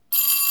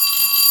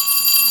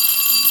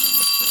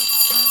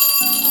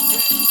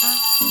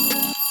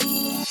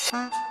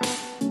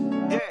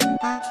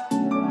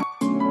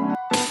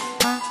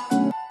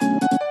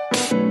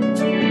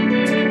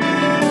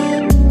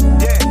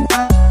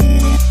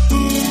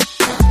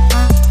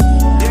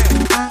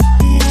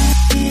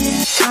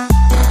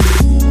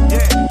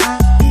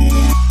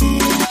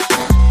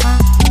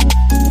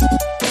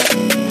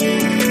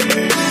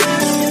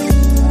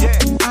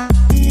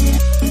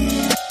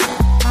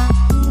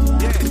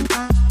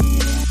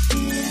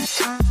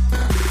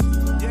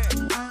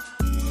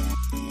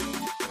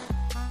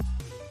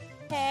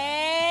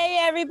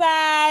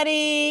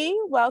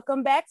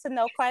Welcome back to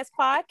No Class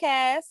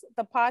Podcast,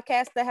 the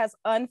podcast that has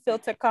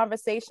unfiltered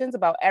conversations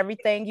about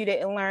everything you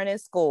didn't learn in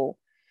school.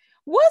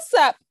 What's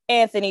up,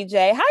 Anthony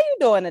J? How you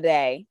doing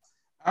today?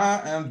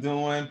 I am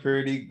doing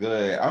pretty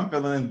good. I'm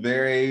feeling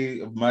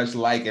very much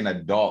like an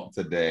adult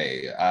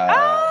today.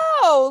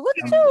 Oh, look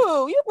at I'm,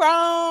 you. You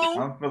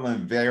grown. I'm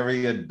feeling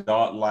very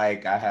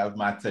adult-like. I have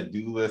my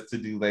to-do list to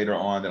do later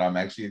on that I'm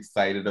actually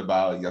excited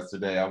about.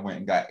 Yesterday, I went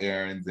and got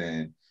errands,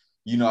 and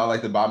I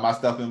like to buy my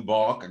stuff in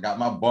bulk. I got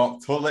my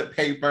bulk toilet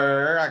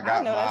paper. I I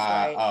got know that's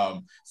my right.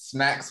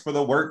 snacks for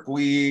the work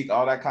week,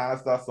 all that kind of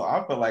stuff. So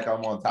I feel like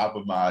I'm on top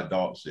of my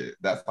adult shit.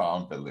 That's how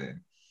I'm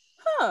feeling.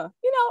 Huh.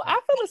 I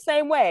feel the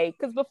same way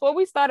because before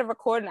we started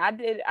recording,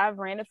 I've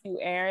ran a few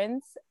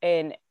errands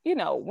and,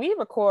 we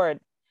record.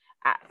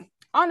 I,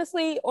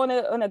 honestly, on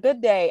a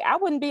good day, I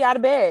wouldn't be out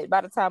of bed by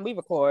the time we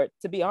record,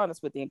 to be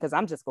honest with you, because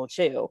I'm just going to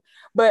chill.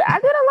 But I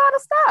did a lot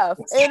of stuff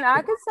and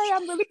I can say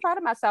I'm really proud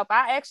of myself.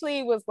 I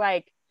actually was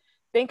like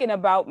thinking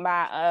about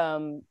my,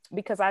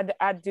 because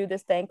I do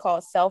this thing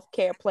called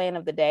self-care plan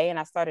of the day and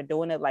I started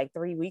doing it like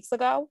 3 weeks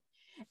ago.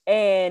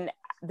 And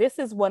this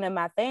is one of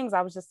my things.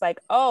 I was just like,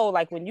 oh,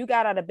 like when you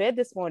got out of bed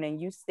this morning,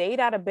 you stayed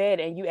out of bed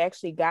and you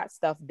actually got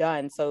stuff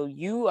done. So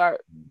you are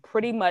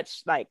pretty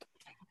much like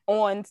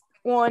on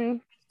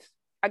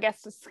I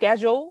guess the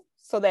schedule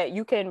so that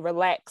you can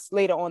relax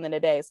later on in the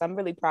day. So I'm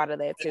really proud of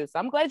that too. So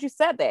I'm glad you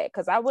said that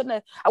because I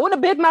wouldn't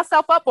have big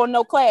myself up on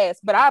no class,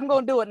 but I'm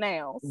gonna do it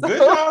now. Good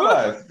So job,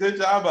 us. Good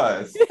job,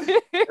 us.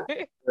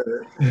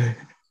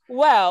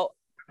 well,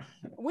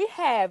 we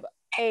have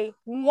a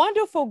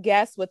wonderful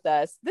guest with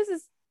us.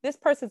 This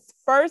person's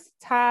first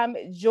time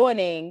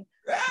joining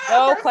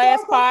No First Class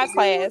time.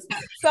 Podcast.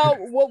 So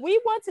what we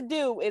want to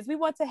do is we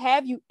want to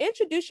have you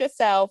introduce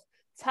yourself,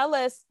 tell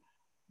us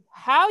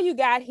how you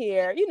got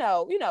here,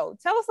 tell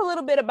us a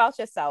little bit about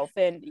yourself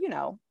and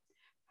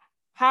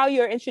how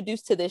you're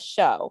introduced to this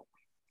show.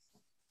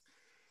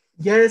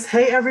 Yes,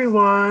 hey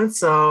everyone.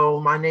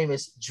 So my name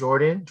is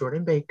Jordan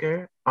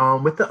Baker,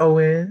 with the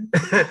ON.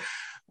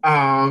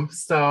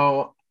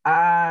 So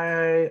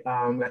I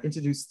got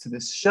introduced to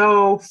this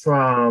show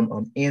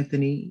from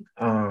Anthony.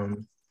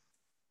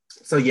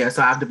 So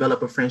I've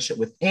developed a friendship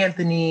with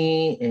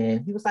Anthony,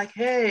 and he was like,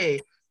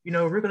 "Hey,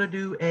 we're gonna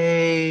do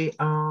a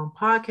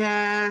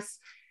podcast,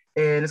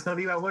 and it's gonna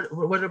be about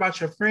what about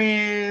your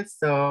friends?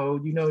 So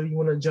you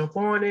want to jump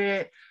on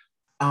it."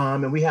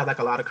 And we had like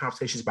a lot of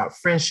conversations about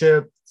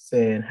friendships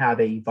and how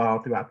they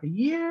evolved throughout the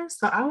years.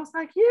 So I was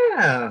like,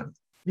 yeah,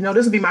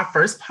 this will be my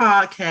first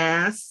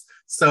podcast.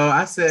 So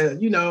I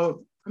said,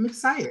 I'm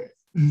excited.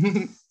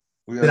 We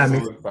Did are I so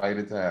miss?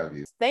 excited to have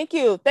you. Thank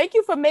you. Thank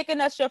you for making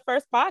us your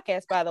first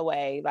podcast, by the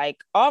way. Like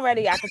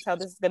already I can tell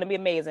this is going to be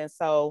amazing.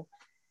 So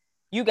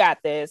you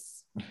got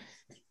this.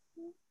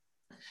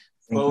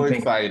 So Thank you.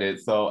 excited.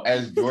 So,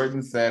 as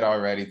Jordan said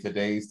already,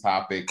 today's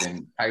topic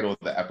and title of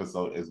the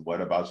episode is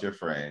What About Your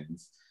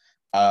Friends?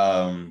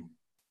 And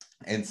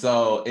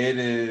so it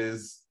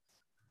is,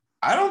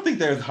 I don't think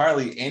there's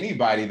hardly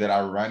anybody that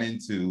I run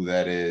into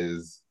that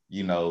is,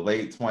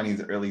 late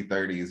 20s, early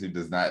 30s who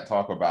does not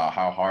talk about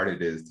how hard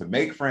it is to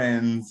make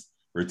friends,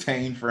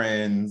 retain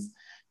friends.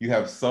 You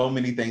have so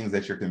many things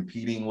that you're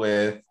competing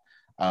with.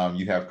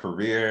 You have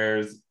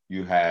careers,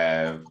 you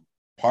have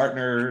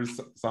partners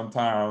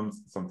sometimes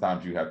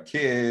you have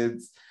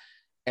kids.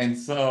 And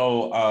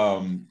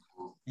so,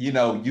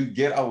 you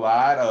get a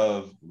lot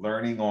of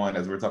learning on,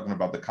 as we're talking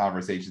about the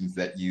conversations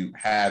that you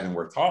have and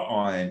we're taught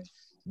on,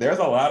 there's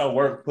a lot of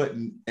work put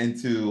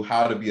into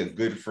how to be a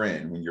good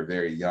friend when you're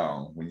very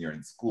young, when you're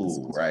in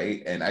school,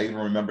 right? And I even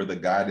remember the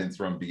guidance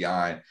from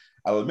beyond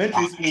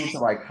elementary school to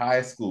like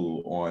high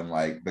school on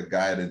like the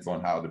guidance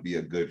on how to be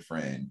a good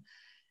friend.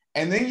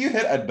 And then you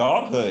hit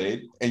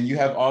adulthood and you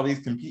have all these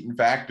competing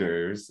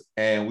factors,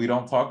 and we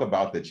don't talk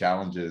about the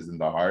challenges and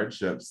the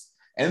hardships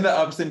and the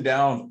ups and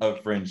downs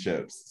of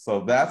friendships. So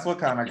that's what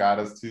kind of got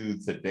us to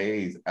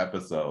today's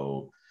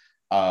episode,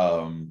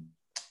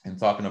 and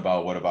talking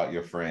about what about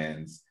your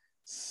friends.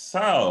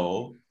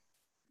 So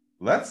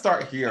let's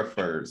start here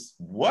first.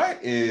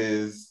 What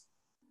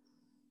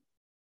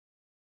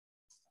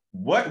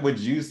would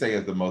you say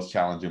is the most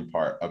challenging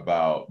part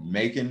about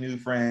making new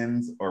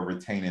friends or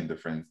retaining the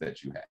friends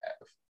that you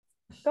have?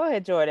 Go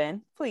ahead,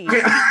 Jordan, please.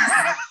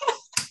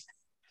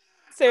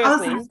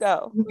 Seriously,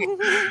 go.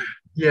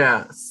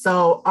 Yeah.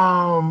 So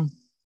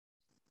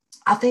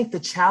I think the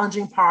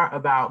challenging part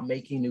about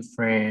making new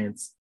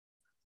friends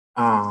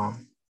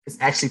is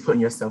actually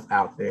putting yourself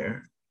out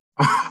there.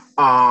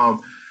 I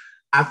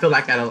feel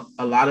like at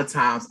a lot of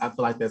times I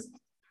feel like there's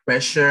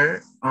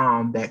pressure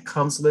that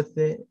comes with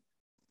it.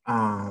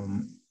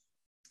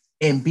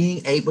 And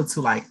being able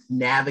to like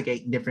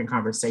navigate different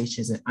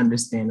conversations and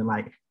understanding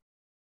like,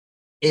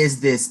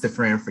 is this the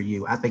friend for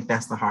you? I think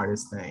that's the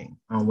hardest thing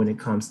when it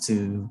comes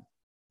to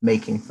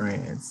making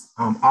friends.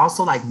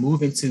 Also like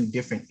moving to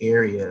different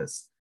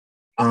areas.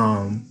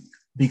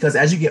 Because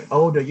as you get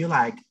older, you're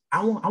like,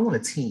 I want a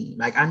team.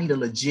 Like I need a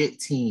legit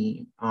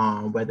team.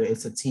 Whether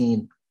it's a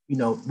team,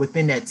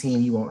 within that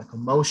team, you want like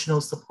emotional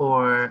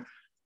support,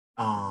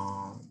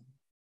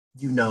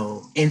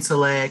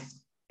 intellect,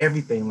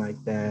 everything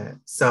like that.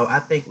 So I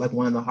think like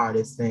one of the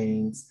hardest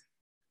things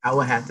I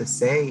would have to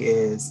say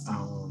is,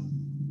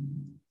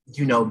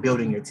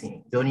 building your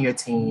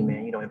team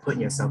and, and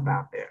putting yourself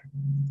out there.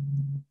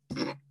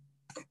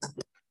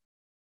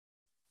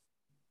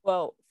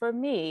 Well, for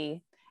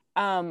me,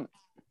 um,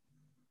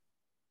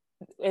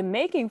 in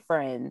making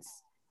friends,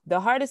 the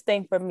hardest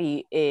thing for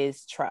me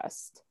is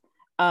trust.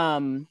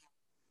 Um,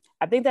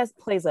 I think that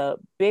plays a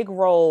big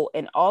role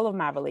in all of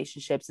my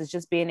relationships. Is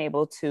just being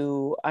able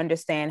to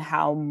understand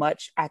how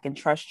much I can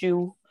trust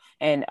you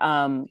and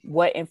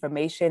what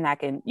information I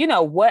can,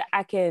 what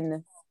I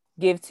can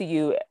give to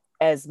you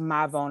as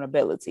my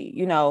vulnerability.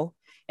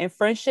 In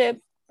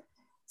friendship,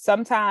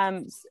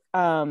 sometimes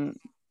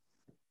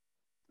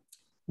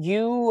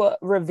you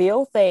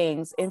reveal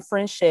things in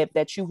friendship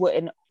that you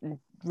wouldn't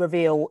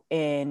reveal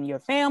in your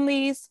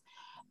families,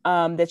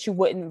 that you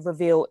wouldn't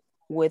reveal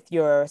with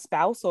your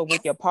spouse or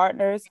with your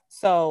partners.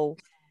 So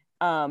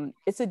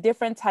it's a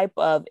different type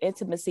of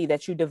intimacy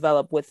that you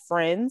develop with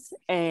friends.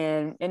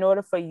 And in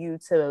order for you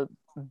to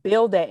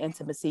build that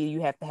intimacy, you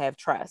have to have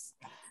trust.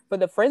 For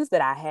the friends that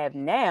I have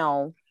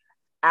now,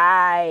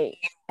 I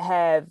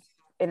have,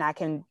 and I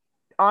can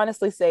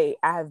honestly say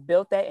I have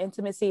built that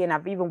intimacy, and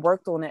I've even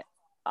worked on it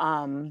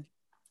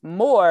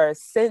more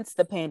since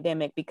the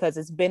pandemic, because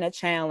it's been a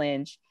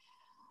challenge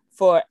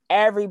for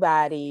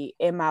everybody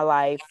in my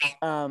life.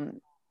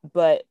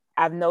 But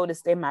I've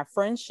noticed in my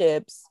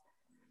friendships,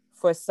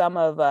 for some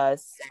of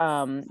us,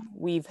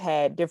 we've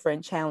had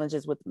different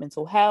challenges with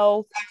mental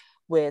health,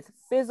 with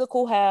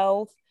physical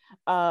health.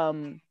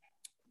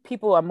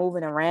 People are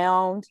moving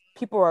around.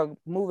 People are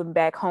moving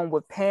back home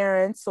with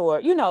parents,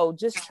 or,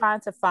 just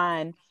trying to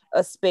find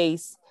a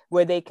space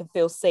where they can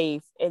feel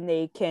safe and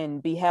they can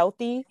be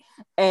healthy.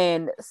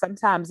 And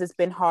sometimes it's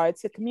been hard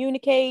to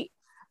communicate.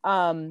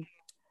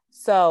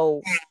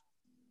 So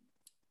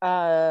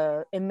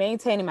in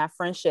maintaining my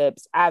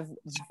friendships, I've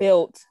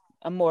built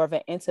a more of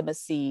an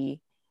intimacy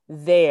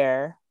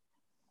there,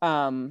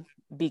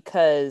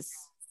 because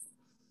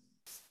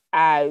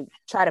I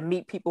try to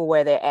meet people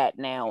where they're at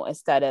now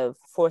instead of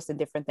forcing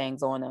different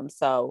things on them.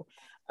 So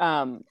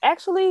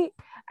actually,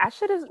 I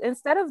should have,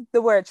 instead of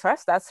the word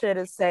trust, I should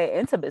have said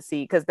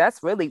intimacy, because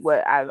that's really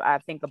what I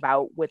think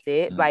about with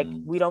it. Like,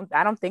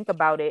 I don't think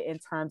about it in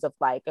terms of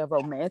like a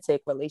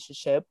romantic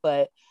relationship,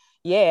 but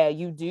yeah,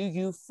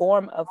 you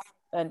form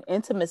an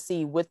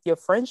intimacy with your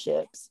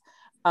friendships.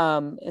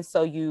 And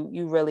so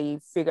you really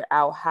figure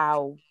out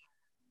how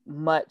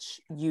much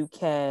you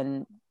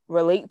can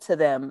relate to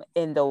them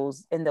in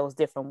those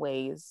different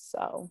ways.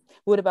 So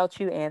what about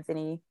you,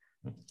 Anthony?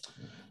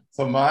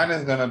 So mine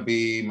is gonna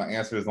be, my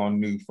answer is on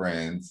new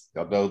friends,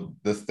 although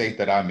the state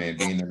that I'm in,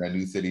 being in a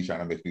new city, trying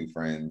to make new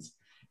friends.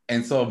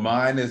 And so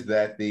mine is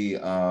that the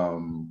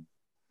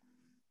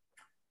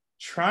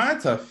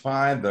trying to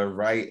find the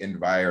right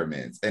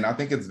environments. And I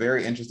think it's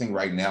very interesting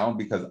right now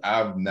because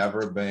I've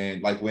never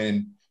been like,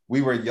 when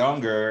we were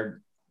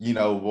younger,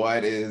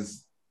 what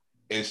is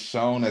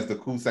shown as the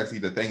cool, sexy,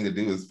 the thing to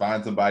do is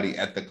find somebody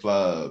at the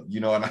club,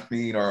 you know what I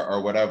mean,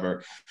 or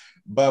whatever.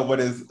 But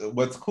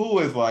what's cool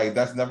is like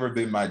that's never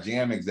been my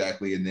jam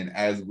exactly. And then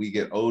as we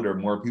get older,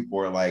 more people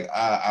are like,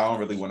 I don't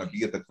really want to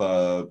be at the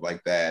club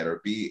like that or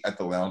be at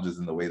the lounges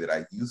in the way that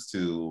I used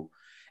to.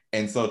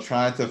 And so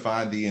trying to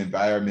find the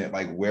environment,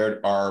 like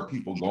where are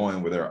people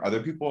going? Where there are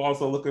other people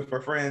also looking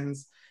for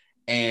friends.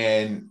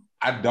 And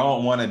I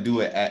don't want to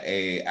do it at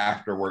a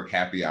after work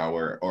happy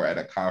hour or at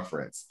a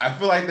conference. I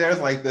feel like there's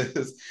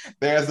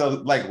a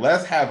like,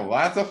 let's have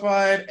lots of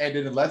fun and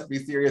then let's be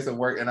serious and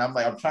work. And I'm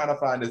trying to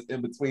find this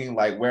in between,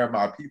 like where are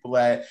my people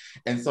at?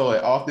 And so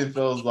it often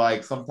feels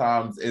like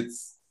sometimes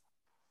it's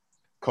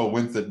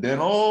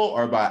coincidental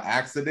or by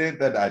accident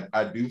that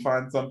I do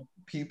find some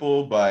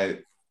people,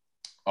 but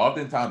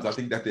oftentimes I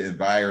think that the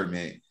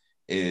environment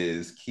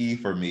is key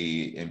for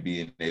me in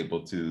being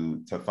able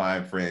to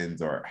find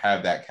friends or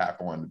have that cap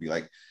on to be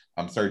like,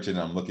 I'm searching,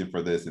 I'm looking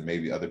for this, and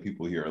maybe other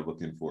people here are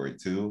looking for it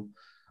too.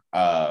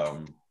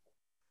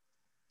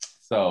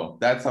 So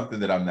that's something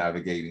that I'm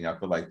navigating. I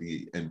feel like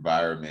the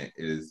environment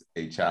is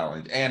a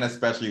challenge, and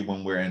especially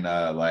when we're in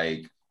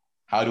like,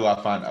 how do I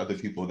find other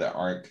people that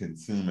aren't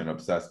consumed and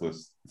obsessed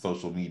with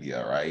social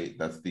media, right?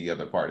 That's the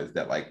other part, is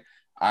that like,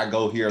 I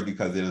go here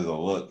because it is a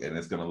look and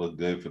it's going to look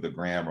good for the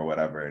gram or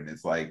whatever. And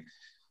it's like,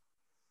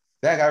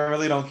 Dang, I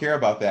really don't care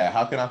about that.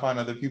 How can I find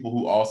other people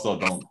who also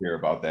don't care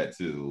about that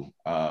too?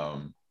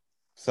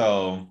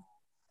 So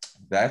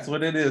that's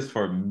what it is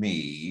for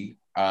me.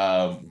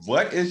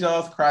 What is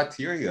y'all's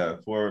criteria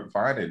for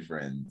finding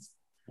friends?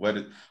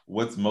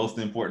 What's most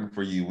important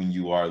for you when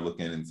you are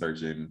looking and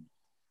searching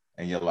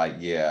and you're like,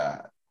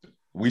 yeah,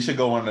 we should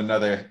go on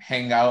another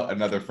hangout,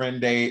 another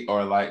friend date,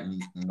 or like,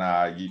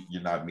 nah,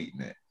 you're not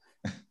meeting it.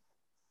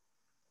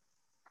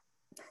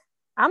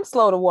 I'm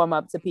slow to warm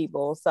up to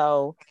people.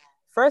 So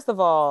first of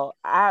all,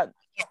 I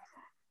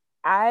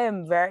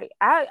am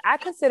I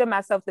consider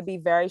myself to be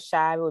very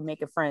shy with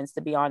making friends,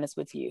 to be honest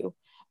with you.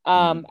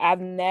 Mm.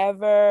 I've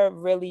never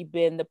really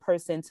been the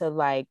person to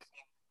like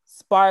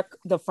spark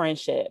the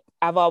friendship.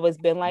 I've always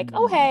been like,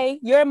 oh, hey,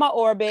 you're in my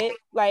orbit.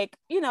 Like,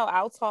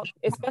 I'll talk,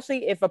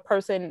 especially if a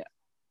person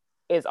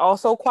is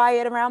also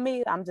quiet around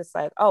me. I'm just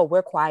like, oh,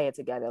 we're quiet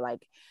together.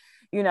 Like,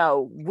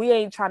 we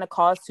ain't trying to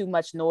cause too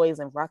much noise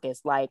and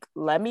ruckus. Like,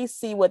 let me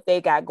see what they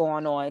got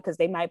going on, because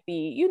they might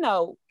be,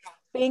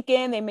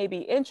 thinking they may be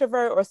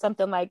introvert or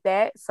something like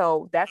that.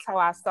 So that's how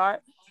I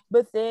start.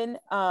 But then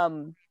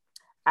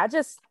I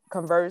just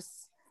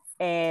converse,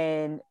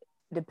 and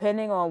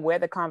depending on where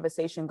the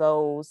conversation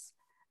goes,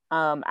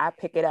 I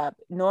pick it up.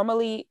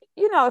 Normally,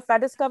 if I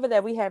discover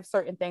that we have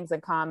certain things in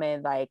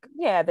common, like,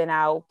 yeah, then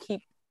I'll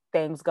keep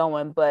things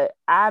going. But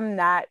I'm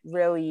not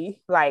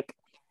really like,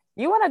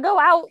 you want to go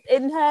out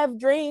and have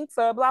drinks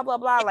or blah, blah,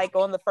 blah. Like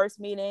on the first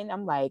meeting,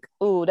 I'm like,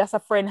 ooh, that's a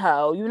friend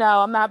hoe.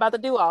 I'm not about to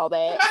do all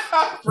that.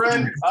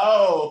 Friend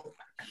hoe.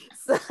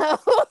 So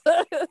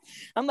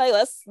I'm like,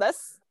 let's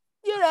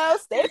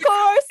stay the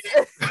course.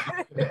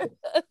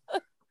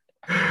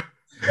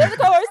 Stay the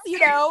course,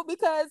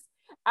 because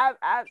I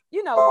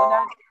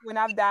when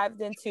I've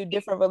dived into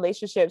different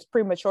relationships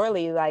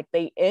prematurely, like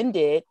they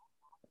ended,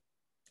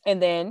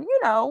 and then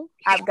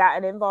I've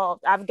gotten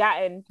involved. I've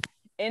gotten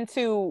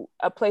into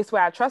a place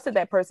where I trusted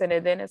that person,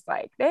 and then it's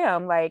like,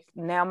 damn, like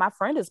now my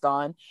friend is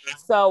gone.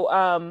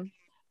 So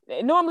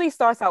it normally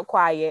starts out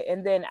quiet,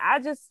 and then I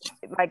just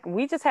like,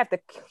 we just have to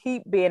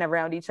keep being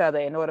around each other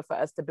in order for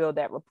us to build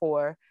that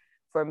rapport.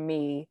 For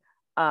me,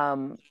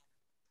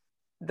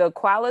 the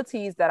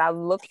qualities that I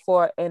look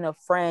for in a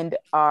friend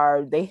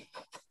are they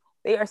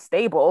are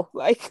stable.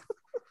 Like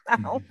I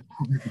don't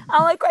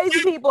like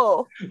crazy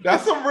people.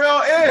 That's some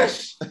real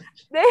ish.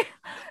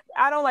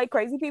 I don't like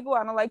crazy people.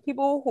 I don't like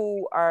people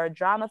who are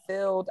drama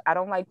filled. I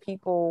don't like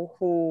people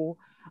who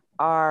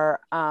are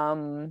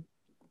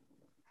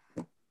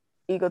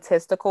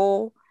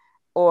egotistical,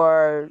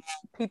 or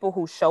people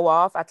who show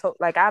off.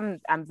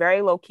 I'm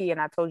very low key,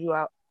 and I told you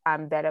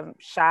I'm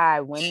shy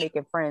when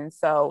making friends.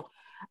 So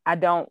I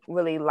don't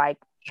really like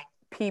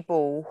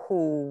people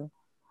who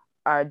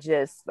are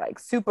just like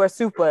super,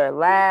 super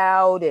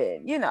loud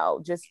and,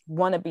 just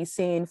want to be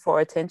seen for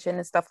attention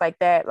and stuff like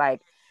that.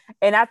 Like,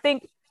 and I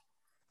think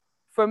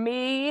for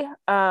me,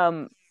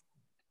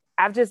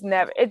 I've just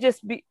never,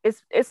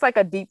 it's like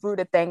a deep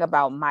rooted thing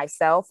about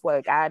myself.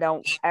 Like, I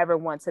don't ever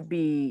want to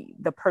be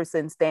the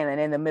person standing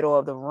in the middle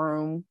of the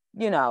room,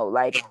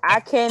 like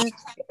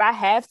if I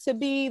have to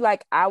be,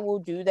 like, I will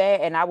do that,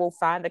 and I will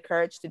find the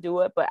courage to do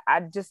it. But I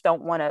just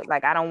don't want to,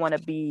 like, I don't want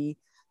to be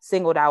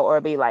singled out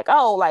or be like,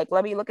 oh, like,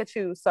 let me look at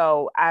you.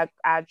 So I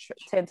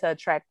tend to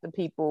attract the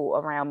people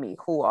around me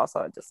who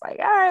also are just like,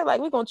 all right,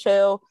 like, we're going to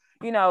chill.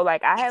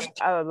 Like, I have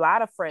a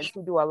lot of friends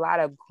who do a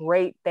lot of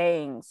great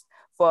things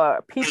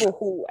for people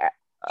who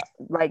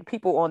like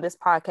people on this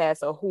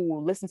podcast or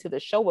who listen to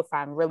the show would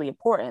find really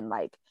important,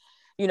 like,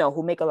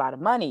 who make a lot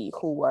of money,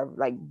 who are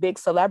like big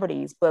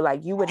celebrities, but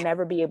like you would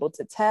never be able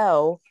to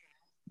tell,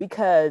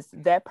 because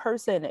that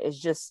person is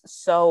just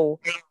so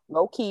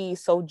low-key,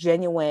 so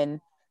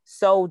genuine,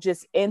 so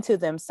just into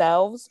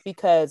themselves,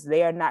 because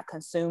they are not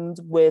consumed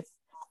with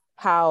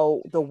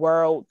how the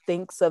world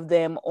thinks of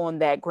them on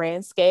that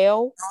grand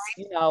scale,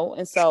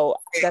 and so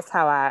that's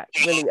how I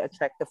really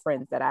attract the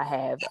friends that I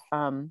have.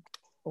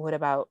 What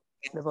about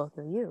the both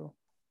of you?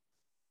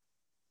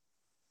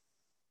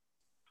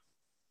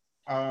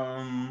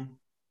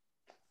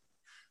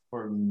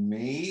 For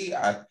me,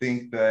 I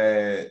think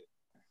that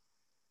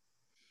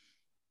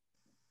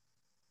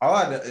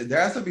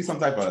there has to be some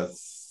type of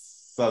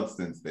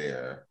substance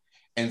there.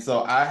 And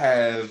so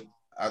I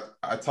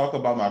talk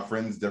about my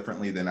friends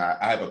differently than I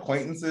have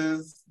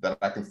acquaintances that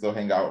I can still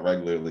hang out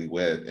regularly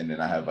with. And then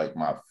I have like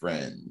my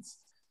friends.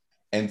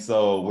 And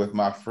so with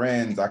my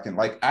friends, I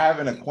have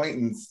an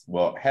acquaintance,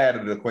 had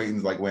an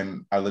acquaintance like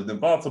when I lived in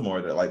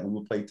Baltimore, that like we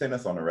would play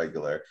tennis on a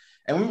regular,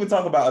 and we would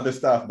talk about other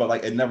stuff, but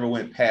like it never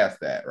went past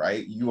that,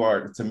 right?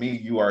 To me,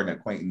 you are an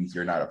acquaintance,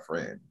 you're not a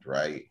friend,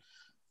 right?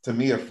 To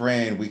me, a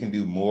friend, we can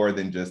do more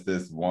than just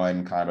this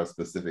one kind of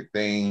specific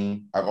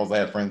thing. I've also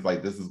had friends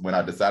like, this is when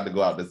I decide to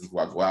go out, this is who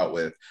I go out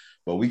with,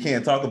 but we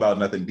can't talk about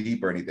nothing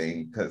deep or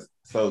anything.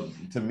 So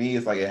to me,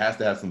 it's like, it has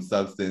to have some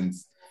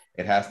substance.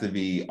 It has to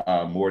be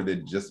more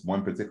than just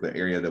one particular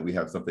area that we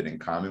have something in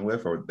common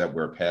with, or that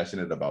we're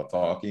passionate about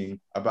talking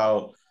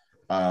about.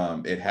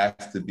 It has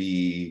to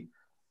be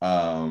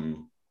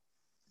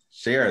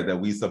shared,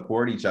 that we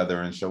support each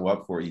other and show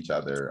up for each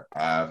other.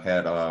 I've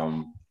had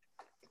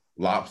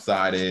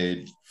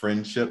lopsided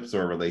friendships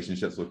or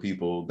relationships with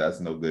people. That's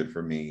no good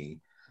for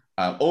me.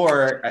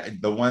 Or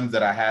the ones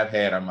that I have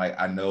had, I'm like,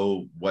 I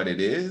know what it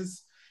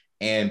is.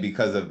 And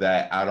because of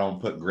that, I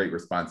don't put great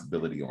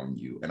responsibility on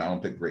you, and I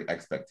don't put great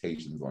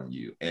expectations on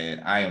you.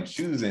 And I am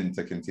choosing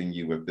to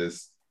continue with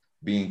this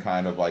being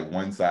kind of like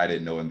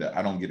one-sided, knowing that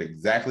I don't get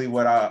exactly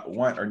what I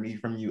want or need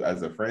from you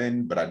as a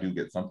friend, but I do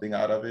get something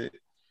out of it.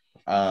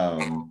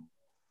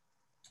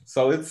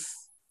 So it's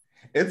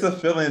a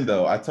feeling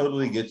though. I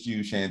totally get you,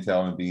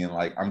 Chantel, and being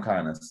like, I'm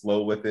kind of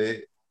slow with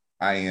it.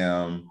 I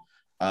am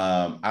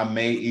I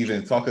may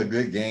even talk a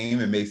good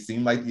game and may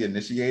seem like the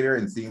initiator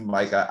and seem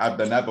like I've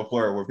done that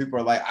before where people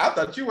are like, I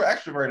thought you were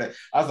extroverted.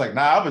 I was like,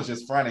 nah, I was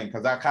just fronting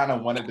because I kind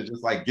of wanted to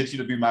just like get you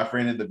to be my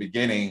friend in the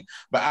beginning,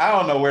 but I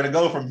don't know where to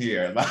go from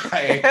here.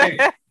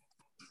 Like,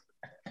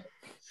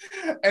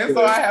 and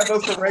so I have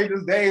those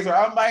courageous days where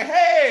I'm like,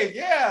 hey,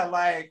 yeah,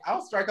 like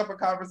I'll strike up a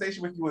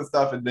conversation with you and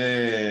stuff. And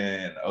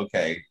then,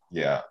 okay,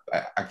 yeah,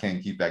 I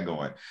can't keep that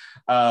going.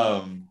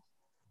 But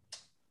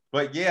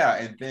yeah,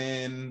 and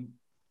then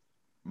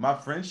my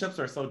friendships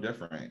are so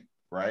different,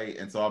 right?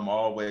 And so I'm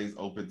always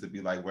open to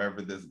be like,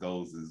 wherever this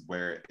goes is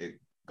where it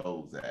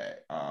goes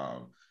at.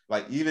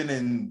 Like even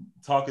in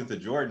talking to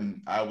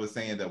Jordan, I was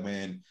saying that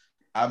when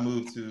I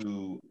moved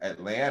to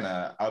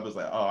Atlanta, I was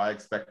like, oh, I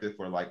expected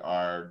for like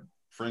our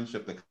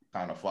friendship to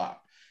kind of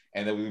flop.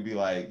 And then we would be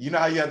like, you know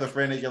how you have the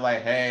friend that you're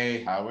like,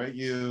 hey, how are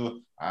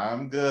you?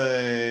 I'm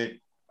good.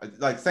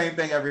 Like same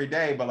thing every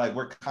day, but like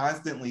we're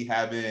constantly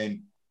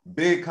having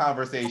big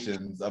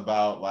conversations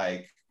about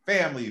like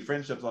family,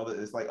 friendships, all that.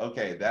 It's like,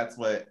 okay, that's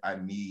what I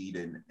need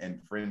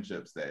in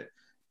friendships that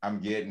I'm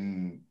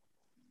getting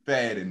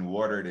fed and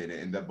watered in it,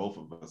 and that both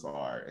of us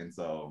are. And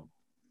so,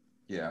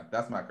 yeah,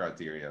 that's my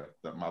criteria,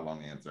 my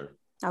long answer.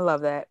 I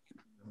love that.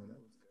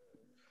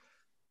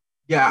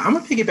 Yeah, I'm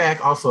gonna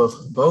piggyback off of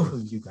both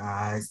of you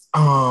guys.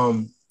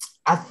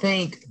 I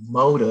think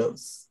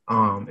motives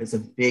is a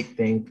big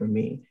thing for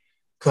me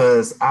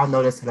because I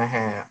noticed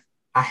that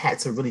I had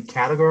to really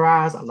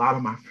categorize a lot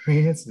of my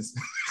friends, as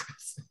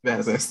bad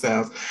as that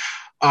sounds,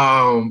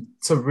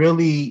 to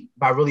really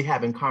by really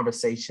having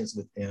conversations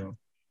with them.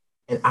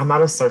 And I'm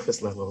not a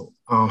surface level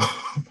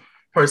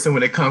person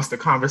when it comes to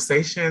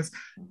conversations.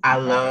 I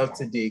love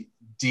to dig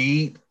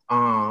deep.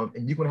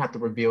 And you're gonna have to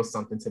reveal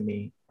something to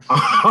me.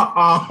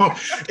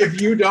 If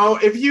you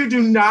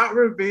do not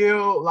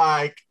reveal,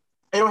 like,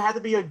 it don't have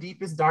to be your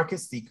deepest,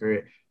 darkest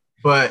secret,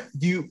 but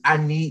I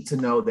need to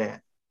know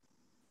that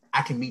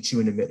I can meet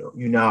you in the middle.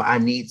 I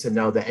need to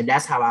know that, and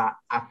that's how I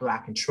feel I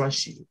can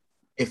trust you.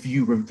 If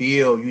you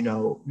reveal,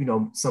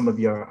 some of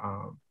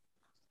your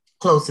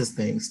closest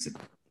things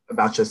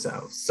about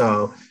yourself.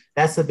 So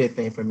that's a big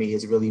thing for me,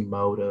 is really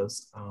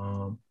motives,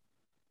 and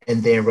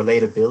then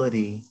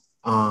relatability.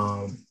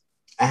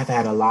 I have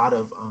had a lot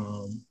of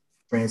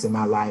friends in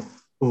my life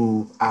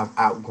who I've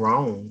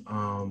outgrown.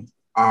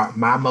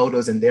 My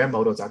motives and their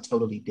motives are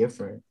totally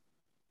different.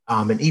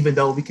 And even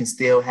though we can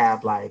still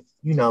have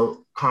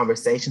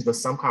conversations, but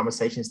some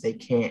conversations they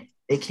can't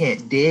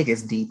dig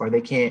as deep, or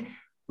they can't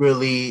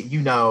really,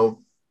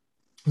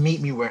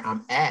 meet me where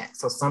I'm at.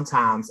 So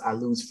sometimes I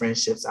lose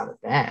friendships out of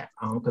that,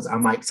 because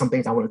I'm like, some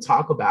things I want to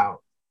talk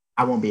about,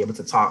 I won't be able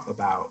to talk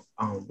about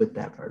with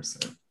that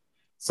person.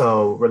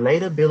 So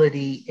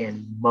relatability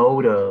and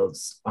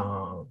motives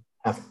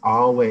have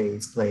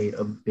always played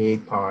a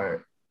big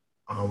part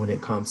when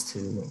it comes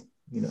to,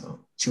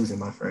 choosing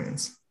my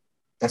friends.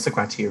 That's the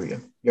criteria,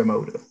 your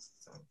motive.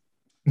 So.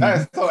 That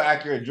is so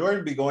accurate.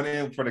 Jordan be going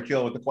in for the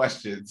kill with the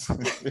questions.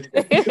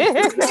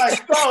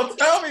 Like, so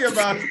tell me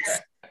about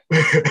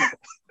that.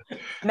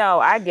 No,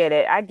 I get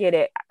it.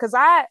 Because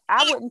I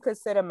wouldn't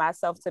consider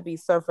myself to be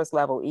surface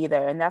level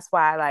either. And that's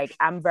why like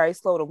I'm very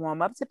slow to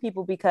warm up to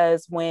people,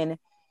 because when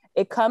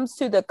it comes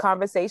to the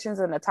conversations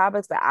and the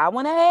topics that I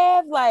want to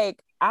have,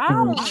 like I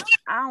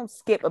don't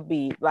skip a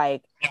beat.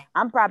 Like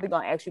I'm probably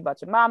gonna ask you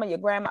about your mama, your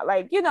grandma,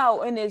 like,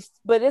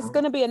 but it's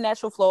gonna be a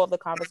natural flow of the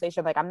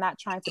conversation. Like I'm not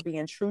trying to be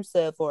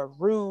intrusive or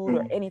rude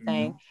or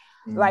anything.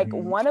 Like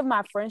one of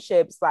my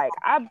friendships, like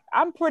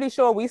I'm pretty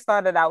sure we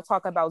started out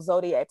talking about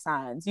zodiac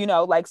signs,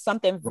 like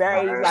something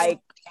very like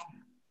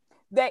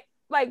that,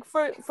 like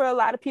for a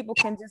lot of people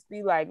can just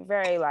be like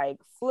very like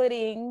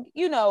flitting,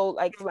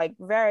 like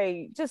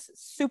very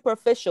just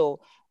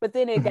superficial. But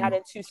then it got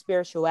into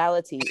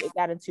spirituality, it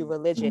got into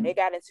religion, it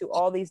got into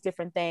all these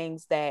different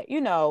things that,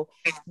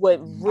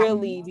 would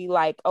really be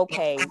like,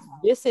 okay,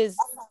 this is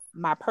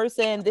my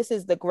person, this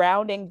is the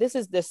grounding, this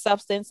is the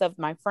substance of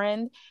my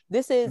friend,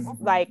 this is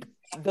like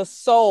the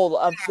soul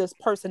of this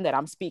person that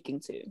I'm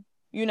speaking to,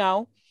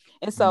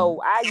 and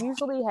so I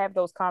usually have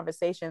those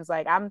conversations.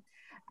 Like I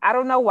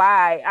don't know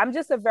why. I'm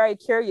just a very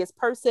curious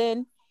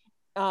person.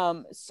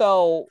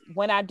 So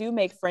when I do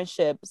make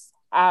friendships,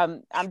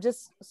 I'm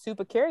just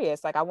super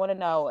curious. Like I want to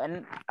know.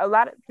 And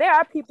there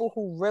are people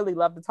who really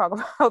love to talk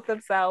about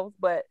themselves,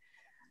 but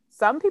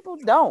some people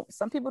don't.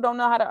 Some people don't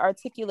know how to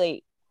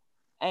articulate.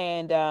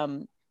 And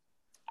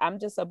I'm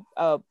just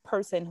a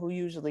person who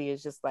usually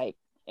is just like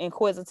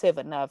inquisitive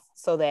enough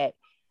so that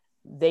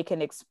they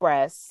can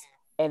express.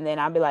 And then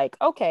I'll be like,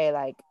 okay,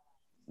 like,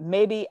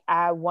 maybe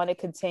I want to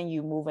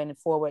continue moving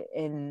forward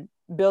in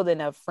building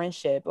a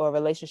friendship or a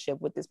relationship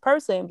with this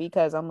person,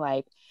 because I'm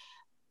like,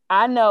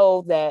 I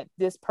know that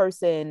this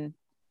person,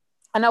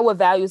 I know what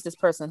values this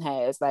person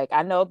has. Like,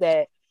 I know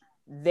that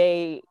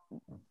they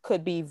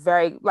could be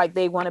very, like,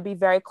 they want to be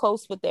very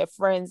close with their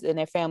friends and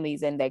their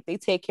families, and like they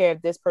take care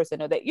of this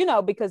person or that, you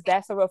know, because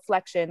that's a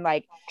reflection.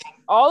 Like,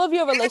 all of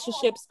your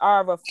relationships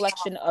are a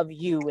reflection of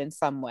you in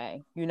some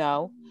way, you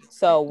know.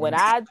 So when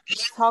I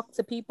talk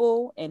to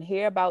people and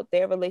hear about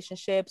their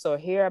relationships or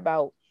hear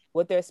about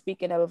what they're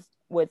speaking of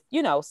with,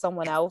 you know,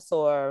 someone else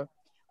or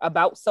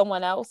about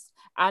someone else,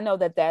 I know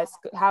that that's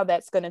how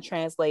that's going to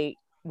translate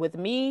with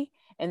me.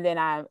 And then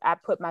I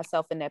put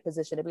myself in that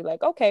position to be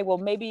like, okay, well,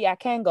 maybe I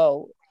can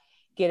go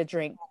get a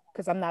drink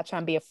because I'm not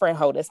trying to be a friend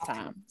hole this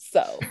time.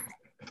 So.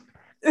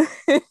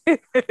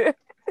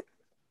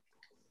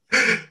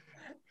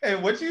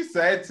 And what you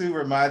said too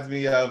reminds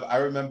me of, I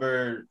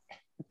remember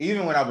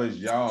even when I was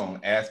young,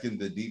 asking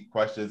the deep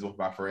questions with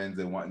my friends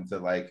and wanting to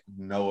like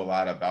know a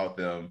lot about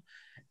them.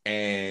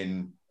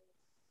 And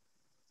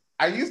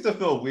I used to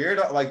feel weird.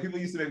 Like, people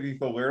used to make me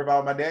feel weird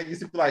about my dad.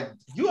 Used to be like,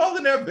 you all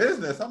in their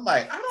business. I'm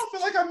like, I don't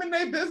feel like I'm in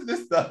their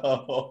business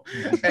though.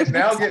 And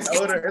now getting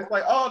older, it's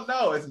like, oh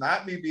no, it's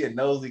not me being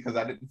nosy because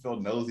I didn't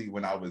feel nosy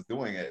when I was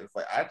doing it. It's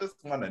like, I just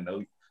want to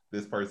know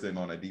this person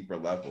on a deeper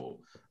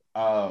level.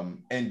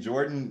 And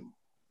Jordan,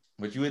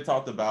 what you had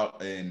talked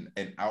about in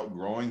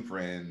outgrowing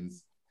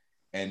friends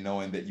and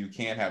knowing that you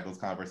can't have those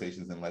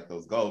conversations and let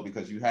those go,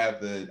 because you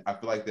have I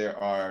feel like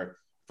there are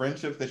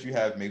friendships that you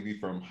have maybe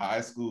from high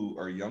school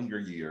or younger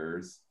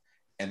years,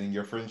 and then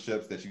your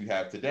friendships that you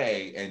have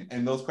today.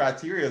 And those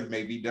criteria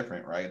may be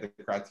different, right?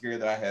 The criteria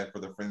that I have for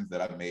the friends that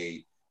I've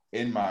made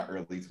in my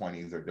early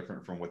 20s are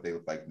different from what they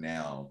look like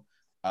now.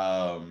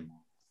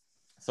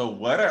 So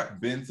what have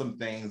been some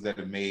things that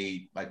have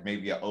made like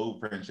maybe an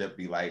old friendship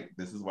be like,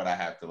 this is what I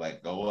have to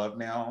let go of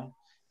now,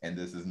 and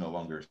this is no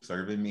longer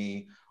serving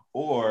me?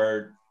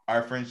 Or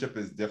our friendship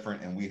is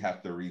different and we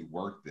have to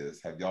rework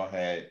this? Have y'all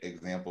had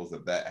examples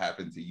of that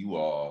happen to you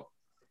all?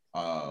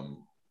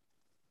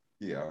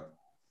 Yeah.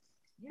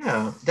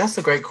 Yeah, that's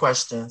a great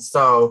question.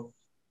 So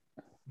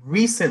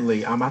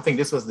recently, I think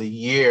this was the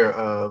year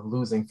of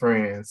losing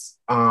friends.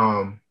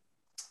 I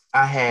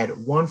had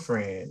one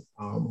friend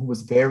who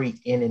was very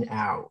in and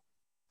out.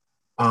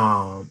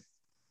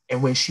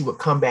 And when she would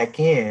come back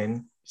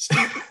in,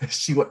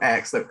 she would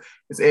ask,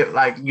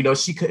 like, you know,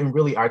 she couldn't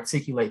really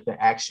articulate the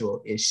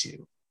actual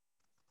issue.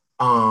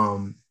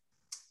 And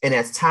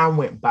as time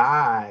went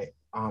by,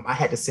 I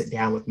had to sit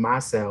down with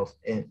myself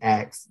and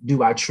ask,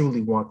 do I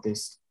truly want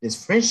this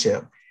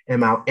friendship?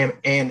 Am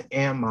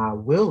I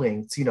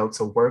willing to, you know,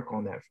 to work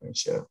on that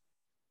friendship?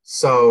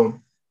 So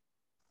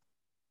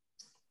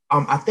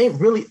I think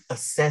really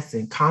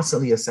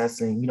constantly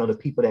assessing, you know, the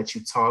people that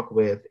you talk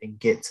with and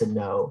get to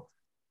know.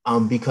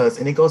 Because,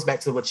 and it goes back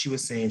to what you were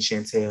saying,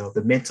 Chantel,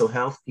 the mental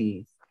health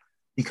piece,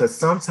 because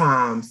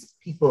sometimes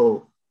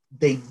people,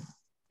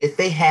 if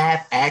they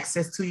have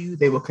access to you,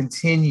 they will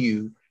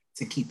continue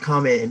to keep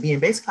coming and being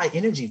basically like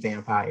energy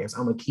vampires.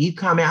 I'm gonna keep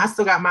coming. I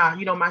still got my,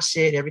 you know, my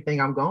shit, everything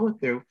I'm going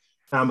through.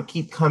 And I'm gonna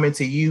keep coming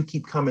to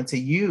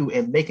you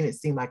and making it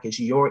seem like it's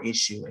your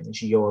issue and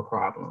it's your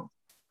problem.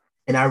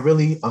 And I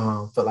really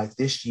felt like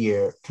this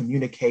year,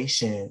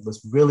 communication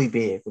was really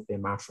big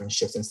within my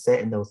friendships and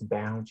setting those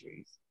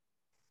boundaries.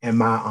 And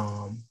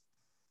my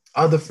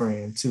other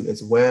friend too,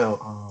 as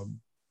well,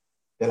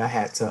 that I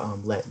had to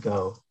let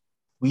go.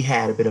 We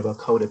had a bit of a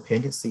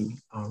codependency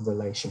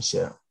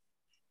relationship.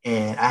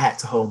 And I had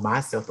to hold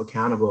myself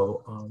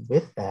accountable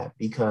with that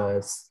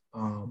because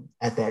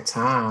at that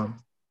time,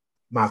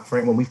 my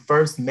friend, when we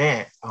first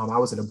met, I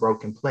was in a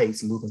broken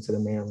place, moving to the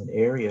Maryland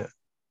area.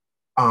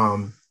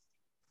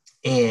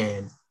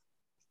 And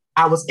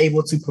I was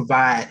able to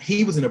provide,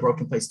 he was in a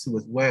broken place too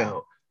as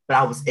well, but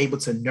I was able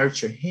to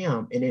nurture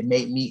him, and it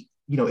made me,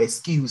 you know,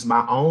 excuse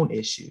my own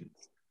issues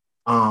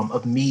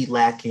of me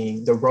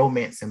lacking the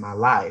romance in my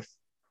life.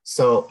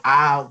 So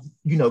I,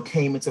 you know,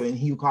 came into it, and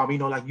he would call me, you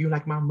know, like, you're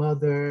like my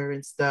mother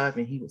and stuff,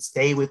 and he would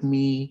stay with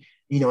me,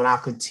 you know, and I'll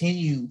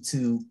continue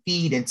to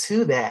feed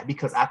into that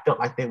because I felt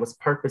like there was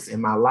purpose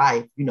in my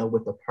life, you know,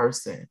 with a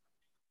person.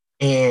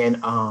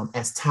 And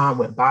as time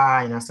went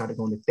by and I started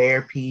going to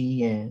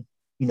therapy and,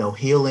 you know,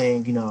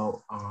 healing, you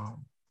know,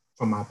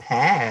 from my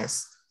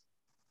past,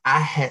 I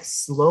had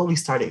slowly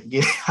started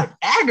getting like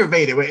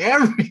aggravated with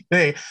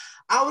everything.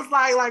 I was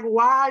like,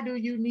 why do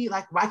you need,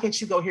 like, why can't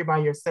you go here by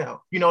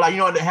yourself? You know, like, you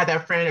know, have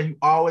that friend that you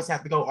always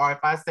have to go. Or if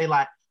I say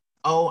like,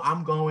 oh,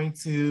 I'm going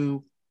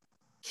to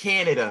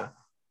Canada,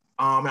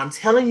 and I'm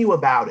telling you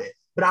about it,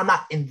 but I'm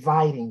not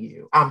inviting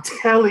you. I'm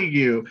telling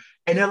you.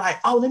 And they're like,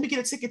 oh, let me get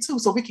a ticket too,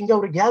 so we can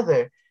go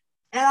together.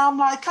 And I'm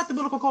like, cut the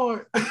umbilical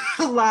cord.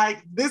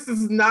 Like, this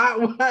is not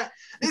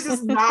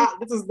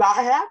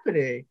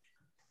happening.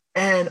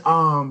 And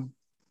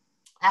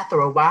after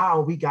a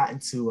while, we got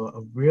into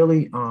a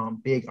really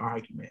big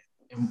argument.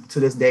 And to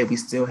this day, we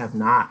still have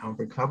not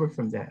recovered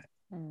from that.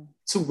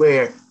 To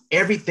where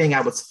everything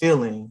I was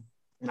feeling,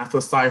 and I feel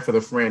sorry for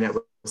the friend that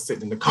was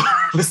sitting in the car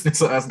listening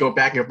to us go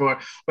back and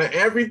forth, but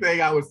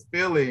everything I was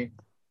feeling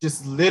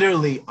just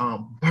literally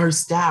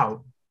burst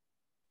out.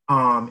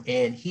 And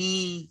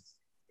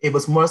it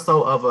was more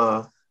so of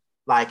a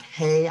like,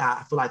 hey,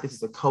 I feel like this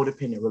is a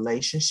codependent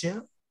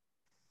relationship.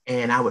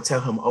 And I would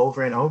tell him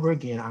over and over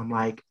again, I'm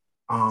like,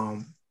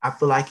 I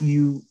feel like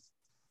you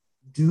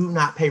do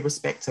not pay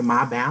respect to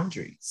my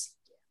boundaries.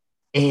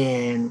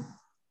 And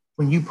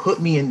when you put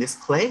me in this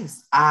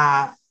place,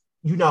 I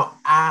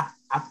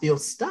feel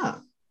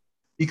stuck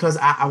because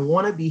I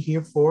want to be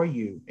here for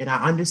you. And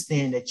I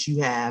understand that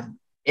you have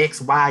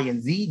X, Y,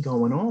 and Z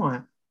going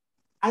on.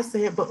 I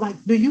said, but like,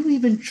 do you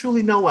even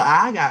truly know what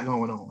I got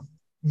going on?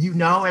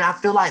 And I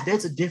feel like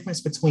there's a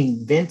difference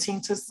between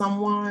venting to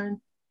someone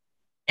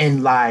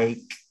and like,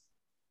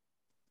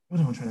 what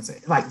am I trying to say?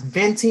 Like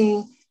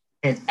venting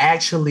and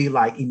actually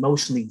like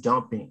emotionally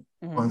dumping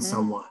on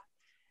someone.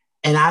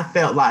 And I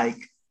felt like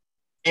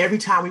every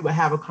time we would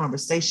have a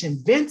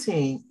conversation,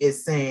 venting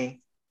is saying,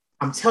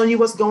 I'm telling you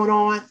what's going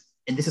on,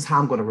 and this is how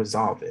I'm going to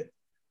resolve it.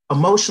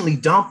 Emotionally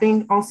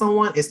dumping on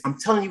someone is I'm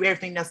telling you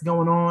everything that's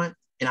going on,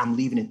 and I'm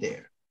leaving it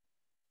there.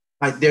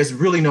 Like there's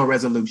really no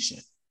resolution.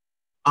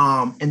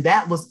 And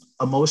that was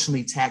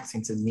emotionally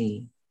taxing to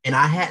me. And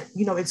I had,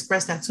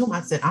 expressed that to him.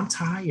 I said, I'm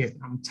tired.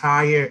 I'm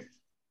tired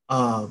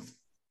of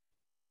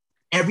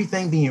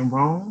everything being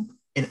wrong,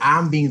 and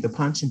I'm being the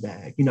punching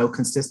bag,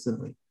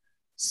 consistently.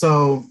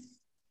 So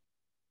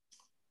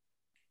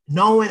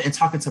knowing and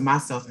talking to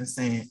myself and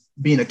saying,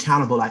 being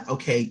accountable, like,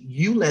 okay,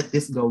 you let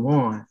this go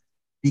on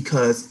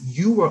because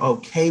you were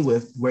okay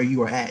with where you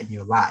were at in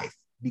your life,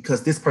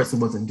 because this person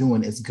wasn't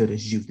doing as good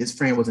as you. This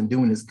friend wasn't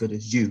doing as good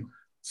as you.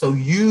 So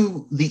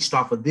you leached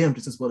off of them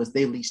just as well as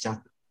they leached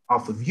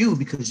off of you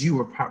because you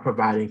were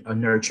providing a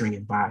nurturing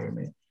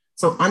environment.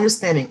 So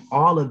understanding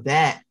all of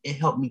that, it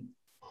helped me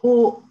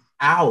pull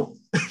out,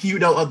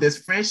 of this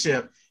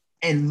friendship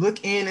and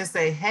look in and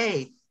say,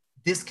 hey,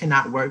 this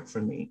cannot work for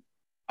me.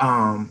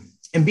 And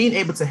being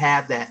able to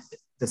have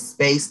the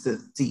space to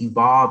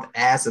evolve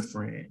as a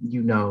friend,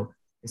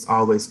 is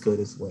always good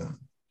as well.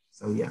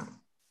 So yeah.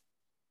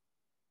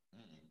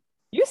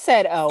 You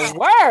said a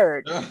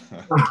word.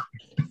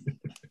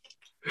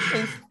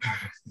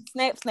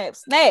 Snap, snap,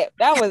 snap.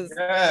 That was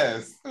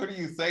yes. What do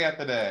you say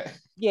after that?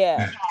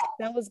 Yeah,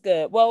 that was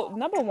good. Well,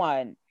 number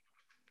one,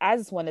 I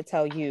just want to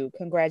tell you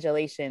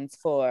congratulations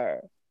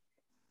for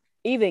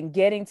even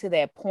getting to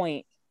that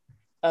point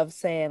of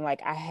saying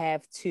like I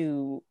have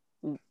to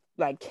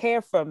like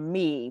care for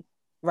me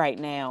right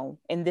now,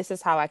 and this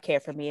is how I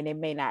care for me, and it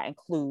may not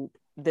include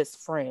this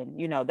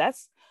friend.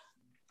 That's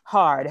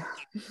hard.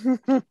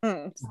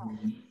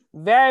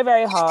 Very,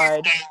 very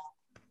hard.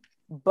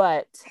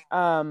 But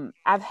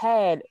I've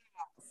had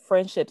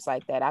friendships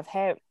like that. I've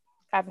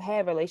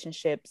had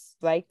relationships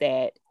like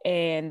that,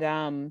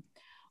 and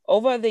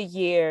over the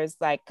years,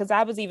 like, because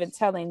I was even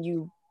telling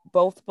you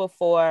both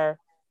before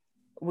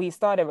we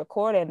started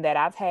recording that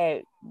I've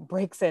had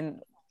breaks,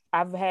 and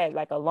I've had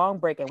like a long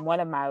break in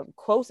one of my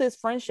closest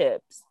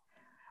friendships,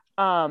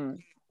 and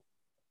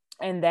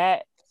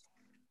that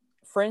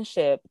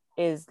friendship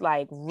is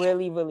like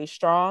really, really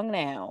strong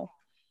now.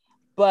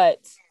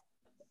 But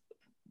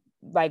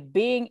like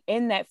being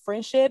in that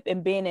friendship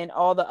and being in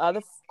all the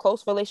other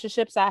close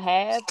relationships I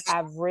have,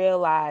 I've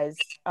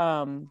realized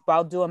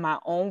while doing my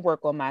own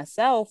work on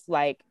myself,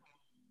 like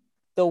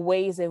the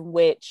ways in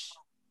which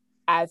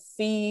I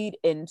feed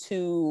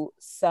into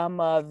some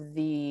of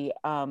the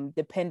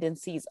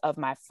dependencies of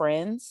my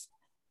friends,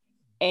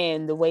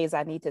 and the ways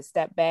I need to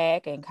step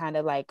back and kind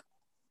of like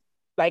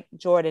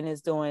Jordan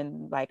is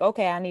doing, like,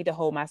 okay, I need to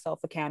hold myself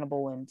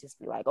accountable and just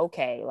be like,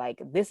 okay,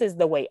 like this is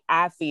the way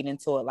I feed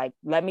into it. Like,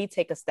 let me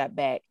take a step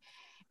back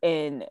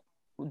and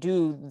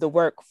do the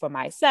work for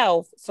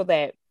myself so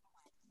that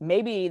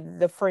maybe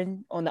the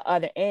friend on the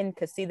other end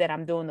could see that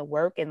I'm doing the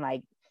work and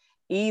like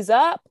ease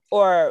up,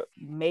 or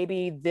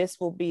maybe this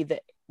will be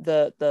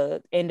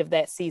the end of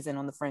that season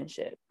on the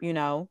friendship,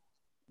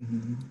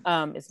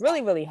 It's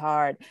really, really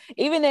hard.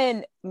 Even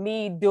in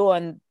me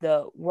doing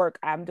the work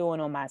I'm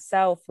doing on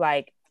myself,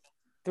 like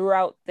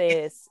throughout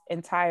this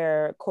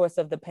entire course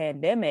of the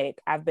pandemic,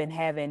 I've been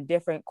having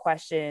different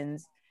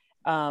questions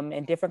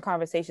and different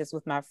conversations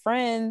with my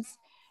friends.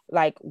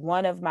 Like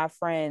one of my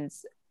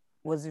friends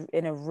was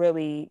in a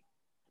really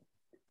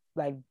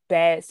like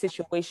bad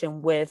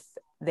situation with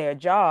their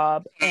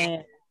job,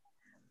 and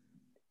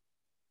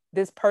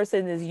this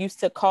person is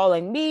used to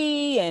calling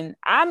me, and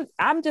I'm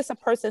just a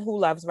person who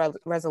loves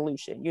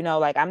resolution,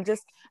 like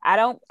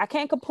I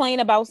can't complain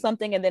about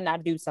something and then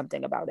not do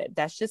something about it.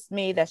 That's just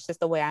me. That's just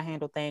the way I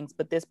handle things.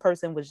 But this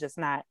person was just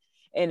not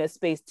in a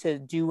space to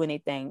do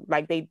anything.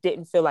 Like they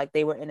didn't feel like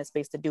they were in a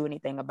space to do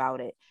anything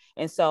about it.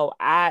 And so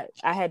I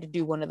had to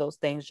do one of those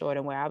things,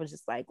 Jordan, where I was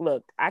just like,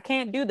 look, I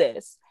can't do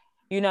this.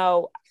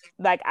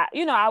 Like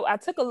I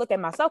took a look at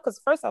myself, because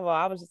first of all,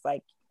 I was just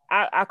like,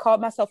 I called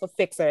myself a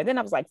fixer. And then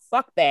I was like,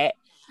 fuck that.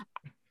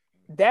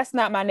 That's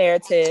not my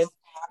narrative.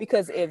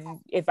 Because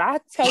if I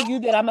tell you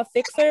that I'm a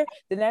fixer,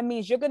 then that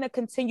means you're going to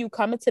continue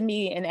coming to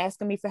me and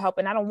asking me for help.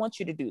 And I don't want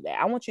you to do that.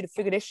 I want you to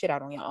figure this shit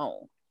out on your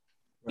own.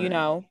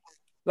 Right.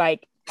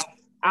 Like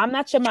I'm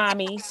not your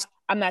mommy.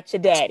 I'm not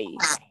your daddy.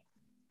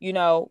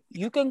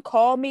 You can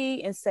call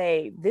me and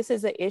say, this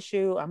is an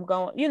issue. I'm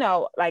going,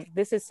 like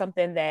this is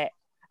something that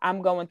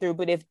I'm going through.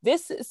 But if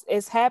this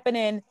is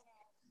happening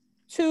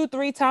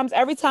 2-3 times,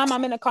 every time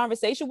I'm in a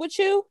conversation with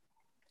you,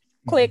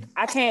 click,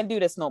 I can't do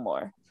this no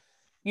more,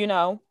 you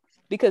know,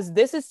 because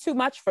this is too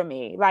much for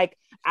me. Like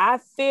I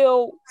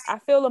feel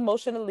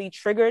emotionally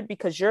triggered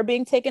because you're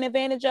being taken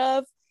advantage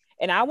of,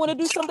 and I want to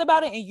do something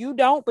about it and you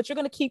don't, but you're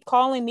going to keep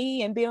calling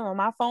me and being on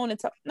my phone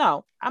and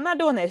no, I'm not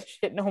doing that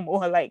shit no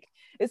more. Like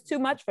it's too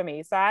much for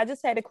me. So I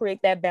just had to create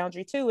that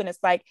boundary too. And it's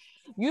like,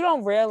 you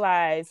don't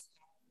realize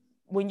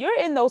when you're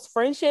in those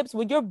friendships,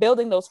 when you're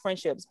building those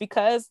friendships,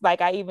 because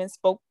like I even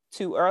spoke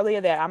to earlier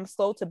that I'm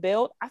slow to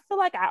build, I feel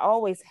like I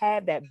always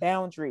have that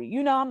boundary.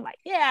 You know, I'm like,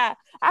 yeah,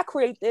 I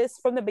create this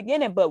from the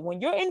beginning. But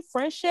when you're in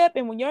friendship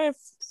and when you're in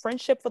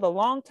friendship for the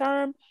long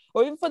term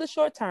or even for the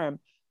short term,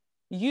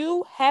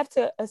 you have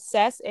to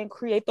assess and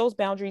create those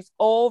boundaries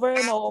over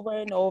and over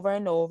and over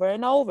and over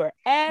and over.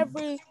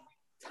 Every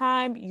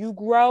time you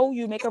grow,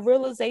 you make a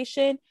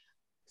realization,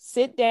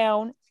 sit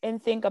down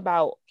and think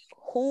about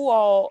who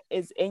all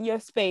is in your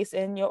space,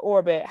 in your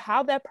orbit,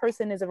 how that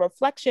person is a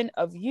reflection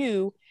of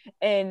you,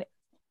 and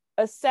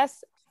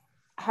assess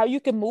how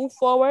you can move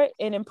forward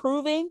in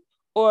improving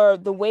or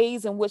the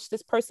ways in which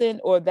this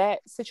person or that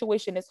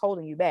situation is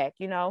holding you back,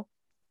 you know?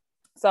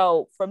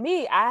 So for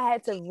me, I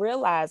had to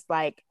realize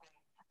like,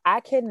 I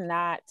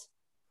cannot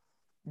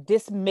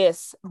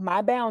dismiss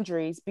my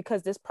boundaries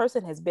because this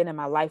person has been in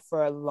my life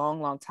for a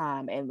long, long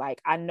time. And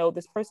like, I know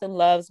this person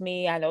loves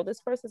me. I know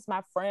this person's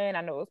my friend.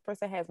 I know this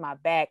person has my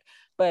back,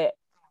 but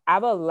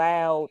I've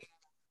allowed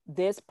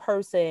this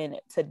person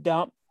to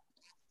dump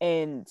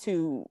and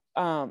to,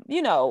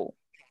 you know,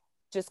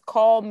 just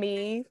call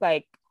me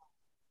like,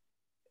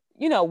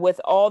 you know,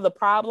 with all the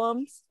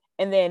problems.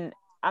 And then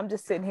I'm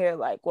just sitting here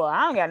like, well,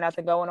 I don't got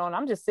nothing going on.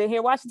 I'm just sitting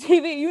here watching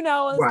TV, you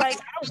know, and it's Right.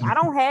 like, I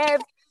don't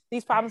have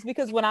these problems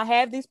because when I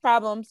have these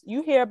problems,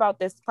 you hear about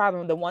this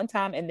problem the one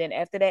time. And then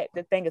after that,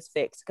 the thing is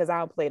fixed because I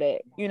don't play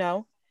that, you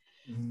know?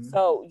 Mhm.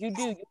 So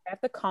you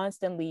have to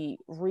constantly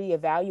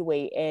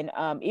reevaluate. And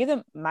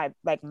even my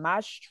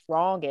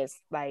strongest,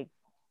 like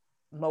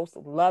most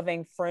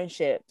loving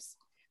friendships,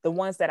 the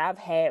ones that I've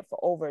had for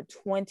over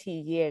 20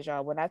 years,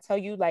 y'all. When I tell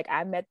you, like,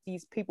 I met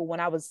these people when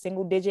I was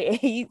single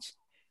digit age,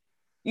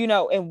 you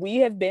know, and we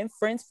have been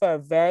friends for a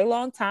very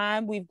long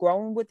time. We've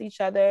grown with each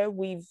other.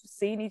 We've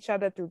seen each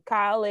other through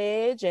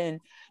college and,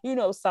 you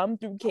know, some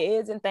through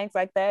kids and things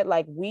like that.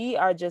 Like, we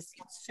are just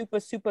super,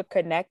 super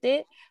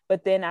connected.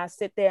 But then I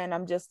sit there and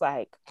I'm just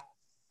like,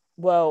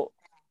 well,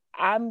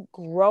 I'm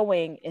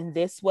growing in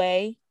this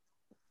way.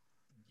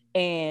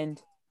 And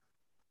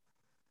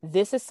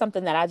this is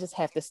something that I just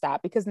have to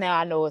stop because now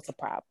I know it's a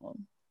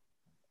problem,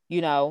 you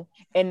know?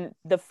 And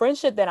the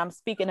friendship that I'm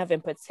speaking of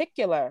in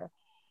particular,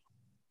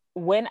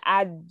 when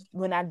I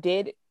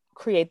did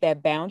create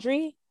that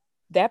boundary,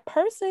 that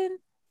person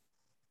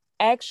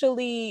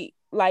actually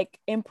like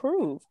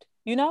improved.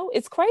 You know,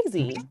 it's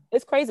crazy.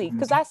 It's crazy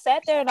because I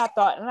sat there and I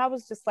thought, and I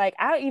was just like,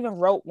 I even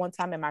wrote one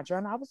time in my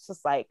journal, I was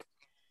just like,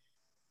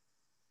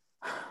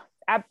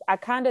 I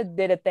kind of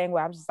did a thing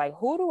where I was just like,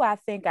 who do I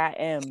think I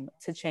am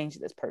to change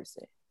this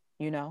person?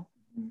 You know,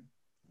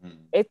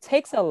 it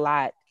takes a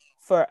lot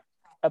for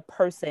a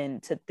person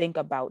to think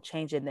about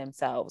changing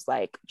themselves.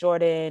 Like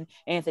Jordan,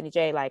 Anthony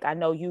J, like I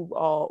know you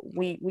all,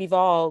 we've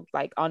all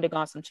like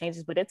undergone some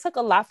changes, but it took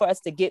a lot for us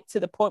to get to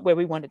the point where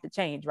we wanted to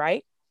change,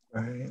 right?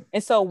 Right.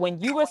 And so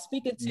when you were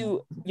speaking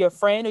to your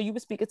friend or you were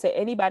speaking to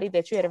anybody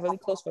that you had a really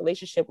close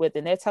relationship with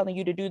and they're telling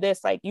you to do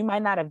this, like you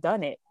might not have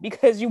done it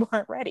because you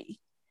weren't ready.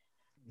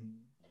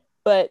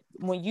 But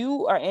when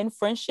you are in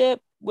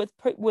friendship with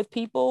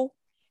people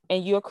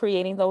and you're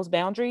creating those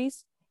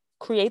boundaries,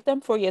 create them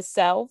for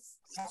yourself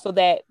so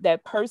that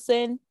that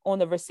person on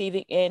the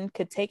receiving end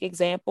could take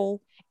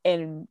example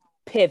and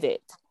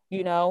pivot.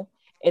 You know,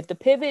 if the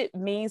pivot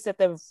means that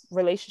the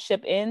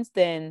relationship ends,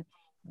 then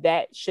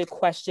that should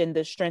question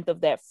the strength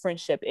of that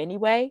friendship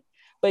anyway.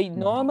 But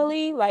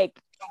normally, like,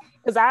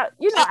 because I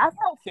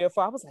felt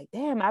fearful. I was like,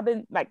 damn, I've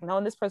been like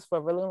knowing this person for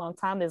a really long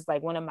time. Is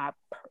like one of my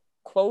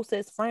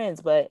closest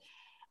friends, but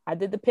I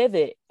did the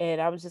pivot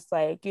and I was just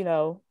like, you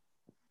know,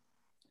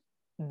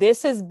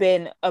 this has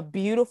been a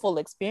beautiful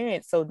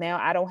experience. So now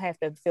I don't have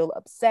to feel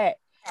upset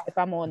if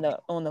I'm on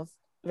the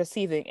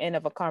receiving end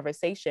of a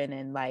conversation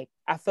and like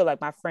I feel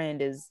like my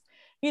friend is,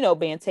 you know,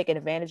 being taken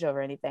advantage of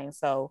or anything.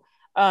 So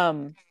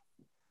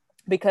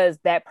because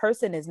that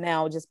person is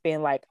now just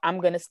being like, I'm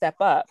gonna step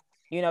up.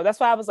 You know, that's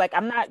why I was like,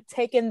 I'm not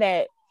taking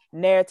that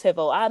narrative,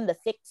 oh, I'm the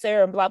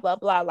fixer and blah, blah,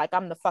 blah, like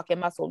I'm the fucking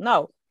muscle.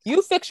 No,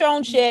 you fix your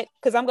own shit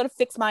because I'm gonna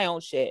fix my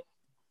own shit.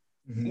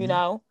 You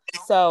know?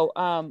 So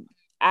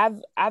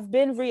I've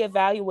been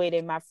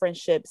reevaluating my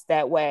friendships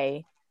that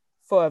way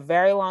for a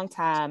very long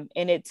time.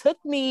 And it took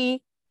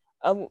me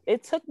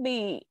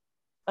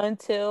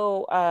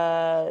until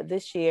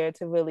this year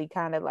to really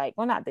kind of like,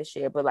 well, not this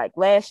year, but like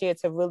last year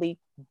to really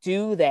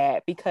do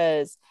that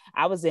because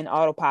I was in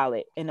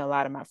autopilot in a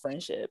lot of my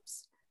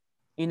friendships.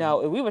 You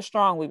know, if we were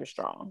strong, we were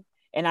strong.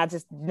 And I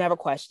just never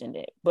questioned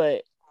it.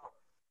 But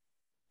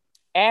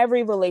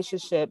every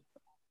relationship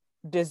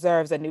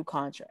deserves a new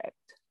contract.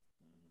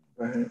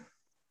 Right.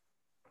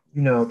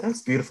 You know,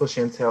 that's beautiful,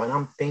 Chantel. And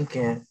I'm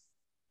thinking,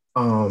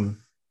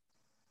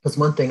 Because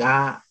one thing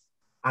I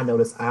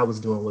noticed I was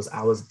doing was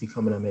I was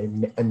becoming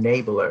an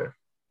enabler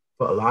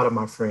for a lot of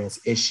my friends'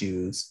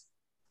 issues.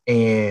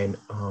 And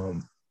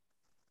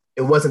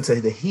it wasn't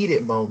until the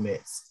heated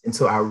moments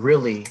until I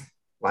really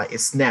like it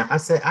snapped. I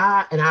said,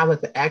 and I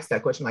had to ask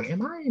that question, like,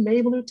 am I an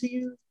enabler to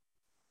you?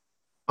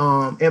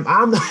 Am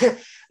I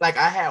like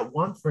I had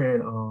one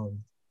friend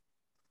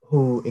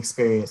who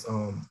experienced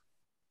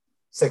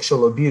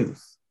sexual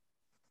abuse.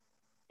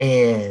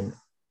 And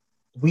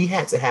we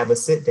had to have a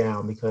sit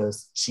down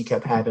because she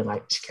kept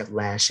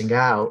lashing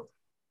out.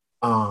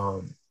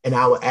 And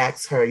I would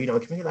ask her,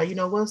 can you like,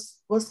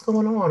 what's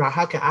going on, or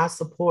how can I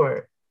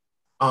support?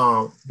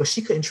 But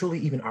she couldn't truly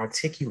even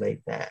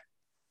articulate that.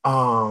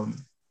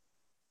 Um,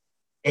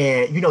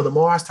 and the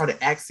more I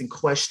started asking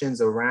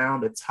questions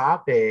around the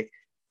topic,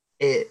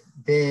 it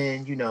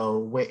then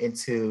went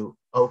into,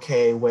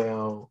 okay,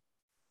 well,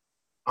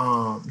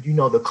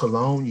 the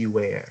cologne you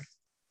wear,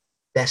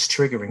 that's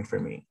triggering for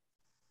me.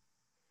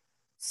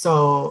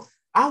 So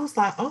I was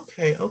like,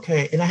 okay,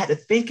 okay. And I had to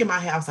think in my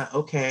head, I was like,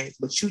 okay,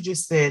 but you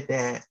just said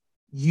that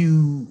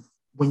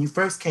when you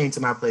first came to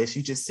my place,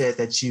 you just said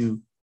that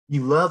you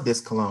love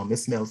this cologne. It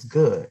smells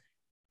good.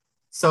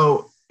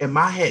 So in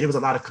my head, there was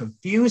a lot of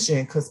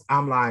confusion because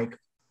I'm like,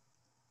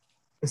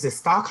 is it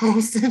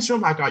Stockholm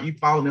syndrome? Like, are you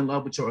falling in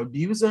love with your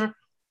abuser?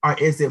 Or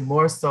is it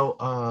more so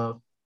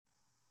of,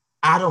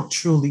 I don't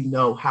truly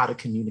know how to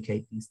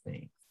communicate these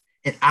things.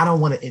 And I don't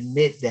want to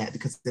admit that,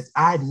 because if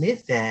I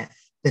admit that,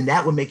 then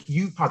that would make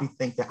you probably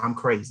think that I'm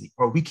crazy,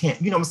 or we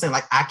can't, what I'm saying?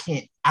 Like, I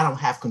don't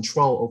have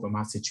control over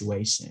my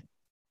situation.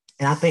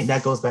 And I think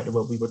that goes back to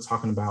what we were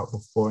talking about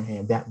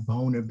beforehand, that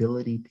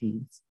vulnerability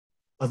piece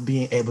of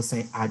being able to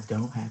say, I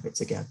don't have it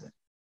together,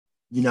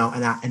 and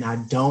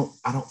I don't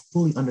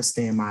fully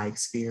understand my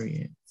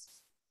experience.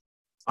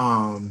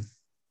 Um,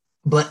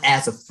 but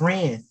as a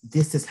friend,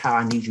 this is how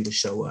I need you to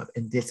show up,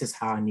 and this is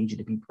how I need you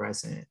to be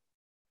present.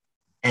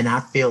 And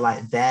I feel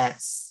like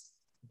that's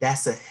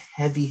a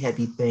heavy,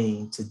 heavy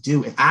thing to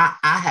do. And I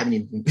haven't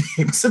even been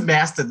able to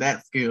master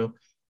that skill,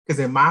 because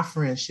in my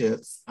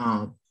friendships,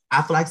 I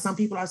feel like some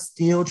people are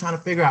still trying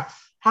to figure out,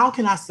 how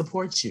can I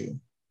support you?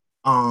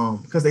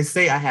 Because they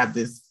say I have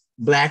this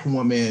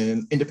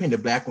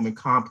independent Black woman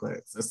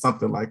complex or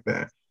something like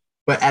that.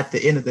 But at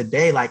the end of the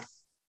day, like,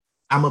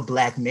 I'm a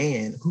Black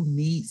man who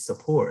needs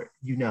support,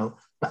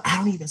 but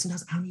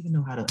sometimes I don't even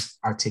know how to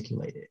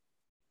articulate it.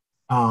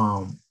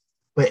 Um,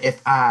 but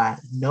if I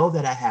know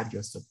that I have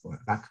your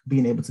support, by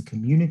being able to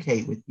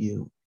communicate with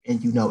you,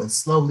 and and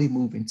slowly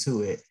move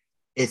into it,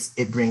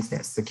 it brings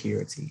that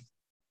security.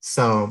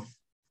 So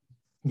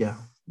yeah,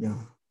 yeah.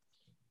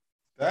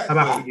 How That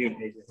about for the you,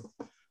 AJ?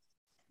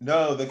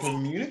 no, the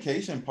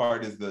communication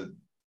part is the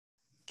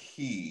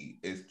key,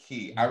 is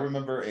key. I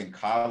remember in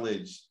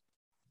college,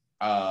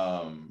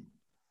 um,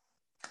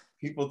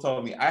 people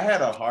told me I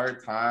had a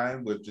hard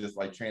time with just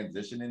like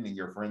transitioning and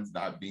your friends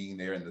not being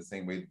there in the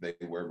same way that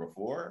they were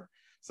before.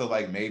 So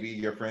like maybe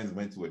your friends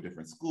went to a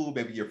different school,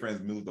 maybe your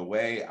friends moved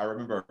away. I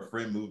remember a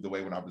friend moved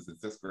away when I was in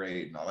 6th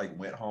grade, and I like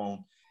went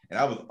home and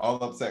I was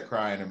all upset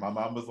crying. And my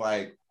mom was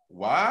like,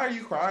 why are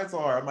you crying so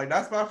hard? I'm like,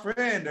 that's my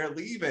friend, they're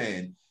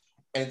leaving.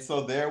 And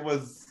so there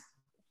was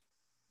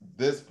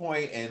this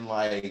point in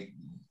like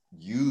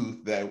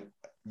youth that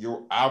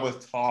I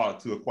was taught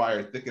to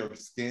acquire thicker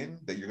skin,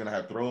 that you're gonna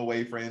have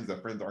throwaway friends,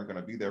 that friends aren't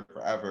gonna be there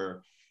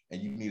forever,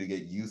 and you need to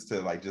get used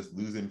to like just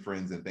losing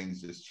friends and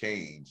things just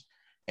change.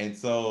 And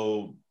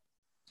so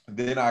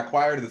then I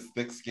acquired this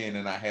thick skin,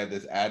 and I had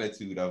this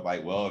attitude of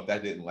like, well, if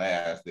that didn't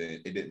last,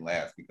 then it didn't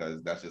last,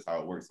 because that's just how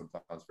it works.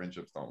 Sometimes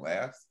friendships don't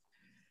last.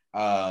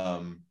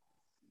 Um,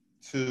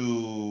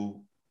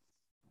 to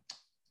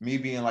me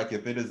being like,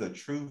 if it is a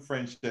true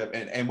friendship,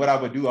 and what I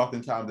would do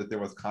oftentimes if there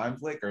was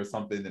conflict or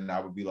something, then I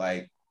would be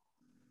like,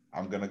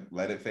 I'm gonna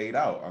let it fade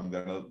out. I'm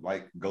gonna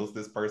like ghost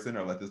this person,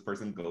 or let this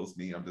person ghost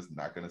me. I'm just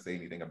not gonna say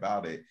anything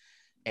about it.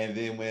 And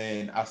then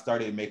when I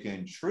started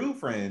making true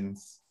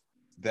friends,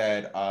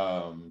 that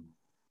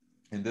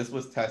and this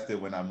was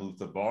tested when I moved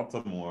to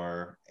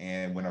Baltimore,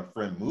 and when a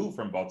friend moved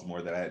from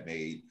Baltimore that I had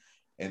made,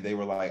 and they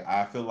were like,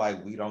 I feel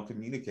like we don't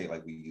communicate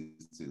like we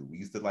used to. We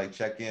used to like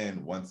check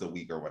in once a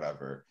week or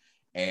whatever.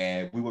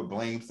 And we would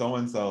blame so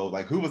and so,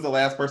 like, who was the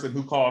last person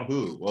who called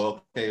who?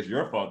 Well, okay, it's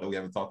your fault that we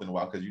haven't talked in a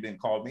while because you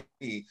didn't call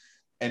me.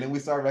 And then we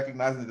started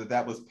recognizing that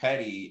that was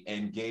petty,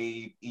 and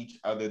gave each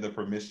other the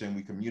permission.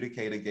 We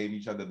communicated, gave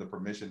each other the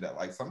permission that,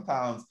 like,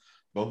 sometimes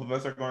both of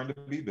us are going to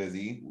be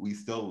busy. We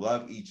still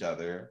love each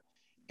other.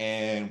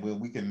 And when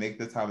we can make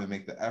the time and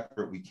make the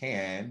effort, we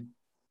can.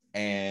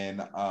 And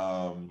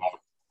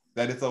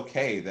that it's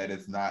okay that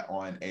it's not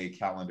on a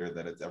calendar,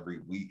 that it's every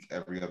week,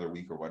 every other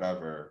week, or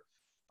whatever.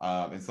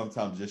 And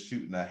sometimes just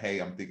shooting a "hey,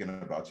 I'm thinking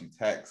about you"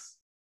 text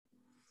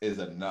is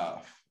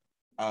enough.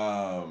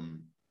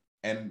 Um,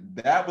 and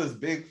that was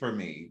big for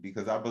me,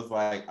 because I was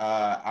like,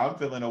 I'm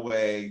feeling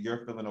away,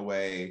 you're feeling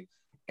away.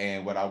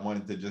 And what I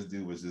wanted to just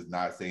do was just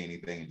not say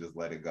anything and just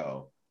let it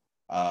go.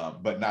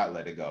 But not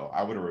let it go.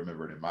 I would have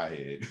remembered in my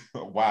head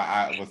why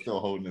I was still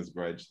holding this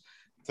grudge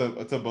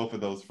to both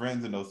of those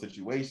friends in those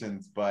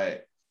situations.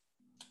 But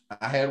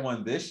I had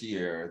one this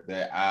year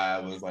that I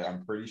was like,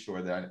 I'm pretty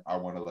sure that I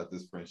want to let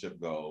this friendship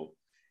go,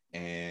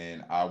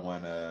 and I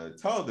want to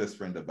tell this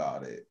friend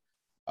about it.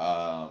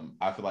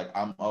 I feel like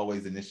I'm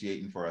always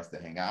initiating for us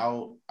to hang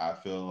out. I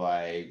feel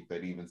like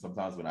that even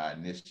sometimes when I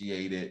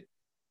initiate it,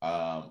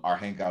 our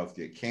hangouts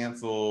get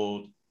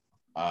canceled.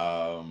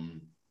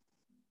 Um,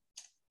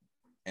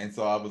 and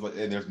so I was like,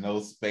 and there's no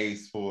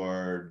space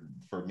for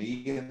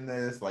me in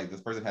this. Like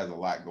this person has a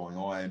lot going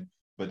on,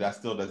 but that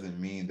still doesn't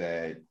mean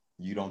that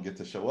you don't get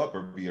to show up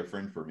or be a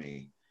friend for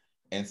me.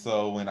 And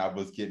so when I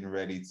was getting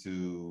ready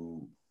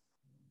to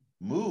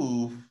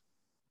move,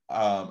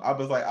 I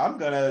was like,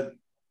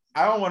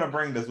 I don't want to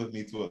bring this with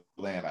me to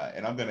Atlanta,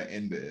 and I'm gonna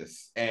end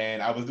this.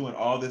 And I was doing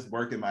all this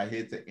work in my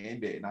head to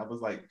end it, and I was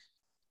like,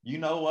 you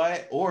know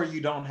what? Or you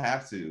don't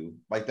have to.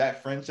 Like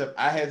that friendship,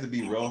 I had to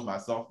be real with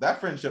myself.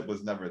 That friendship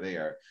was never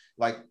there.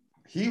 Like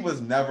he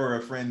was never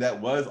a friend that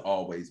was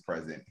always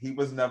present. He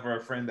was never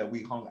a friend that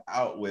we hung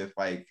out with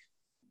like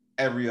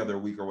every other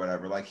week or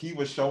whatever. Like he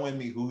was showing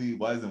me who he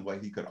was and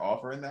what he could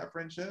offer in that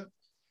friendship.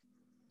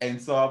 And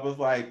so I was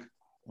like,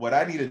 what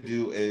I need to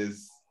do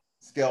is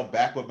scale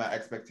back what my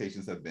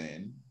expectations have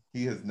been.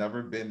 He has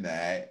never been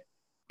that.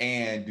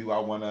 And do I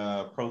want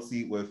to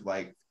proceed with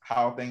like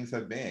how things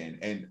have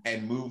been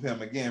and move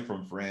him again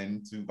from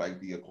friend to like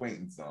the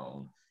acquaintance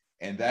zone?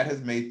 And that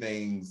has made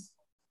things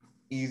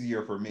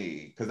easier for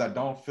me because I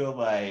don't feel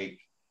like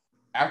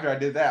after I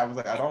did that, I was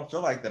like, I don't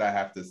feel like that I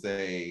have to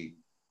say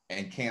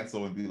and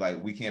cancel and be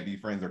like, we can't be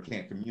friends or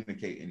can't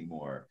communicate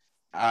anymore.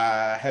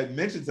 I had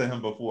mentioned to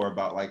him before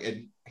about like,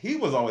 and he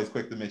was always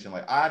quick to mention,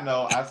 like, I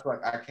know I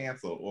like I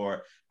canceled,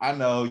 or I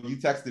know you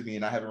texted me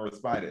and I haven't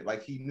responded.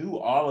 Like he knew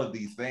all of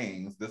these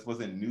things. This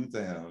wasn't new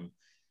to him.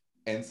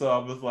 And so I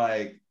was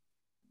like,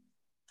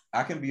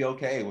 I can be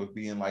okay with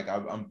being like,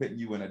 I'm putting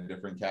you in a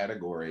different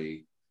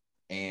category.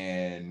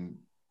 And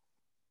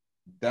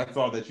that's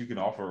all that you can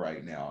offer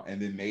right now.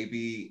 And then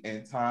maybe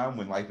in time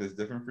when life is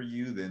different for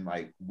you, then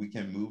like we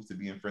can move to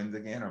being friends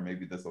again, or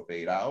maybe this will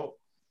fade out.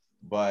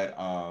 But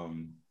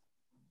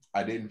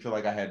I didn't feel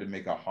like I had to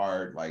make a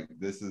hard like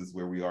this is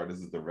where we are, this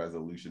is the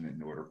resolution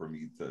in order for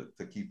me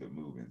to keep it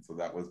moving. So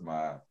that was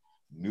my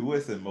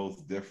newest and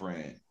most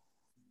different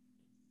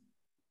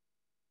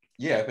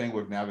thing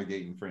with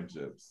navigating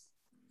friendships.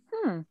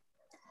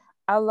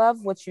 I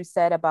love what you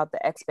said about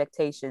the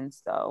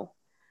expectations though.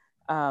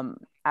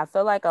 I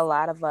feel like a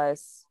lot of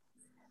us,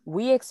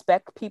 we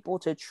expect people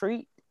to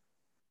treat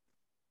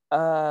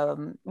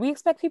us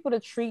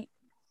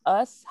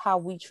how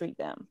we treat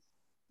them.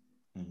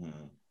 Mm-hmm.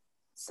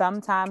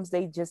 Sometimes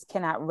they just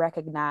cannot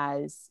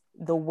recognize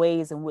the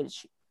ways in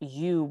which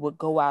you would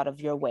go out of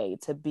your way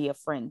to be a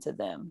friend to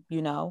them,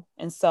 you know?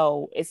 And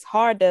so it's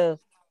hard to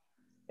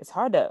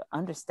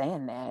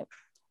understand that,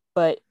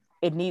 but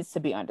it needs to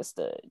be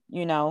understood,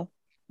 you know,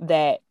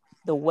 that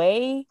the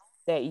way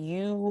that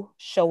you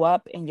show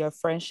up in your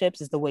friendships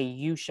is the way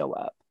you show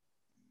up.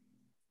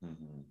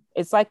 Mm-hmm.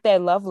 It's like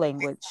that love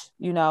language,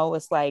 you know,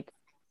 it's like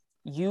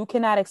you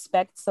cannot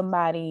expect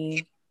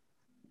somebody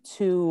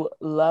to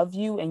love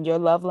you in your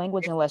love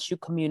language unless you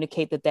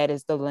communicate that that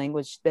is the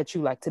language that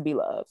you like to be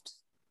loved,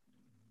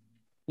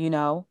 you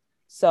know?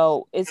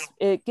 So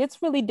it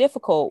gets really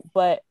difficult,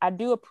 but I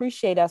do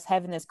appreciate us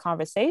having this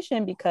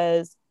conversation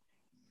because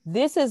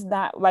this is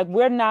not like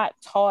we're not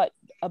taught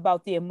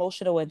about the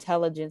emotional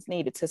intelligence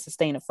needed to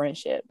sustain a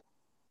friendship.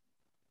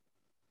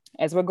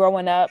 As we're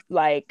growing up,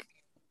 like,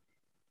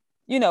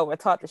 you know, we're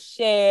taught to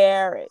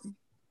share and,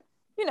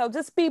 you know,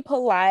 just be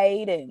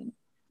polite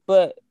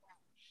but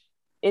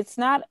it's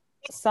not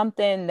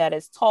something that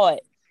is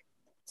taught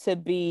to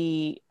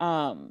be,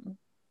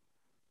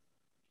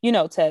 you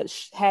know, to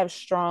have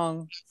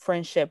strong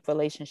friendship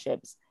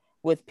relationships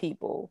with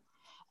people.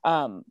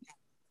 Um,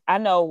 I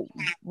know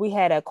we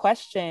had a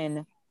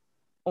question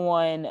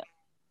on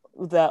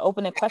the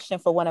opening question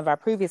for one of our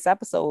previous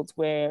episodes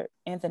where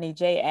Anthony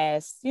J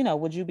asked, you know,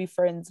 would you be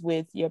friends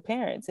with your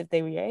parents if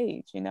they were your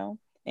age, you know?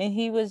 And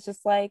he was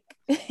just like,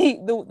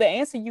 the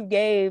answer you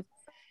gave,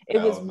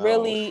 it was Hell no.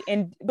 really,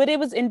 but it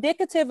was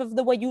indicative of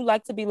the way you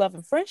like to be loved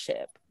in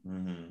friendship.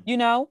 Mm-hmm. You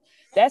know,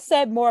 that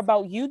said more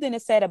about you than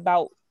it said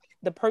about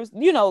the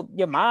person, you know,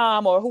 your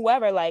mom or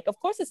whoever. Like, of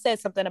course it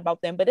says something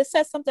about them, but it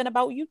says something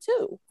about you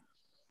too.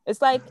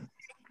 It's like,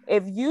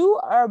 if you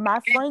are my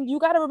friend, you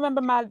got to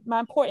remember my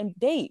important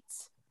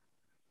dates.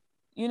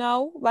 You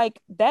know, like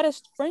that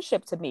is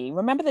friendship to me.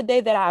 Remember the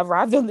day that I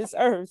arrived on this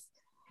earth.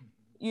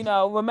 You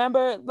know,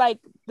 remember like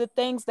the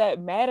things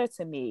that matter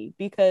to me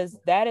because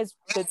that is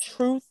the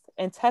truth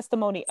and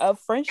testimony of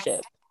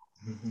friendship.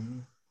 Mm-hmm.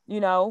 You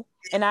know,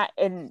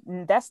 and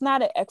that's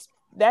not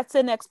that's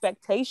an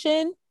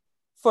expectation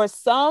for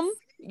some.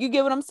 You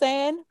get what I'm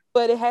saying?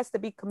 But it has to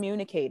be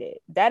communicated.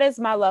 That is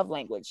my love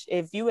language.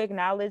 If you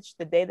acknowledge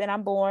the day that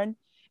I'm born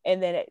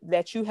and then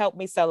that you help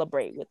me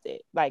celebrate with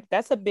it, like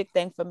that's a big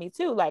thing for me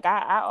too. Like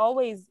I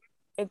always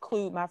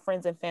include my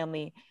friends and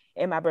family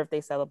in my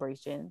birthday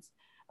celebrations.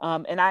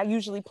 And I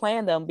usually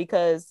plan them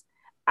because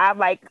I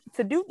like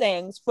to do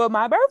things for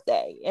my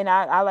birthday, and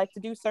I like to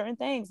do certain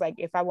things. Like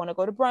if I want to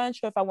go to brunch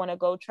or if I want to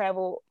go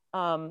travel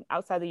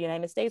outside the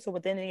United States or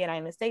within the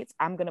United States,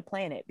 I'm going to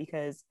plan it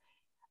because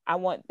I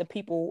want the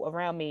people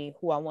around me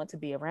who I want to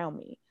be around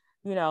me,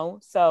 you know?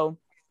 So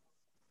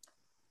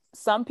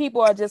some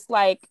people are just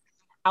like,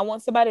 I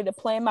want somebody to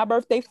plan my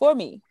birthday for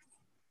me.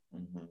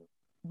 Mhm.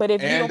 But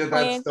if you And don't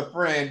that's plan, the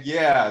friend.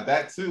 Yeah,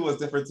 that too was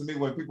different to me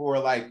when people were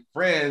like,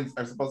 friends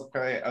are supposed to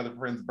plan other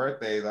friends'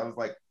 birthdays. I was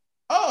like,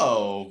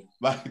 oh,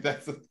 like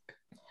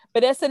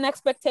but that's an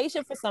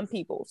expectation for some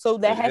people. So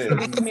that it has to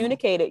be is.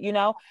 communicated, you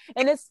know?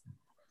 And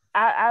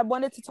I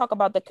wanted to talk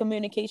about the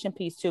communication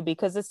piece too,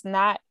 because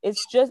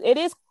it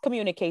is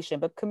communication,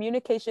 but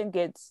communication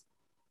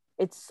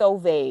it's so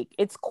vague.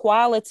 It's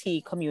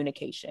quality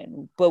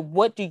communication. But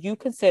what do you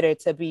consider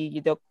to be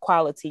the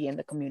quality in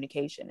the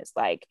communication? It's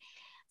like,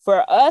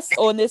 for us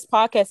on this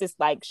podcast, it's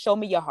like, show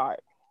me your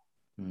heart.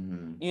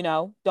 Mm-hmm. You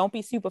know, don't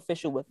be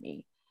superficial with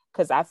me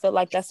because I feel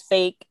like that's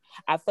fake.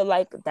 I feel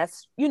like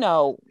that's,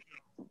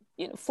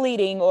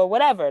 fleeting or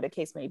whatever the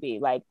case may be.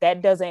 Like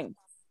that doesn't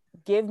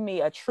give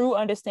me a true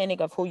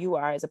understanding of who you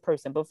are as a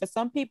person. But for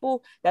some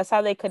people, that's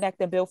how they connect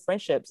and build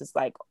friendships. It's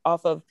like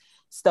off of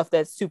stuff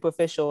that's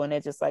superficial, and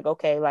it's just like,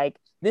 okay, like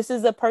this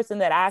is a person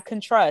that I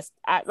can trust.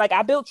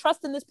 I build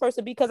trust in this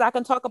person because I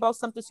can talk about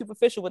something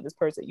superficial with this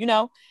person, you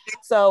know?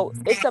 So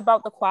it's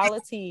about the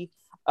quality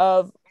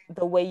of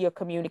the way you're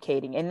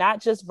communicating, and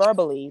not just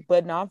verbally,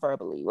 but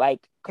non-verbally.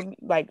 Like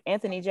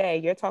Anthony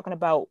J, you're talking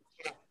about,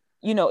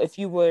 if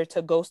you were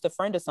to ghost a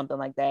friend or something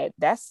like that,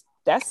 that's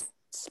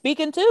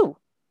speaking too.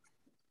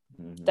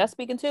 Mm-hmm. That's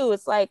speaking too.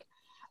 It's like,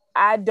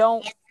 I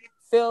don't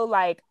feel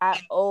like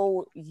I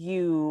owe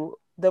you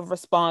the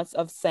response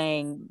of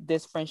saying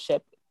this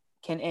friendship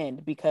can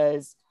end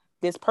because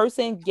this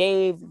person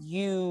gave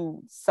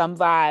you some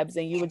vibes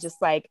and you were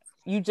just like,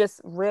 you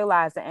just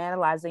realized and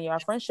analyzed in your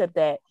friendship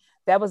that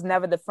was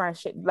never the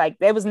friendship, like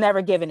that was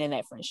never given in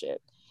that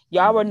friendship.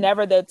 Y'all were Mm-hmm.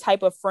 never the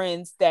type of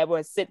friends that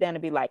would sit down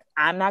and be like,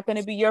 I'm not going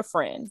to be your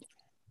friend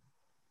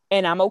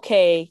and I'm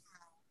okay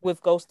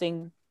with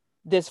ghosting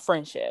this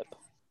friendship,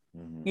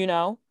 Mm-hmm. you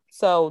know?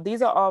 So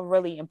these are all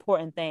really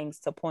important things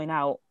to point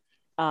out.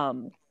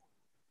 Um,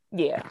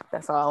 yeah,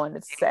 that's all I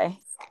wanted to say.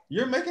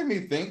 You're making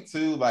me think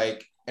too,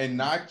 like, and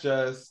not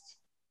just,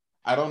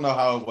 I don't know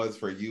how it was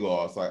for you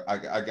all. So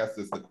I guess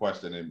it's the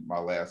question in my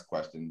last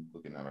question,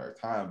 looking at our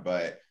time,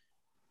 but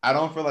I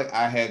don't feel like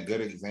I had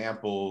good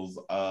examples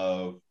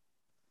of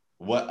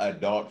what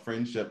adult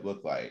friendship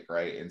looked like,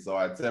 right? And so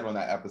I said on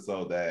that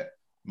episode that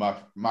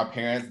my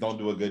parents don't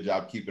do a good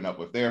job keeping up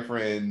with their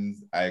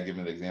friends. I had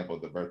given an example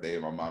of the birthday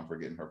of my mom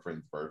forgetting her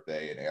friend's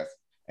birthday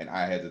and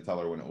I had to tell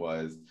her when it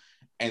was.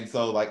 And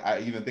so like I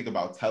even think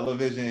about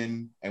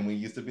television and we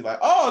used to be like,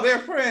 oh, they're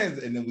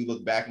friends. And then we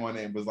look back on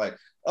it and was like,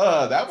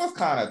 that was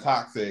kind of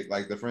toxic.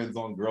 Like the friends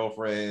on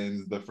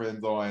girlfriends, the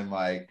friends on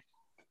like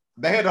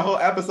they had a whole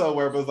episode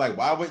where it was like,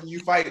 why wouldn't you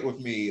fight with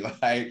me?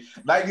 Like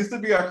that used to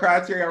be a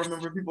criteria. I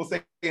remember people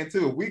saying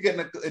too, if we get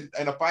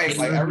in a fight,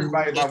 like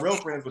everybody, my real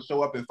friends would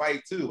show up and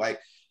fight too. Like,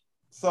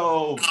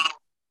 so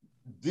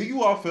do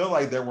you all feel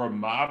like there were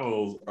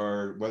models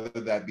or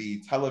whether that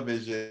be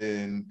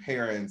television,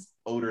 parents,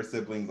 older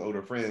siblings,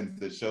 older friends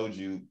that showed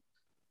you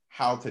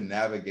how to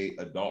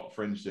navigate adult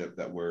friendship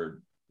that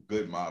were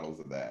good models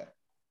of that?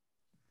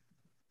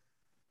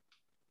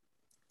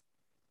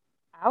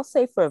 I'll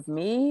say for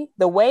me,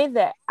 the way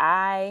that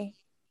I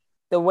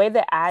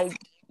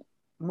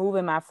move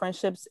in my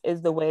friendships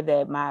is the way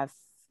that my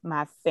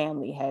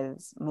family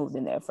has moved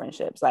in their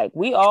friendships. Like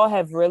we all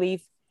have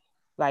really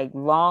like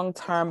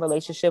long-term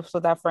relationships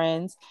with our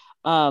friends.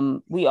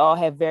 We all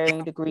have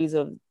varying degrees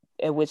of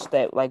in which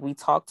that like we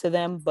talk to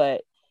them,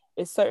 but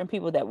it's certain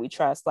people that we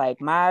trust. Like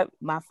my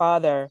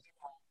father,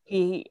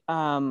 he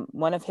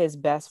one of his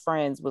best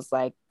friends was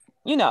like,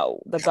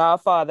 the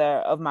godfather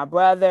of my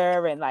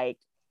brother and like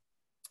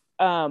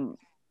um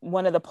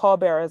one of the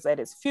pallbearers at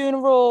his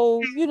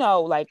funeral,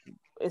 like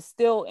is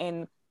still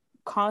in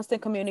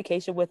constant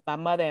communication with my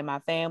mother and my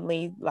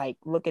family, like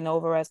looking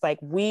over us. Like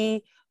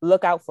we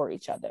look out for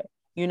each other.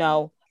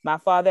 My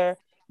father,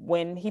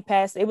 when he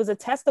passed, it was a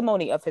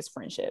testimony of his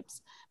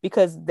friendships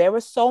because there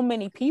were so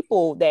many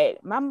people that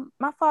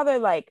my father,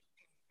 like,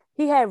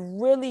 he had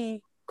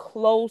really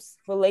close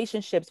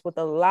relationships with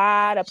a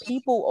lot of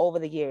people over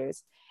the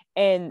years.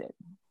 And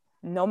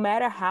no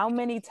matter how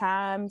many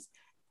times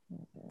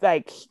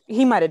like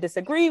he might have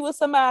disagreed with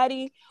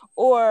somebody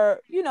or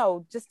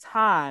just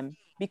time,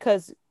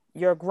 because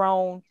you're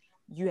grown,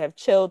 you have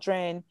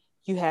children,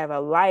 you have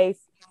a life,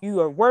 you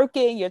are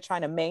working, you're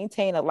trying to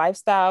maintain a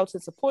lifestyle to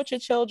support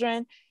your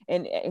children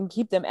and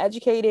keep them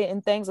educated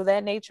and things of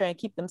that nature and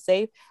keep them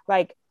safe.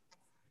 Like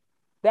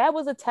that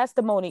was a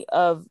testimony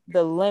of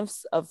the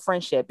lengths of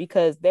friendship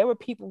because there were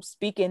people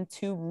speaking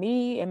to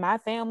me and my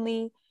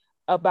family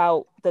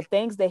about the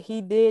things that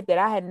he did that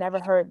I had never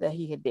heard that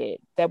he had did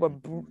that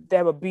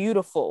were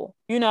beautiful,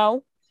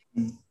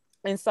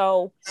 And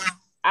so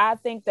I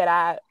think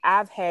that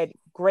I've had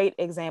great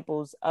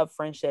examples of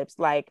friendships.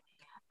 Like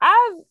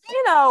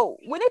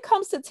when it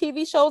comes to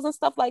TV shows and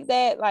stuff like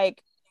that,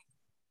 like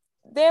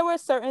there were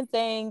certain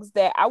things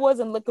that I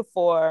wasn't looking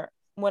for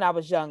when I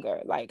was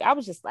younger. Like I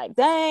was just like,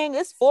 dang,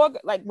 it's four,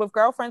 like with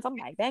girlfriends, I'm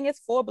like, dang, it's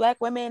four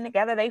Black women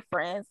together, they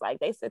friends, like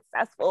they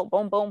successful,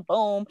 boom, boom,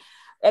 boom.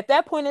 At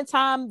that point in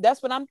time,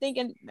 that's what I'm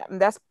thinking.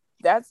 That's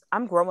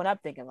I'm growing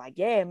up thinking like,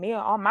 yeah, me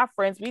and all my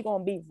friends, we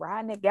gonna be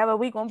riding together,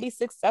 we gonna be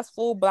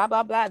successful, blah,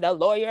 blah, blah. The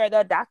lawyer,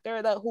 the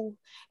doctor, the who,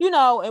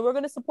 and we're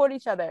gonna support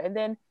each other. And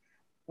then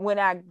when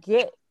I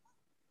get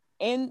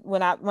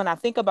when I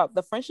think about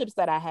the friendships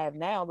that I have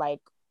now,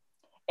 like,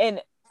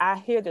 and I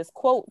hear this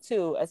quote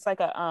too. It's like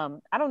I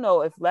don't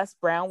know if Les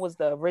Brown was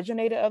the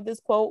originator of this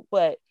quote,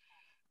 but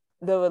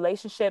the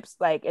relationships,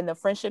 like, and the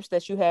friendships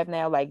that you have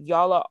now, like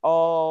y'all are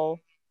all,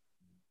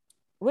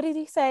 what did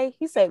he say?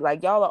 He said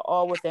like y'all are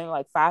all within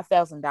like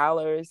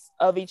 $5,000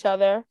 of each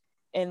other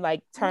in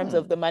like terms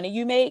of the money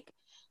you make.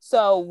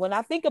 So when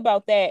I think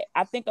about that,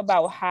 I think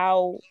about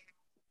how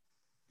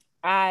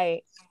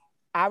I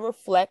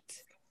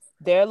reflect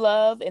their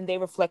love and they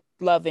reflect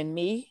love in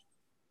me,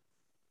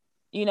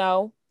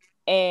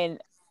 and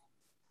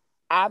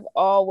I've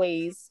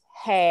always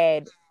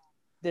had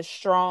the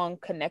strong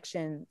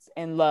connections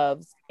and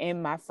loves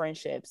in my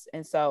friendships.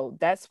 And so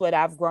that's what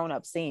I've grown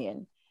up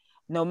seeing.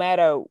 No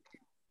matter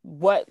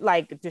what,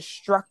 like,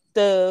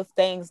 destructive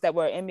things that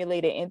were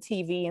emulated in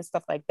TV and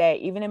stuff like that,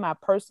 even in my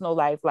personal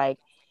life, like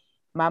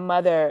my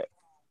mother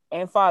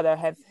and father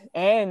have,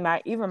 and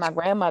my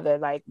grandmother,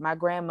 like my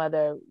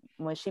grandmother,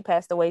 when she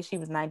passed away, she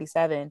was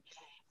 97.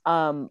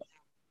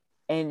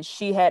 And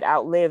she had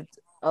outlived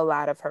a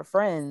lot of her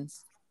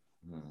friends.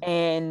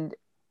 And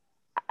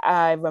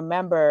I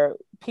remember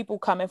people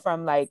coming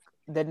from like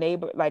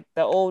the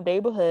old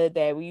neighborhood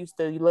that we used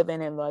to live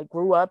in and like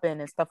grew up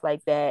in and stuff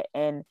like that.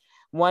 And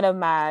one of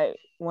my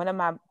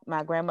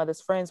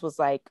grandmother's friends was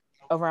like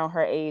around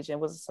her age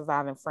and was a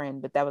surviving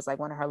friend, but that was like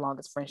one of her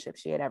longest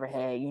friendships she had ever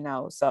had,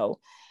 So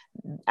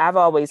I've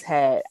always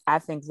had, I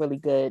think, really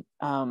good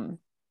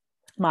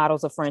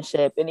models of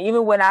friendship. And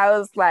even when I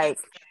was like,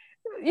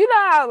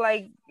 how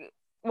like,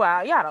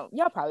 well,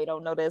 y'all probably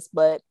don't know this,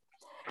 but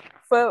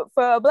for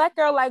a Black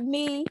girl like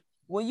me,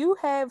 when you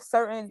have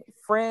certain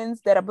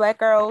friends that are Black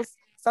girls,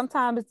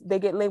 sometimes they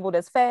get labeled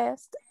as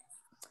fast.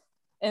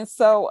 And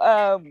so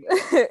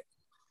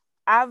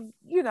I've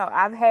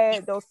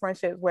had those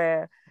friendships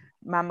where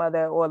my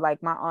mother or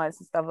like my aunts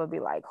and stuff would be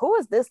like, who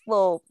is this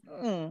little,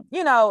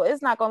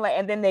 it's not gonna,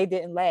 and then they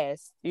didn't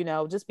last,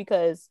 just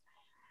because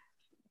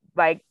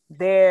like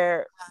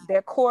their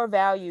core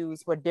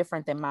values were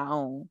different than my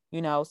own,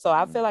 so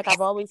I feel like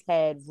I've always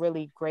had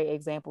really great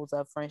examples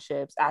of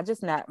friendships. I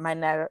just might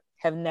not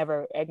have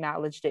never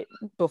acknowledged it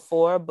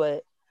before,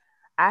 but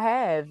I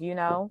have,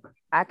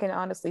 I can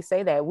honestly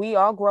say that we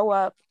all grow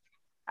up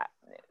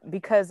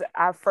because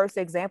our first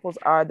examples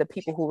are the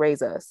people who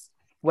raise us,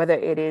 whether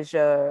it is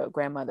your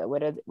grandmother,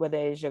 whether it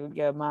is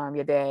your mom,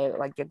 your dad,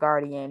 like your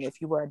guardian,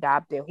 if you were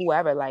adopted,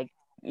 whoever, like,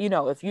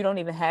 if you don't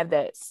even have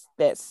that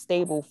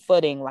stable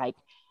footing, like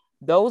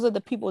those are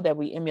the people that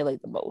we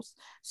emulate the most.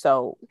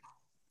 So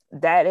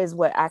that is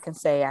what I can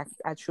say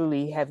I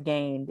truly have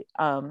gained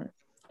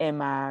in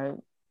my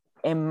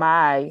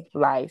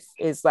life,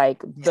 is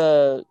like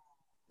the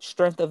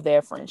strength of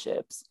their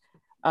friendships,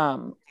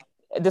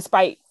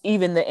 despite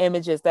even the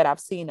images that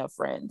I've seen of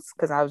friends,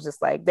 because I was just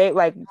like, they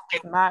like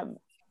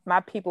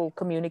my people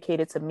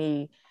communicated to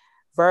me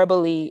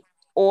verbally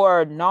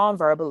or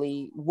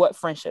non-verbally what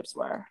friendships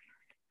were.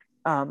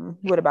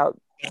 What about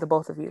the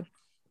both of you?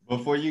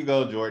 Before you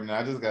go, Jordan,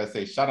 I just gotta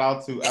say shout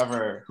out to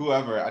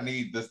whoever. I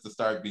need this to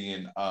start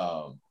being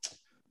I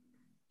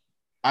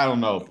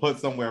don't know, put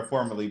somewhere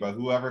formally, but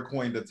whoever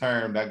coined the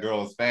term "that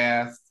girl is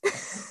fast."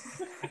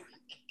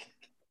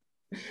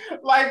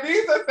 Like,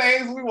 these are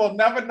things we will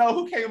never know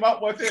who came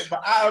up with it,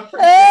 but I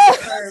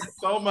appreciate the term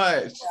so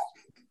much.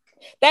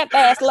 That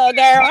fast little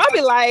girl. I'll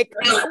be like,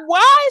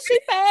 why is she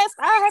fast?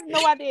 I have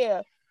no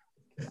idea.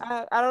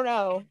 I don't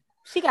know.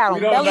 She got on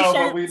belly shirts,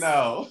 but we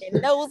know,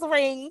 and nose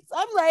rings.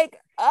 I'm like,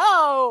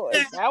 oh,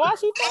 is that why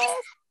she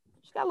fast?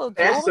 She got a little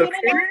jewelry in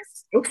her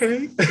nose. Okay.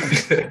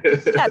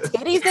 She got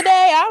titties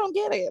today. I don't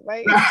get it.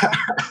 Like,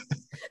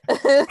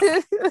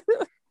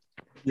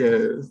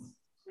 yes.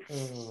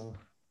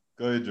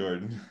 Go ahead,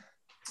 Jordan.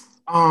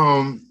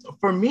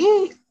 For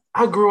me,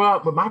 I grew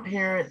up with my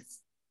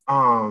parents.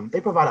 They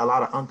provided a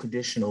lot of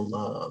unconditional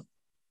love.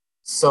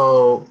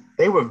 So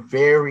they were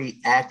very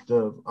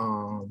active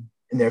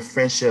in their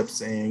friendships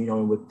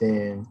and,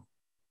 within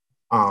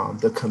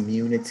the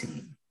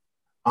community,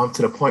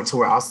 to the point to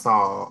where I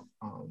saw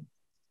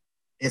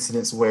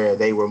incidents where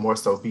they were more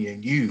so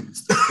being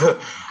used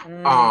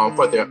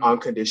for their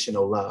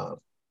unconditional love.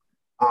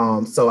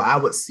 So I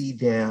would see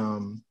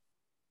them,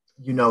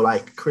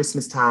 like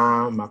Christmas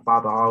time. My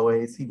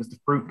father he was the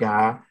fruit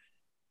guy,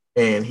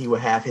 and he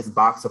would have his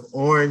box of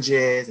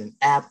oranges and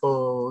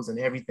apples and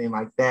everything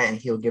like that, and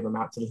he'll give them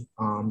out to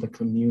the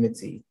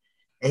community.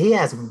 And he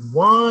has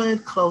one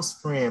close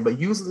friend, but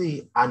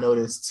usually I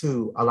notice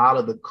too, a lot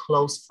of the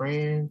close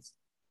friends,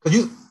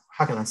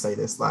 how can I say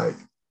this? Like,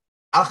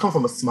 I come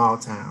from a small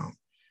town.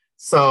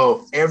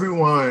 So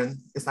everyone,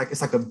 it's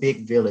like a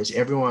big village.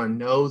 Everyone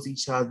knows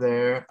each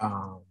other,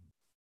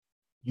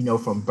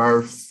 from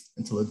birth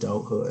until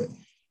adulthood.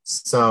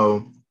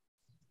 So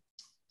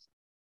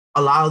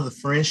a lot of the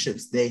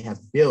friendships they have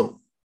built,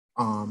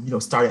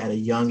 started at a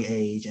young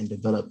age and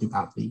developed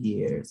throughout the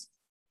years.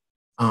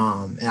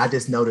 And I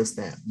just noticed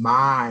that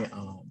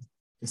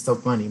it's so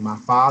funny, my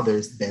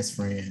father's best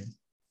friend,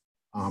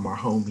 our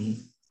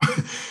homie,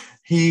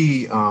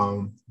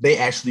 they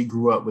actually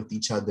grew up with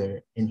each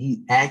other, and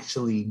he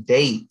actually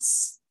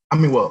dates. I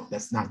mean, well,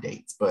 that's not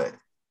dates, but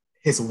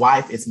his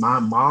wife is my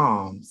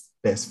mom's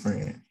best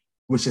friend,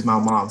 which is my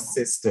mom's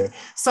sister.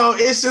 So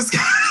it's just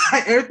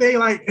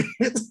everything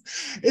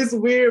it's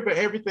weird, but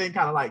everything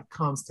kind of like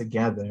comes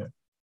together.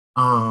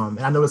 And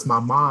I noticed my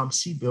mom,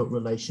 she built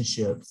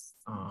relationships,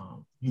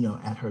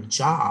 at her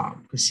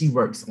job because she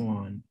works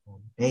on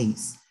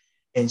base.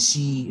 And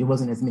it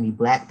wasn't as many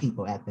Black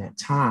people at that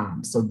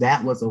time. So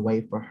that was a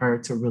way for her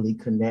to really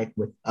connect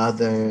with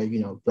other,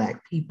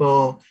 Black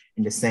people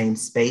in the same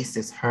space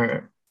as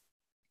her.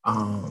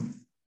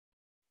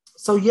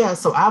 So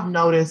I've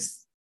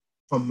noticed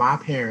from my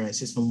parents,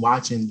 just from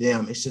watching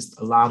them, it's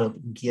just a lot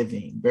of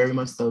giving, very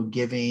much so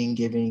giving.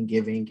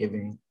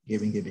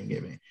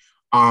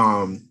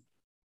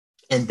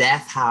 And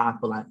that's how I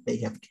feel like they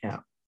have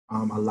kept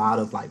a lot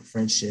of like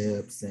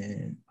friendships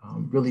and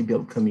really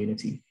built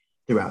community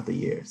throughout the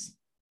years.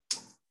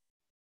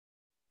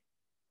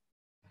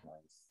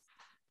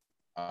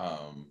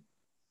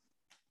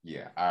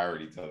 Yeah, I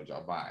already told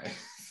y'all mine.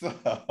 So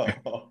a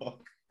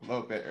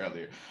little bit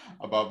earlier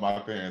about my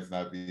parents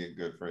not being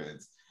good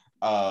friends.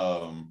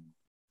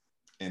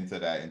 Into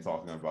that and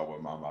talking about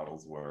what my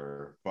models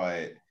were.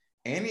 But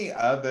any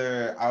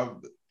other,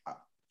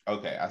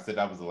 okay, I said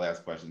that was the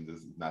last question. This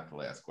is not the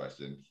last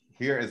question.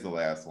 Here is the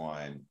last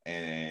one,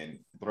 and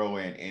throw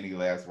in any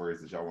last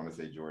words that y'all want to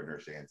say, Jordan or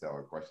Chantel,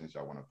 or questions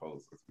y'all want to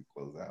pose as we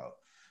close out.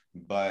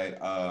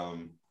 But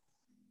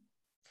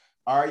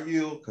are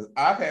you, because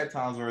I've had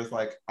times where it's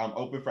like, I'm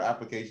open for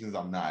applications,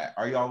 I'm not.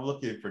 Are y'all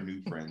looking for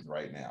new friends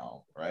right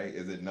now, right?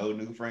 Is it no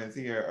new friends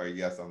here, or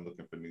yes, I'm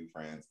looking for new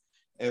friends?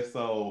 If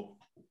so,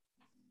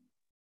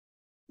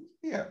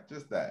 yeah,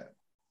 just that.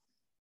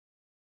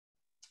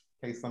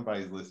 In case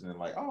somebody's listening,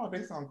 like, oh,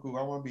 they sound cool,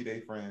 I want to be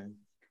their friend.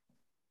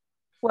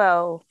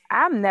 Well,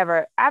 I've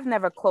never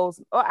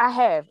closed, or I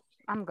have.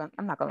 I'm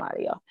not gonna lie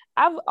to y'all.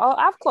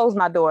 I've closed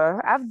my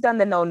door. I've done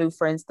the no new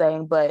friends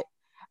thing, but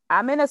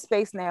I'm in a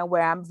space now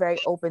where I'm very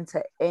open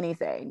to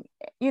anything.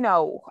 You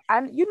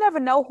never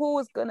know who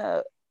is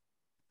gonna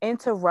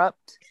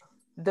interrupt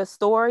the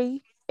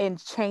story and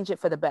change it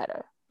for the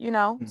better.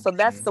 So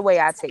that's the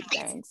way I take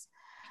things.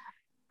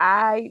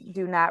 I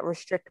do not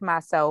restrict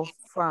myself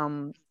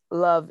from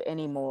love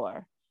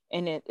anymore,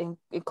 and it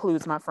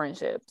includes my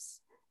friendships.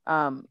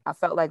 I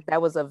felt like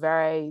that was a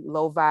very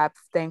low vibe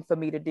thing for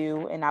me to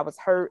do, and I was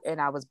hurt and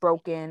I was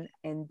broken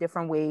in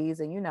different ways,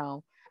 and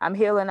I'm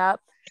healing up,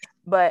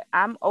 but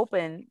I'm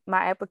open.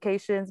 My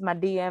applications, my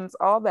DMs,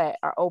 all that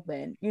are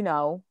open,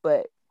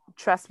 but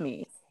trust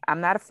me,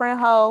 I'm not a friend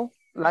hoe.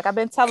 Like I've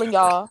been telling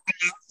y'all,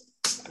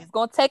 it's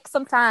gonna take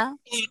some time.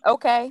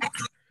 Okay,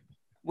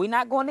 we're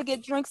not going to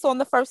get drinks on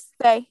the first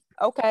day.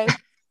 Okay,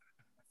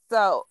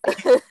 so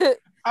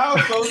I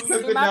was so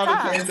tempted now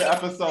to change the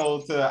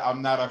episode to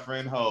I'm not a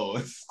friend hoe.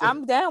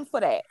 I'm down for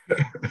that.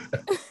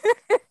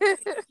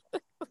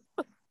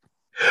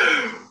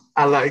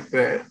 I like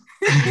that.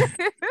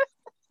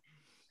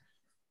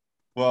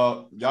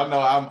 Well, y'all know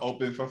I'm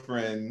open for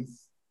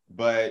friends,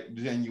 but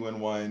genuine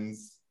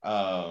ones.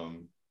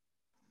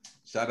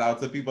 Shout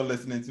out to people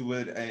listening to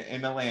it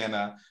in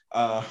Atlanta.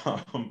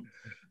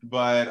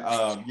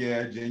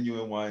 Yeah,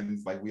 genuine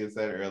ones, like we had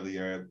said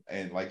earlier,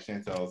 and like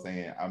Chantel was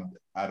saying,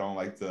 I don't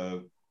like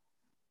to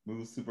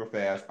move super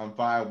fast. I'm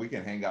fine. We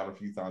can hang out a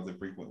few times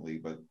infrequently,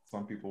 but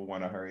some people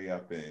want to hurry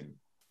up, and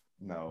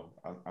no,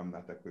 I'm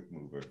not that quick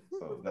mover.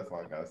 So that's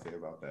all I gotta say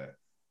about that.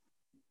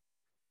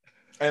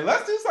 And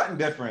let's do something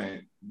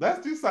different.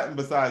 Let's do something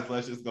besides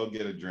let's just go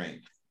get a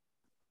drink.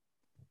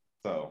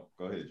 So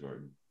go ahead,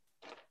 Jordan.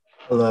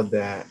 I love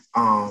that.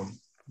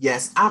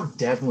 Yes, I'm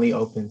definitely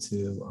open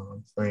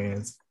to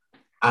friends.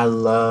 I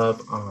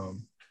love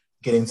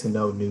getting to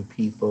know new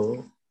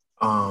people.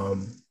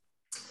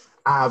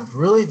 I've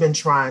really been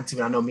trying to,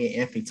 and I know me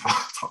and Anthony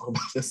talk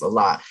about this a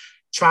lot,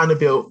 trying to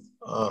build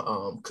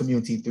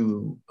community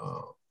through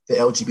the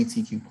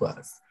LGBTQ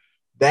plus.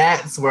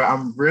 That's where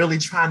I'm really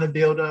trying to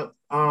build up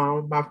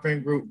my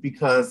friend group,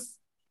 because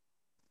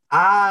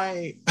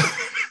I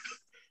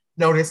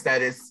noticed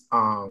that it's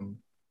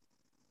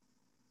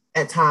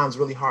at times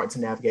really hard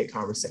to navigate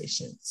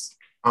conversations.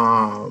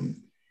 And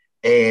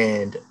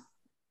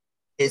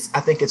I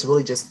think it's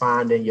really just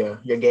finding your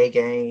gay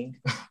gang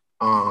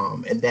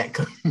and that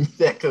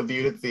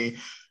community.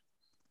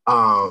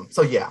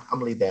 So yeah, I'm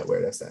gonna leave that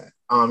where that's at.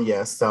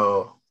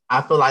 So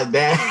I feel like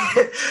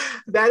that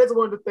that is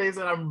one of the things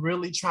that I'm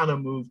really trying to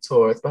move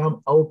towards, but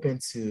I'm open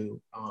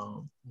to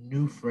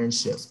new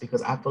friendships,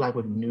 because I feel like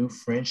with new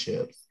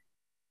friendships,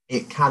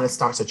 it kind of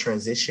starts a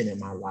transition in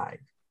my life.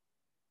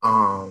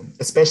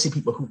 Especially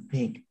people who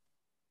think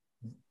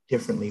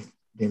differently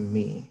than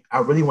me. I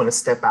really want to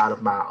step out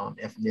of my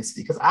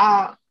ethnicity because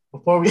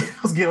before we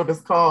was get on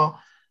this call,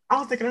 I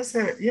was thinking, I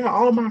said, yeah,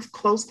 all of my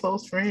close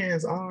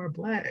friends are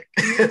Black,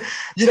 and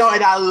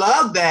I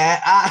love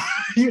that.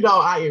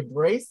 I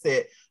embrace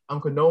it.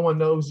 Because no one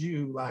knows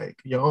you like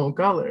your own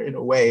color in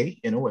a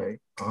way.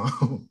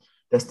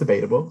 That's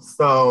debatable.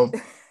 So,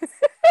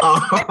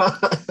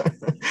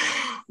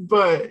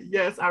 but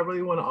yes, I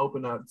really want to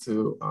open up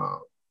to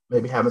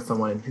maybe having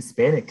someone in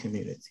Hispanic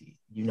community,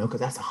 because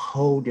that's a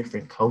whole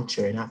different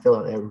culture. And I feel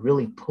like that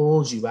really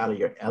pulls you out of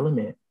your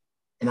element.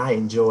 And I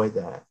enjoy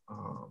that.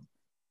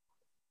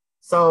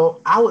 So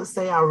I would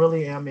say I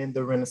really am in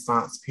the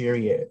Renaissance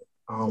period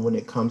when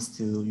it comes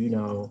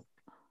to,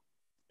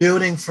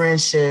 building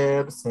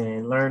friendships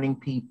and learning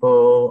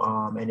people,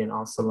 and then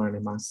also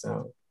learning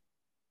myself.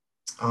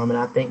 And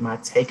I think my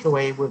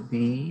takeaway would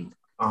be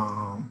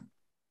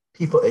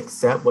people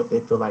accept what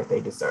they feel like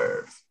they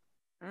deserve.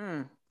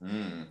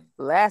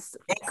 Let's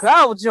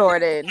go,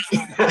 Jordan.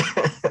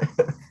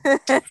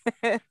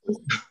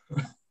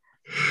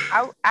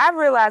 I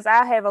realize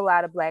I have a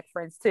lot of Black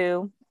friends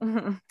too.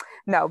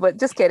 No, but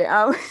just kidding.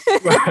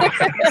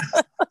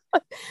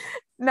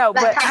 No,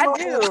 but I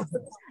do.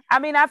 I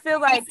mean, I feel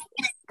like,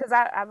 because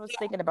I was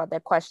thinking about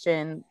that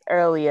question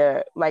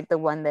earlier, like the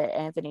one that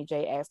Anthony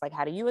J asked, like,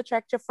 how do you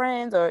attract your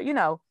friends? Or,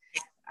 I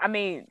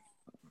mean,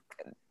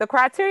 the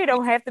criteria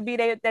don't have to be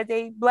that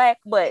they Black,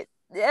 but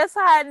that's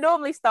how I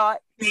normally start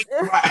in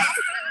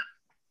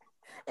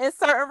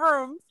certain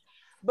rooms.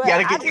 But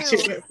I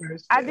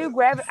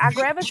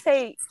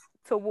gravitate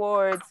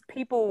towards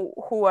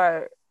people who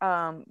are,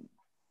 I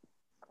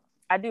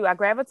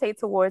gravitate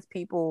towards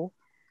people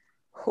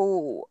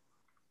who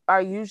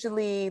are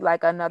usually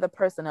like another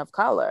person of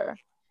color,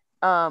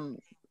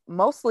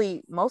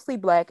 mostly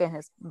Black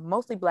and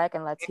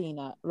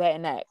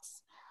Latinx.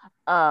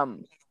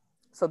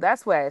 So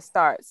that's where it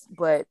starts.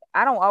 But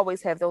I don't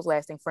always have those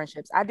lasting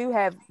friendships. I do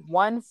have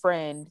one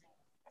friend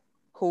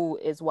who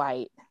is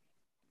white,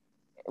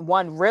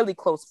 one really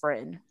close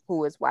friend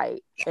who is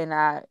white, and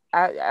I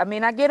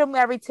mean, I get them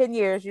every 10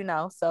 years,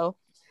 so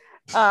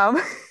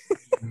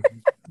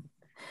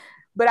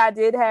but I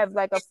did have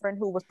like a friend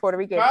who was Puerto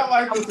Rican. Not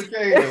like the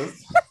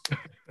cicadas.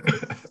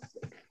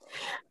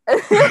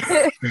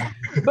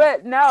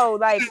 But no,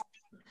 like,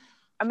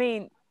 I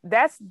mean,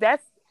 that's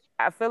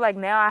I feel like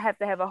now I have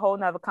to have a whole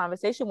nother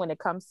conversation when it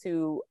comes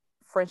to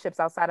friendships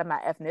outside of my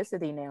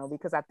ethnicity now,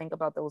 because I think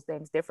about those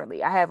things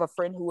differently. I have a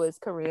friend who is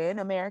Korean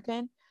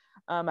American.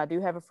 I do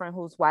have a friend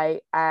who's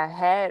white. I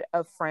had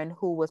a friend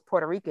who was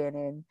Puerto Rican,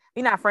 and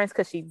we're not friends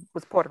because she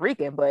was Puerto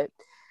Rican, but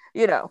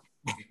we're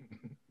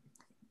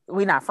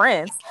not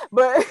friends,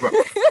 but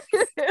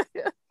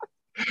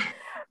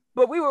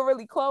but we were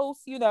really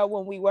close,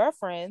 when we were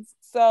friends.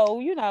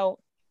 So,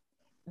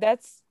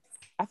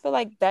 I feel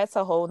like that's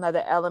a whole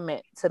nother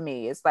element to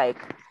me. It's like,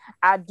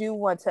 I do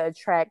want to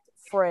attract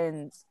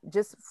friends,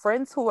 just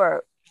friends who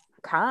are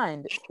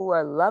kind, who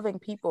are loving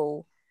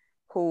people,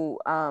 who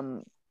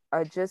are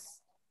just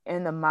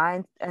in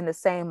the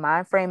same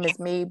mind frame as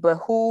me, but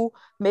who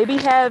maybe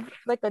have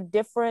like a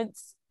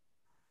difference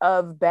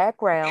of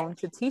background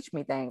to teach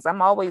me things.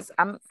 I'm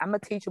a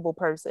teachable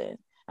person.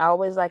 I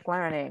always like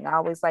learning. I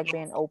always like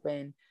being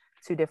open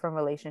to different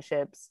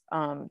relationships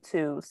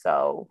too.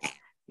 So,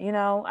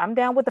 I'm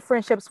down with the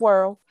friendship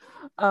swirl.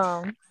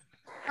 I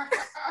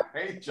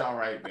hate y'all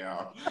right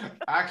now.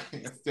 I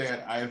can't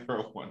stand either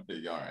one of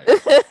y'all right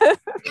now.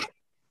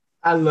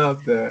 I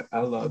love that.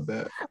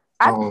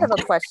 I have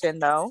a question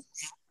though.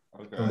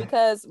 Okay.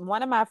 Because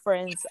one of my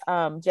friends,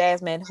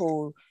 Jasmine,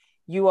 who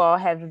you all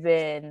have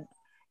been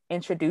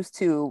introduced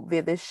to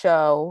via this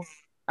show,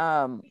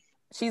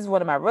 she's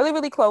one of my really,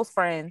 really close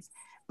friends,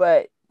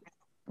 but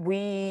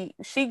she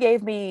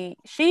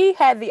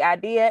had the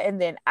idea,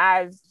 and then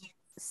I've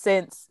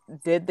since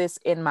did this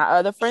in my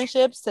other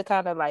friendships to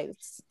kind of like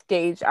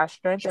gauge our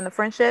strength in the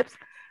friendships.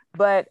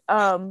 But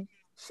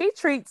she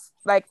treats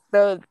like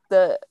the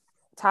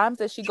times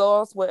that she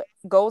goes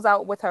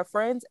out with her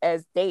friends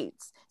as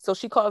dates, so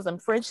she calls them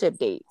friendship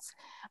dates.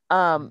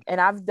 And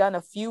I've done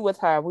a few with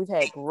her. We've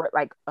had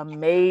like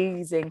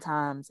amazing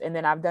times. And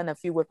then I've done a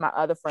few with my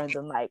other friends,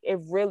 and like it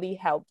really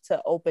helped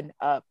to open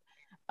up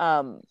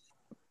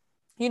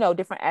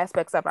different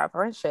aspects of our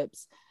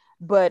friendships.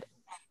 But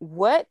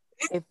what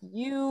if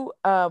you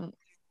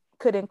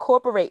could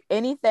incorporate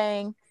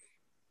anything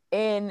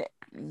in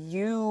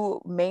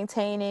you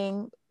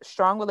maintaining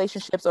strong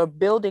relationships or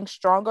building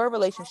stronger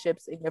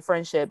relationships in your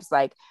friendships?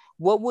 Like,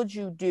 what would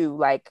you do?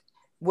 Like,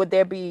 would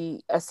there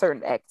be a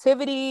certain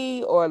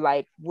activity, or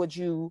like, would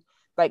you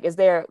like, is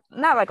there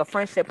not like a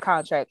friendship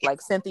contract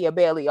like Cynthia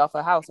Bailey off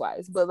of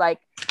Housewives, but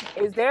like,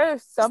 is there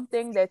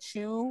something that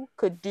you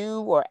could do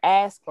or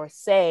ask or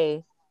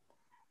say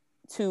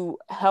to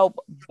help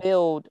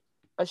build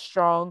a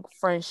strong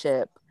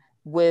friendship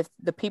with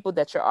the people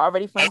that you're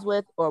already friends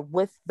with, or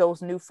with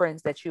those new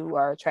friends that you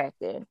are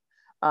attracting?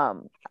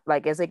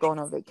 Like, is it going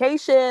on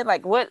vacation?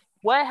 Like, what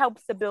what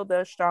helps to build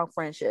those strong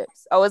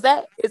friendships? Oh, is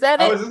that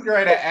I it? was just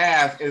going to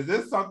ask, is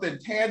this something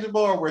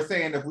tangible, or we're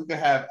saying if we could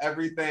have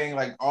everything,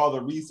 like all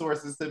the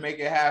resources to make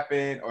it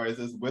happen, or is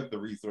this with the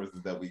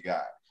resources that we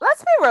got?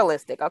 Let's be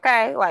realistic,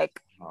 okay?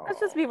 Like, let's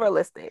just be Oh.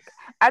 realistic.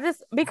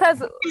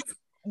 Because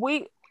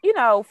we,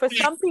 for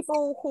some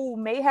people who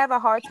may have a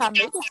hard time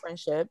making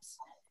friendships,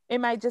 it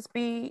might just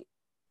be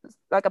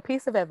like a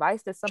piece of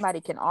advice that somebody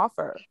can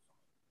offer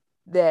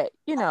that,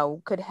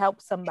 could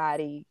help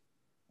somebody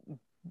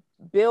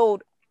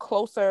build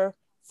closer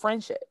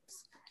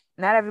friendships.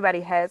 Not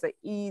everybody has an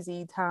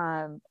easy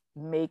time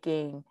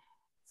making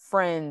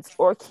friends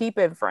or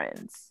keeping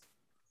friends,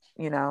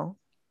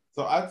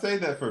 So I'd say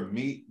that for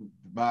me,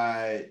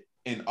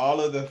 in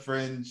all of the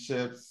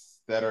friendships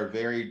that are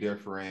very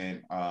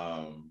different,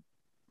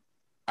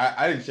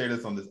 I didn't share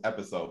this on this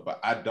episode, but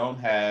I don't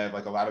have,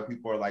 like, a lot of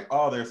people are like,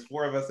 oh, there's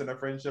 4 of us in a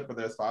friendship, or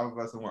there's 5 of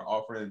us and we're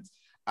all friends.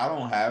 I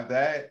don't have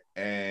that.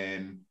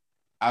 And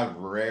I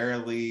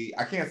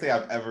can't say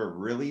I've ever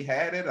really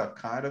had it. I've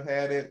kind of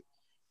had it.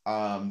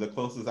 The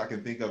closest I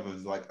can think of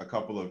is like a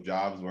couple of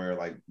jobs where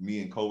like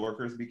me and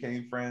coworkers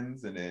became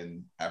friends. And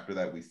then after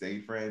that, we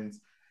stayed friends.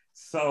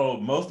 So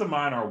most of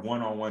mine are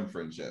one-on-one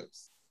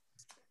friendships.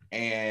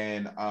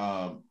 And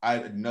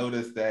I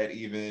noticed that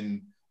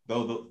even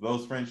though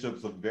those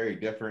friendships look very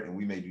different and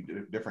we may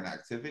do different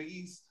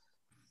activities,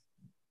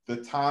 the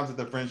times that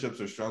the friendships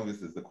are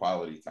strongest is the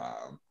quality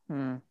time.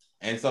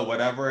 And so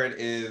whatever it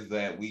is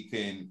that we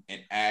can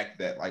enact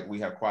that, like, we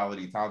have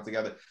quality time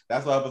together,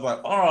 that's why I was like,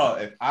 oh,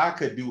 if I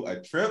could do a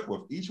trip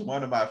with each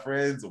one of my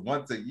friends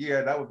once a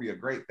year, that would be a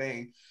great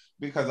thing.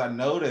 Because I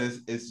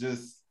noticed it's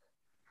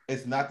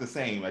not the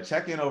same. A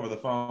check-in over the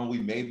phone, we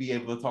may be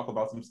able to talk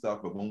about some stuff,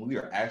 but when we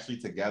are actually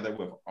together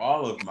with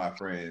all of my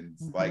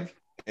friends, like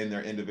in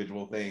their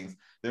individual things,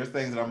 there's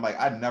things that I'm like,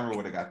 I never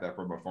would have got that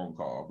from a phone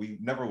call. We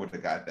never would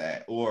have got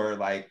that. Or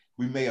like,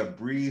 we may have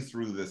breezed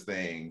through this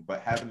thing,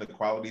 but having the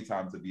quality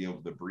time to be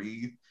able to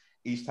breathe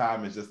each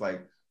time is just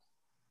like,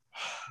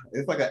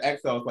 it's like an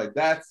Excel. It's like,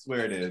 that's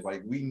where it is.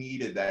 Like, we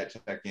needed that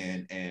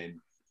check-in, and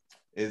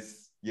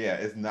it's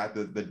not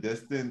the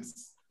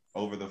distance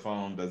over the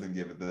phone doesn't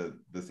give it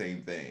the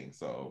same thing.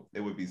 So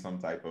it would be some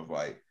type of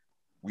like,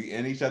 we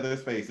in each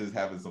other's faces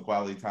having some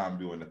quality time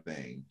doing a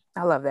thing.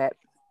 I love that.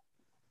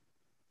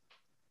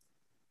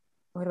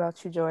 What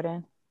about you,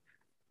 Jordan?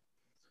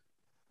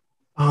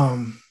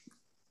 I'm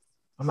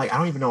like, I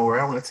don't even know where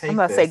I want to take this. I'm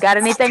gonna say, got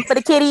anything for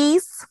the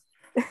kiddies?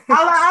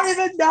 I don't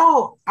even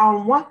know.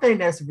 One thing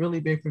that's really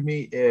big for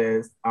me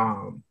is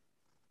for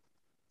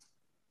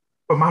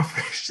my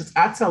friends,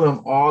 I tell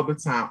them all the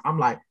time, I'm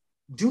like,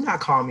 do not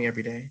call me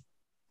every day.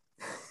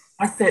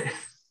 I said,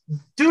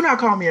 do not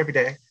call me every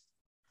day.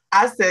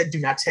 I said, do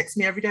not text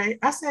me every day.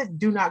 I said,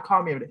 do not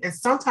call me every day. And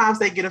sometimes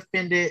they get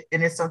offended,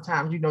 and then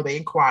sometimes, they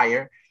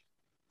inquire.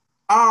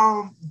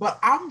 But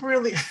I'm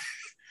really,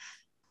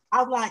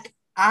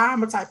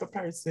 I'm a type of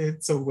person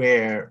to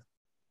where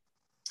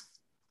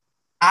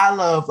I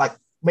love, like,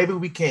 maybe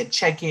we can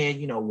check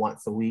in,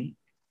 once a week,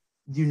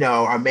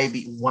 or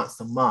maybe once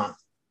a month.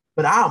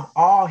 But I'm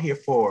all here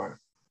for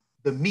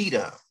the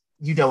meetup,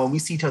 when we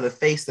see each other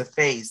face to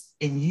face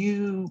and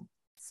you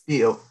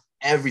spill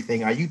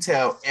everything or you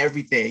tell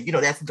everything,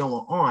 that's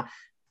going on.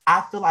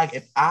 I feel like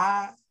if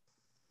I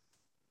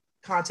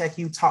contact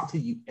you, talk to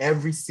you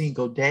every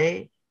single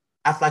day,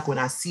 I feel like when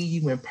I see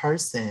you in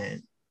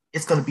person,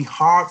 it's going to be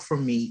hard for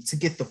me to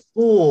get the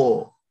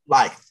full,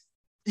 like,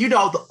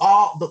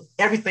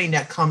 everything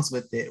that comes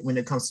with it when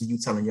it comes to you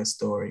telling your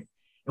story.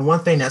 And one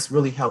thing that's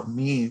really helped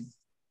me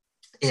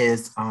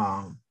is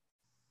I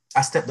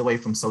stepped away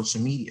from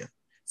social media,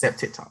 except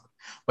TikTok,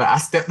 but I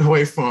stepped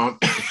away from,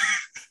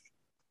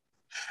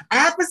 I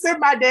have to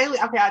send my daily,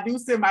 I do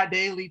send my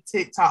daily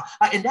TikTok,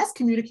 and that's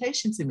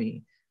communication to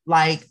me.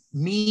 Like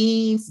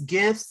memes,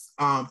 gifts,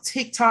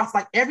 TikToks,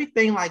 like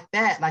everything like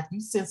that. Like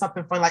you send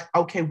something fun, like,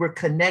 okay, we're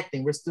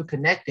still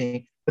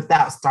connecting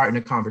without starting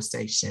a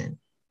conversation.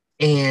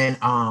 And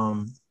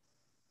I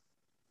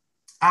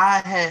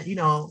had,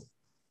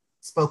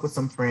 spoke with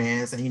some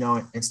friends and,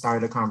 and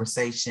started a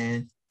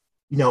conversation,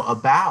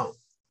 about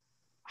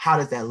how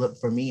does that look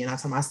for me? And I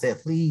told them, I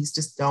said, please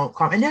just don't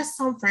call. And there's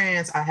some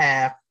friends I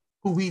have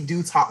who we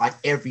do talk like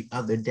every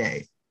other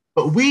day,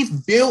 but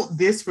we've built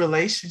this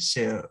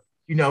relationship,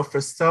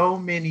 for so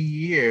many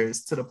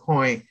years to the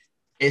point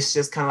it's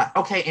just kind of like,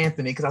 okay,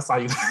 Anthony, because I saw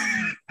you.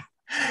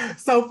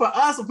 So for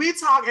us, we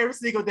talk every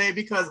single day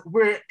because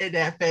we're in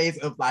that phase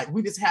of like,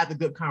 we just have the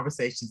good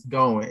conversations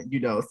going,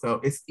 so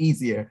it's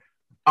easier.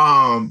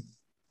 But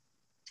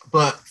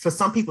for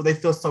some people, they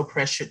feel so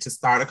pressured to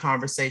start a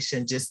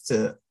conversation just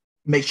to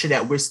make sure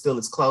that we're still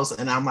as close.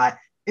 And I'm like,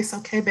 it's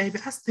okay, baby.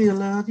 I still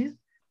love you.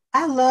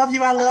 I love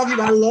you. I love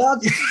you. I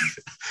love you.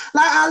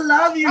 Like, I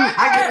love you.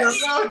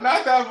 No,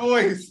 not that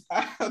voice.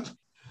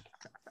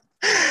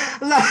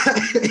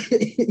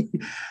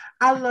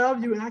 I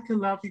love you, and I can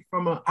love you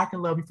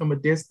from a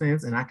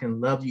distance, and I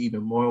can love you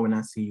even more when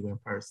I see you in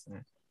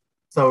person.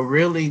 So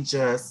really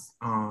just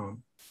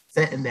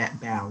setting that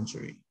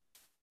boundary.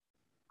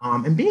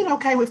 And being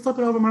okay with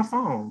flipping over my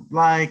phone.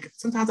 Like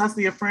sometimes I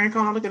see a friend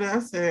come, I look at it, I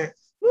said,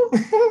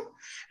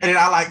 and then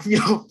I like,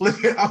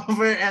 flip it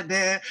over. And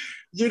then,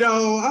 I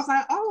was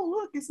like, oh,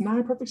 look, it's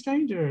 9 perfect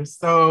strangers.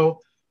 So,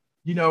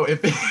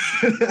 if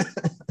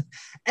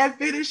and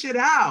finish it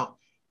out.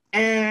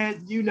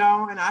 And, and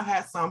I've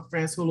had some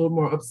friends who are a little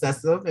more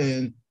obsessive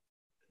and,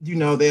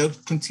 they'll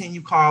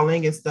continue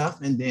calling and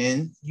stuff. And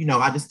then,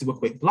 I just do a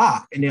quick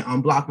block and then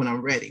unblock when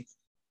I'm ready.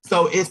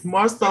 So it's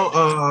more so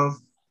of,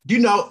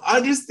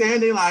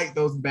 understanding like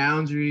those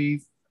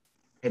boundaries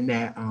and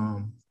that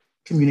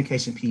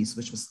communication piece,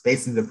 which was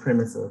basically the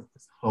premise of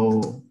this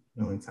whole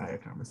entire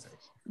conversation.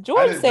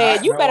 Jordan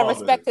said, "You better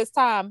respect his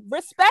time.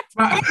 Respect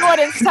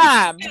Jordan's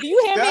time. Do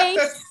you hear me?"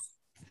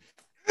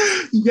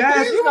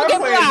 Yes, you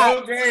don't play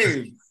no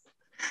games.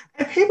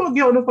 And people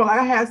get on the phone. Like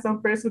I had some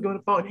friends who go on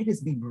the phone and they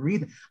just be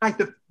breathing. Like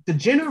the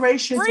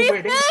generation to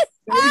where they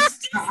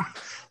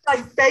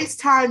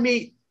FaceTime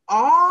me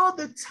all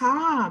the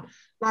time.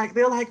 Like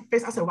they're like,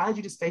 I said, why did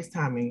you just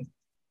FaceTime me?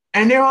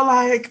 And they were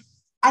like,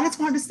 I just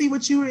wanted to see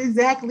what you were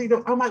exactly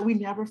doing. I'm like, we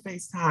never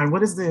FaceTime.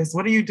 What is this?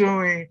 What are you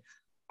doing?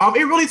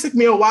 It really took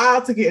me a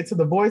while to get into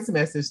the voice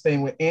message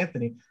thing with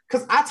Anthony.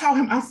 Because I told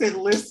him, I said,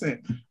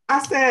 listen,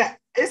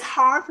 it's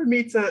hard for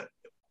me to,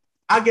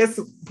 I guess,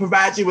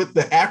 provide you with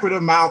the accurate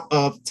amount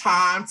of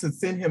time to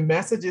send him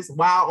messages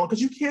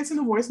because you can't send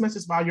a voice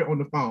message while you're on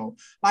the phone.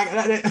 Like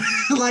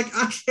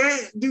I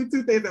can't do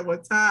 2 things at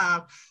one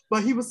time.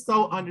 But he was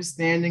so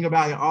understanding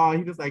about it all.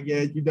 He was like,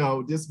 yeah,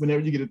 just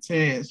whenever you get a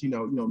chance,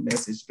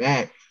 message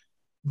back.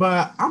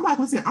 But I'm like,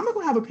 listen, I'm not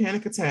gonna have a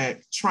panic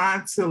attack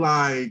trying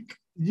to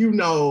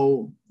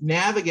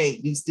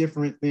navigate these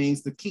different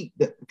things to keep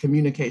the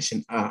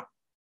communication up.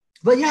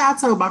 But yeah, I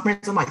told my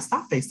friends, I'm like,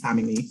 stop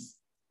FaceTiming me.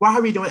 Why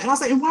are we doing it? And I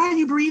was like, and why are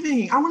you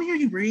breathing? I want to hear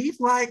you breathe.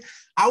 Like,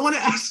 I want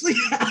to actually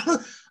I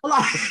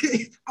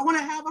want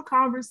to have a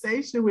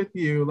conversation with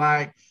you.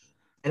 Like,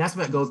 and that's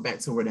what goes back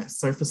to where that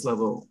surface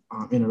level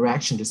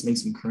interaction just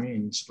makes me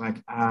cringe. Like,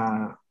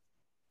 I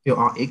feel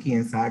all icky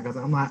inside because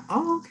I'm like,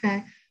 oh,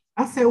 okay.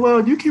 I said,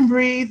 well, you can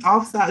breathe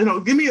offside.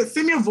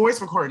 Send me a voice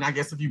recording, I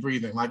guess, if you're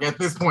breathing. Like at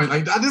this point,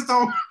 like I just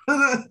don't.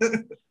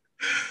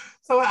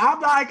 So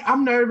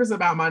I'm nervous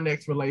about my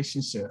next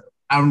relationship.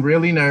 I'm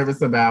really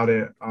nervous about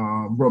it.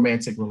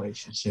 Romantic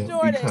relationship.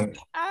 Jordan,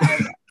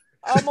 I'm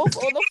almost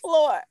on the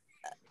floor.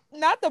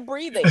 Not the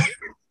breathing.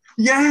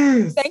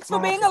 Yes. Thanks for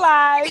being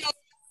alive.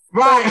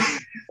 Right.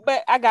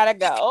 But I gotta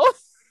go.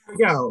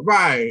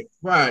 Right.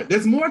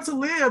 There's more to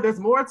live. There's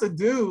more to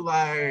do.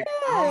 Like,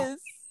 yes.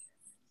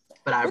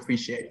 But I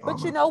appreciate it.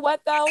 But you know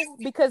what though?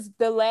 Because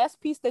the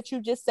last piece that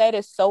you just said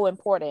is so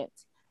important.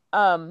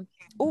 I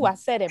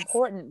said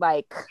important,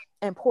 like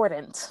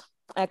important.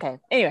 Okay.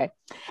 Anyway,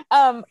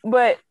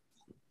 but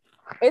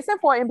it's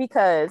important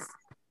because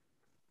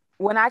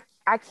when I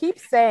keep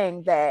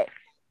saying that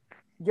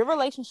your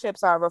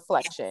relationships are a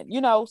reflection,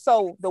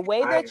 so the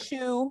way that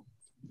you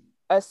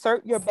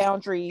assert your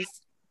boundaries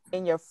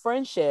in your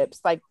friendships,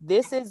 like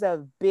this is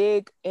a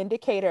big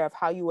indicator of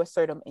how you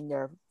assert them in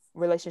your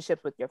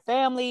relationships with your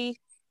family,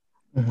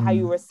 how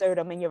you assert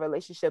them in your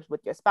relationships with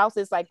your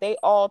spouses, like they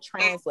all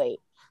translate.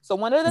 So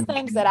one of the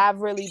things that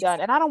I've really done,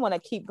 and I don't want to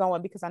keep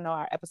going because I know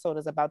our episode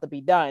is about to be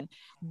done,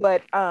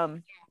 but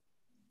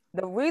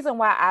the reason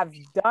why I've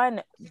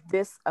done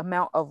this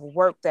amount of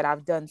work that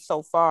I've done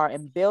so far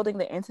and building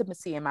the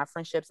intimacy in my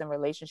friendships and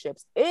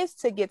relationships is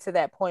to get to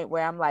that point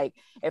where I'm like,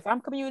 if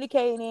I'm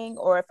communicating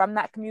or if I'm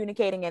not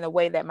communicating in a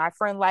way that my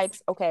friend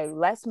likes, okay,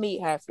 let's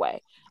meet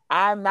halfway.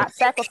 I'm not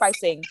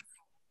sacrificing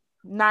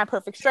 9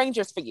 perfect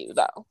strangers for you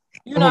though.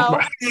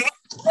 Listen.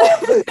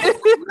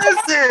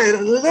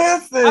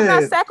 I'm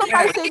not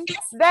sacrificing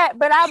that,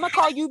 but I'm gonna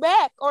call you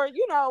back, or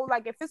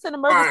like if it's an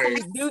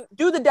emergency,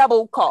 do the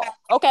double call,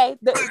 okay,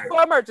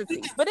 for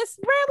emergencies. But it's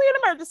rarely an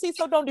emergency,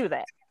 so don't do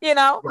that,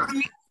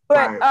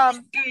 But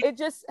it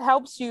just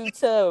helps you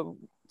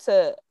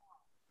to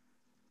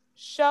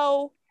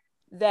show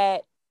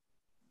that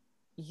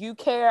you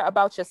care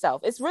about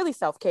yourself. It's really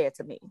self-care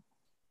to me.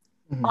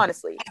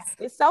 Honestly,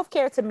 it's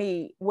self-care to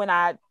me when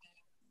I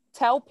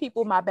tell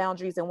people my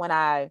boundaries and when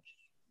I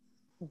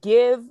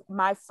give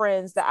my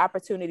friends the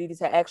opportunity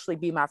to actually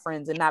be my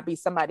friends and not be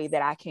somebody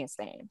that I can't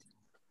stand.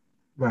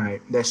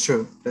 Right. That's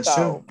true.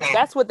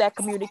 That's what that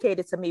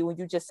communicated to me when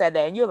you just said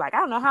that. And you're like, I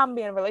don't know how I'm gonna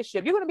be in a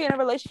relationship. You're going to be in a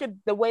relationship.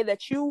 The way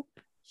that you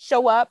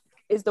show up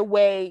is the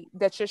way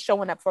that you're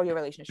showing up for your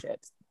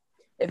relationships.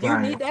 If you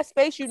need that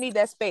space, you need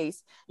that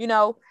space.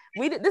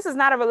 This is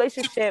not a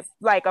relationship,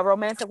 like a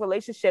romantic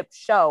relationship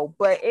show,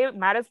 but it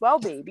might as well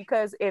be,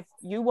 because if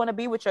you want to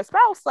be with your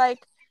spouse,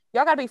 like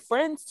y'all gotta be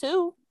friends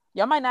too.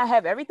 Y'all might not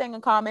have everything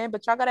in common,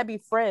 but y'all gotta be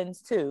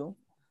friends too.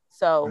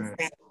 So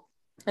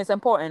it's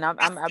important.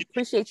 I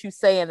appreciate you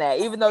saying that,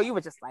 even though you were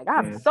just like,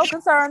 I'm so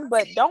concerned,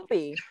 but don't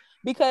be.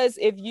 Because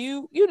if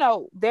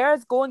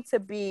there's going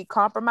to be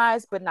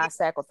compromise, but not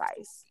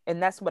sacrifice.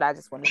 And that's what I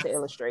just wanted to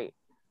illustrate.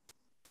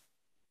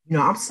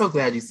 I'm so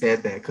glad you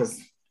said that,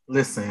 because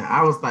listen,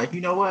 I was like,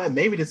 you know what?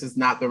 Maybe this is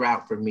not the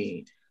route for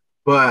me.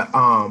 But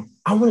I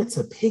wanted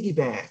to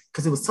piggyback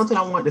because it was something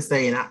I wanted to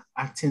say, and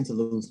I tend to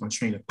lose my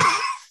train of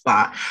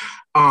thought.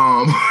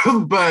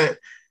 But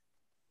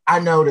I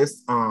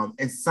noticed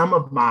in some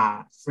of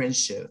my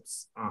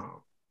friendships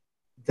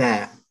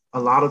that a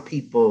lot of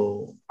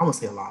people, I won't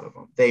say a lot of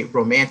them, they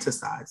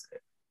romanticize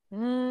it.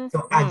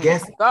 So I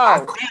guess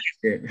Go.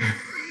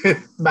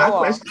 my Go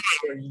question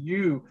for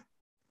you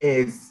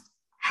is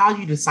how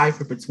you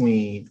decipher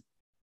between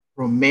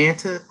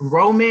romance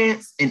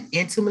and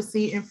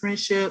intimacy in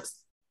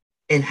friendships,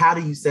 and how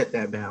do you set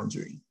that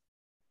boundary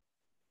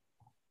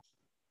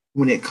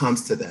when it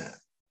comes to that?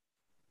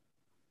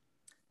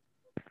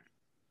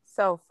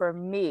 So for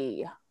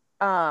me,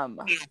 and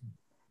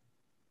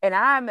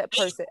I'm a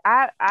person,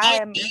 I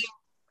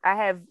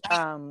have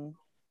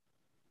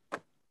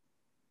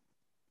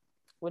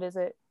what is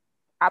it?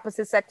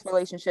 Opposite sex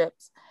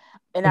relationships.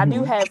 And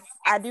Mhm.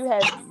 I do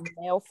have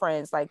male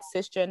friends, like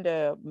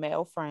cisgender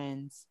male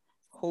friends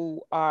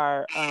who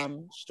are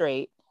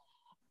straight.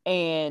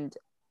 And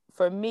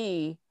for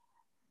me,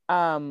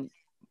 um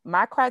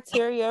my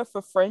criteria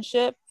for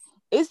friendship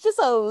is just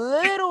a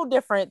little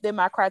different than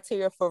my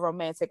criteria for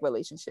romantic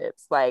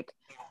relationships. Like,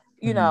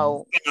 you Mhm.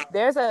 know,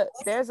 there's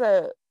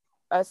a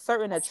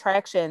certain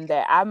attraction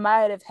that I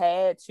might have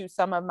had to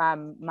some of my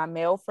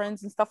male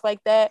friends and stuff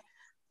like that.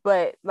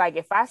 But like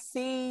if I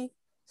see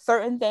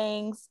certain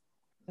things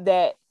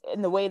that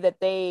in the way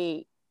that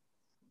they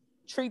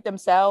treat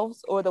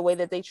themselves or the way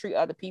that they treat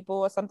other people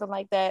or something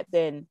like that,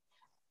 then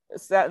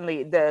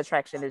certainly the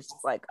attraction is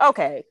just like,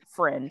 okay,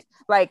 friend.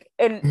 Like,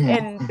 and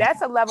Mhm.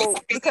 that's a level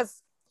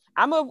because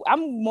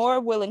I'm more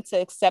willing to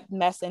accept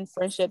mess in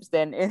friendships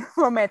than in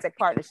romantic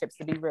partnerships,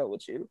 to be real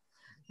with you.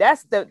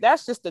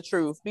 That's just the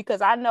truth,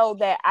 because I know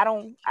that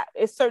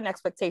it's certain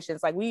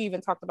expectations, like we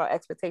even talked about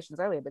expectations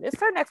earlier, but it's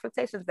certain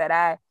expectations that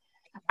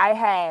I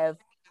have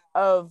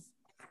of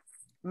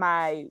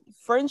my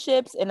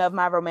friendships and of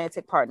my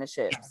romantic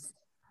partnerships.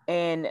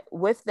 And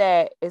with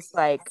that, it's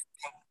like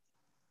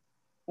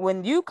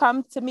when you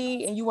come to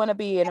me and you want to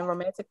be in a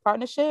romantic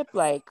partnership,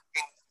 like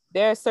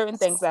there are certain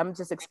things I'm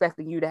just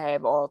expecting you to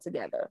have all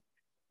together.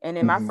 And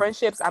in my Mhm.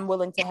 friendships, I'm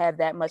willing to have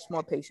that much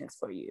more patience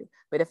for you.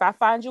 But if I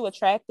find you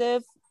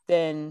attractive,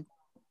 then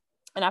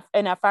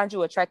and I find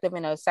you attractive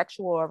in a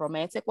sexual or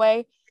romantic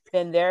way,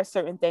 then there are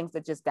certain things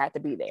that just got to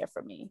be there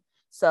for me.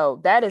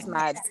 So that is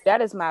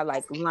my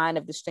like line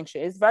of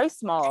distinction. It's very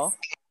small.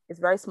 It's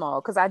very small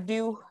because I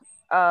do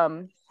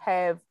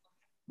have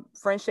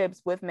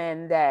friendships with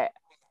men that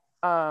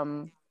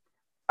um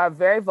are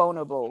very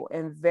vulnerable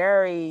and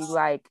very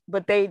like,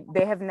 but they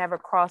have never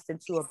crossed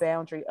into a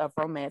boundary of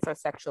romance or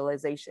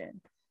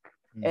sexualization.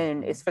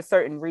 And it's Mhm. for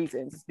certain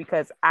reasons. It's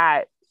because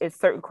it's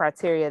certain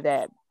criteria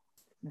that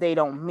they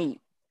don't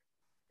meet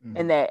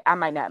and Mhm. that I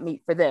might not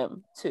meet for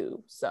them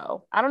too.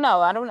 So I don't know,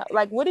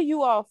 like, what do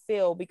you all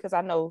feel? Because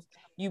I know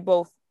you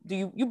both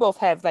you both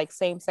have like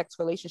same sex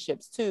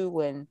relationships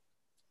too, and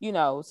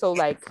so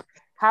like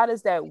how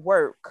does that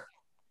work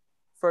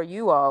for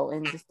you all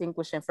in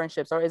distinguishing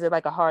friendships, or is it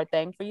like a hard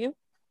thing for you?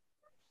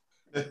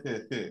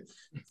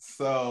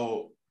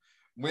 So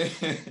when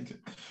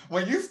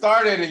when you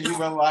started and you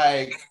were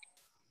like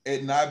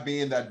it not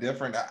being that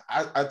different,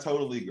 I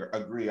totally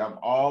agree. I'm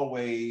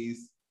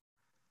always,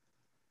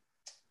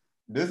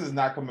 this is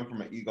not coming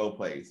from an ego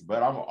place,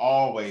 but I'm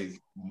always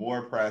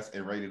more pressed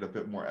and ready to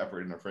put more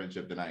effort in a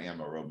friendship than I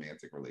am a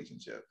romantic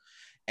relationship.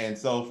 And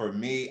so for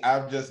me,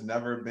 I've just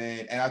never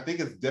been, and I think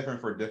it's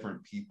different for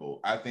different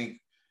people. I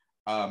think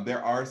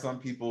there are some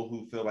people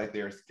who feel like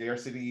there's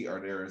scarcity or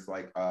there's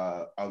like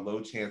a low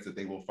chance that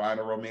they will find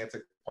a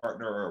romantic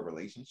partner or a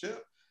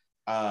relationship.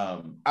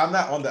 I'm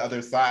not on the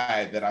other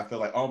side that I feel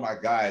like, oh my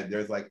God,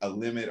 there's like a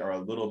limit or a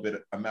little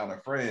bit amount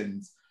of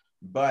friends.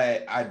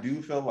 But I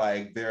do feel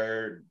like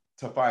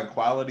to find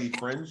quality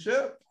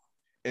friendship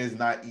is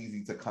not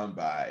easy to come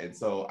by. And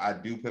so I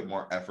do put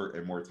more effort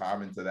and more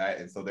time into that.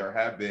 And so there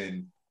have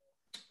been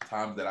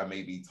times that I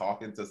may be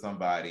talking to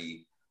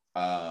somebody,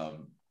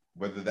 um,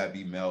 whether that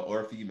be male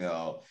or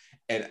female,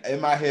 and in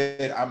my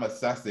head, I'm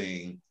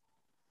assessing,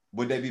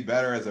 would they be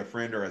better as a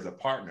friend or as a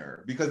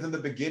partner? Because in the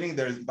beginning,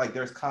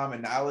 there's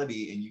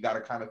commonality, and you got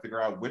to kind of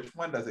figure out which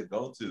one does it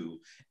go to.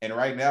 And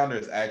right now,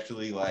 there's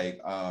actually a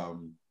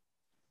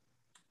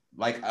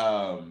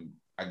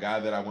guy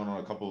that I went on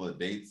a couple of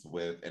dates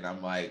with, and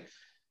I'm like,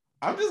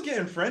 I'm just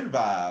getting friend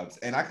vibes,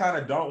 and I kind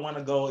of don't want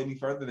to go any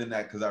further than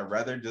that because I'd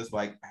rather just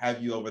like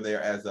have you over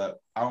there as I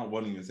don't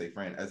want to even say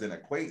friend, as an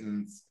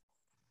acquaintance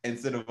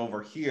instead of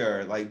over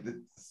here.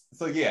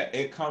 So yeah,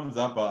 it comes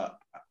up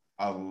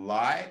a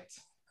lot,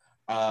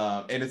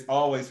 and it's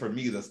always for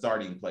me the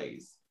starting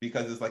place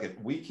because it's like if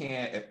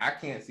I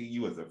can't see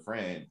you as a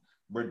friend,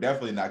 we're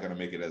definitely not going to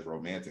make it as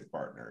romantic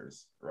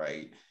partners,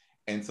 right?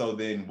 And so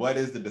then what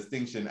is the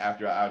distinction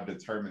after I've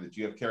determined that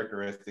you have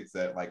characteristics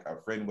that like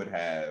a friend would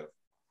have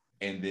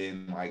And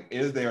then like,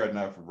 is there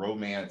enough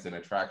romance and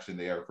attraction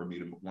there for me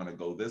to want to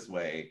go this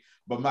way?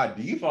 But my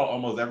default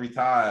almost every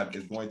time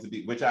is going to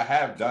be, which I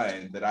have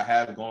done, that I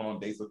have gone on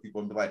dates with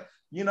people and be like,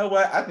 you know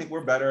what, I think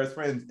we're better as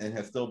friends, and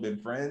have still been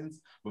friends.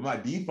 But my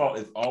default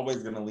is always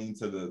going to lean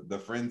to the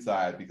friend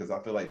side, because I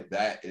feel like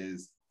that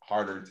is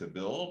harder to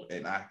build.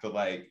 And I feel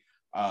like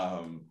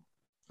I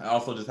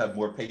also just have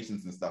more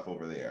patience and stuff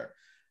over there.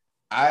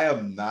 I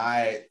am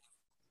not,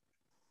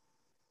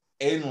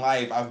 in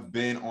life, I've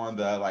been on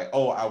the like,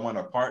 oh, I want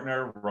a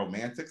partner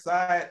romantic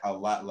side a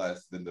lot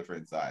less than the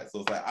friend side. So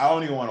it's like, I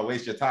don't even want to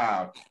waste your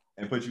time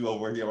and put you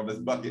over here on this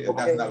bucket. And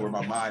that's not where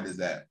my mind is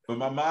at. But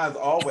my mind's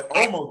always,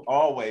 almost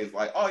always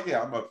like, oh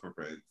yeah, I'm up for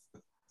friends.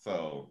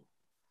 So.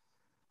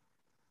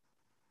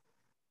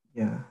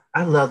 Yeah,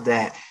 I love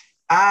that.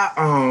 I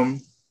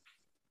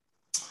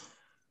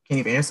can't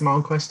even answer my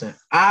own question.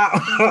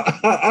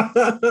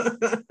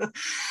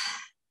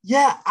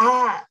 Yeah,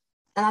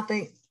 and I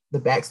think the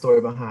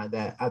backstory behind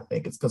that, I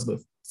think it's because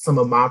with some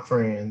of my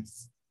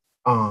friends,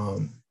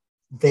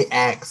 they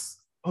ask,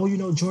 oh, you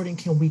know, Jordan,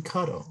 can we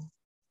cuddle?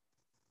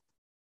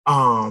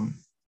 And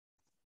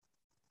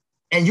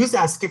usually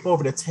I skip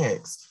over the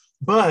text,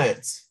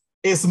 but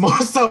it's more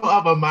so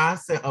of a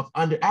mindset of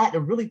I had to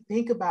really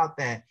think about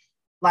that.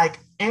 Like,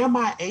 am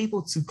I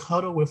able to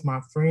cuddle with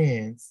my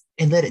friends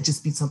and let it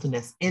just be something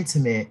that's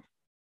intimate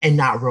and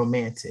not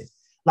romantic?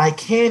 Like,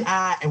 can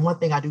I, and one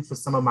thing I do for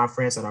some of my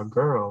friends that are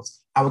girls,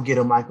 I would get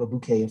them like a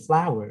bouquet of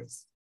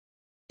flowers.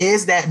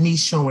 Is that me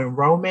showing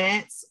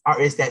romance, or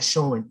is that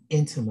showing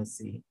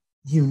intimacy?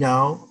 You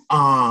know?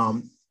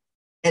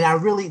 And I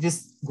really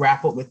just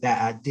grappled with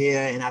that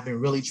idea. And I've been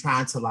really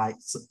trying to like,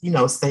 you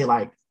know, say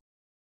like,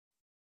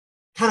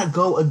 kind of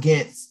go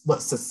against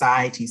what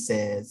society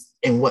says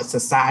and what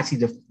society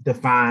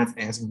defines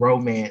as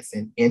romance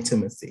and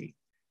intimacy.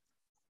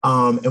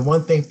 And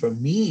one thing for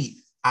me,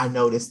 I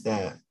noticed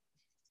that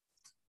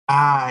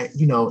I,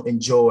 you know,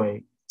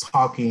 enjoy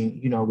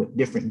talking, you know, with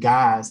different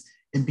guys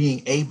and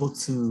being able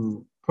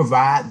to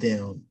provide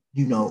them,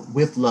 you know,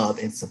 with love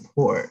and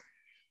support.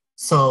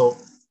 So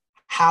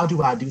how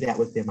do I do that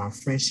within my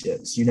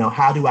friendships? You know,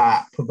 how do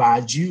I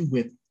provide you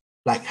with,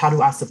 like, how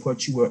do I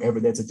support you wherever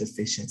there's a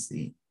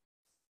deficiency?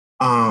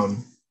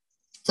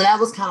 So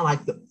that was kind of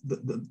like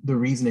the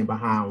reasoning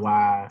behind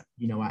why,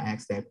 you know, I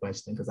asked that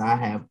question, because I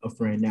have a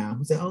friend now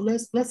who said, oh,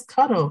 let's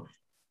cuddle.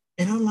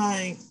 And I'm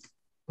like,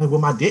 will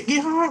my dick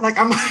get hard? Like,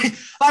 I'm like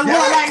what?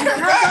 Like,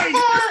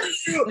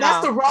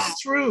 that's the raw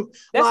truth.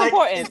 That's like,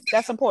 important.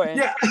 That's important.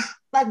 Yeah.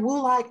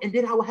 Like, and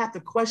then I would have to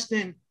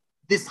question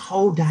this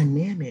whole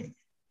dynamic.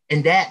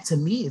 And that to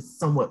me is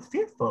somewhat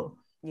fearful,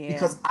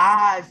 because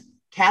I've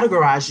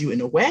categorized you in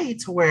a way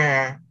to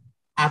where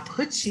I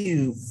put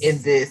you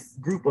in this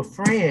group of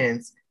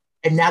friends.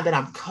 And now that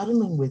I'm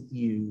cuddling with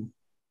you,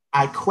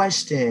 I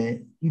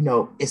question, you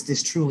know, is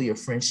this truly a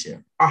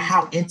friendship? Or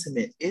how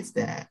intimate is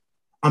that?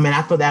 I mean,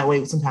 I feel that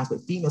way sometimes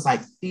with females.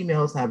 Like,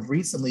 females have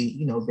recently,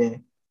 you know,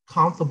 been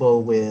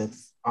comfortable with,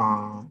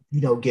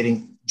 you know,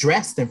 getting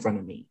dressed in front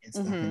of me and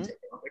stuff, and taking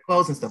off their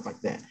clothes and stuff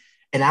like that.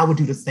 And I would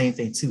do the same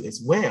thing too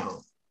as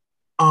well.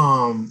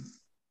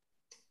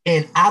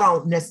 And I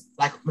don't necessarily,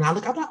 like, when I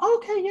look, I'm like,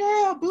 okay,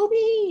 yeah,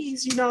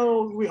 boobies, you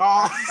know, we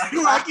all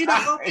like,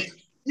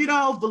 you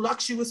know,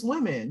 voluptuous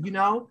women, you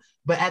know.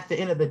 But at the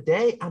end of the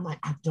day, I'm like,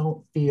 I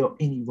don't feel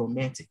any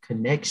romantic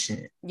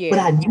connection. But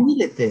I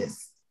needed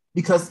this,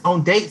 because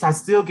on dates, I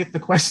still get the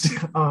question,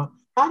 how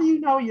do you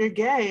know you're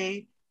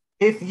gay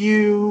if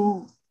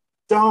you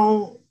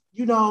don't,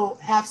 you know,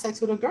 have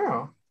sex with a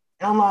girl?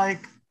 And I'm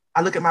like,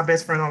 I look at my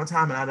best friend all the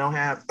time, and I don't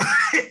have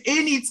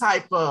any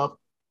type of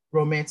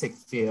romantic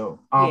feel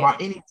or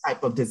any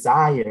type of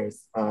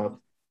desires of,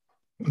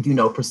 you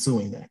know,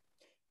 pursuing that.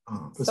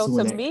 So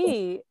to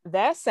me,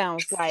 that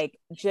sounds like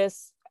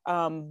just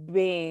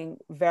being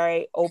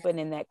very open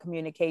in that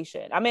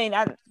communication. I mean,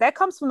 that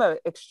comes from an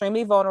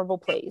extremely vulnerable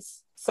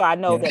place. So I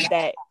know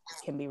that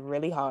can be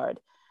really hard.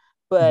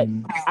 But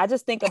I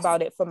just think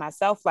about it for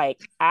myself.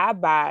 Like, I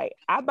buy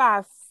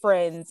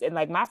friends, and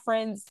like my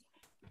friends,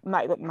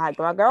 my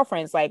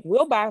girlfriends, like,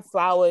 we'll buy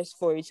flowers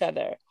for each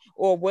other,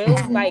 or we'll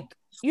like,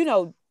 you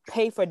know,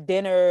 pay for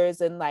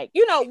dinners, and like,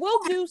 you know, we'll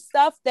do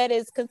stuff that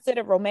is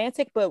considered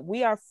romantic, but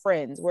we are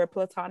friends. We're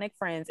platonic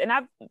friends. And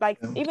I've like,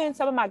 even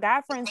some of my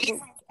guy friends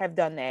have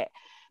done that,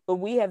 but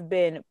we have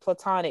been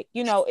platonic.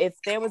 You know, if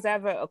there was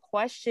ever a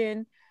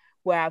question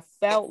where I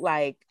felt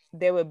like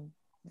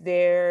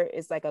there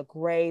is like a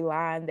gray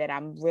line that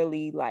I'm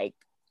really like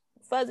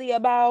fuzzy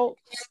about,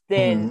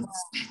 then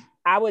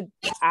I would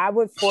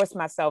force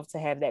myself to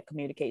have that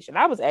communication.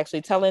 I was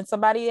actually telling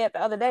somebody that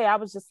the other day. I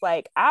was just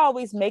like, I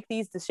always make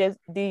these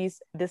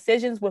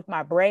decisions with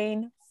my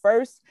brain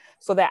first,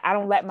 so that I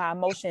don't let my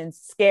emotions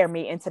scare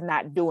me into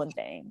not doing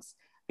things,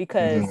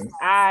 because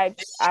I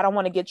don't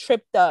want to get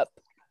tripped up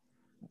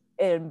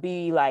and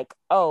be like,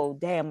 oh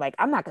damn, like,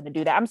 I'm not gonna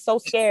do that. I'm so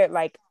scared.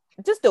 Like,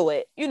 just do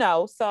it, you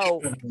know.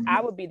 So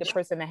I would be the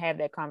person to have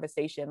that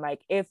conversation.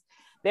 Like, if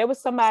there was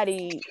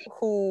somebody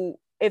who,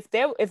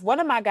 if one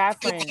of my guy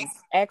friends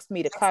asked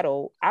me to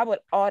cuddle, I would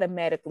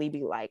automatically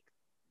be like,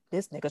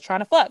 this nigga trying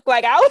to fuck.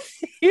 Like I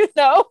was,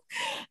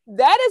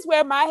 that is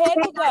where my head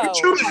would go.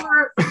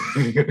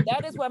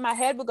 That is where my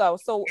head would go.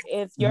 So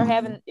if you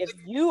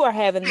are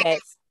having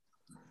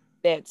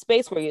that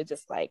space where you're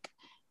just like,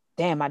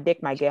 damn, my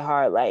dick might get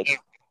hard. Like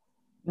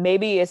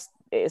maybe it's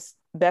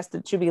best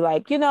that you be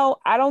like,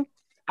 I don't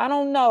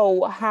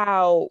know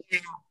how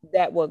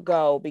that would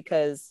go,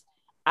 because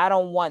I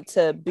don't want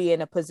to be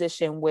in a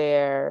position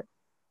where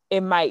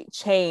it might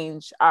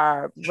change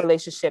our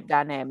relationship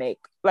dynamic.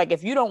 Like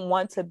if you don't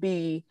want to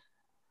be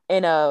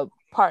in a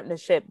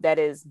partnership that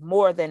is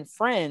more than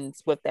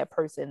friends with that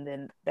person,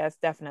 then that's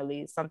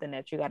definitely something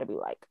that you got to be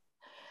like,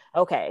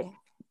 okay,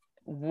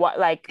 what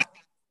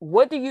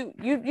do you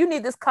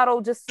need this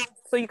cuddle just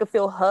so you can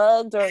feel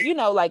hugged, or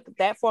like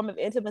that form of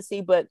intimacy,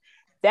 but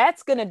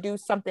that's gonna do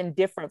something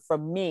different for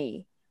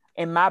me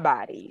in my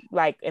body,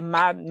 like in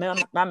my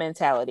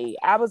mentality.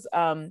 I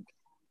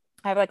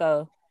have like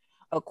a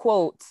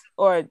quote,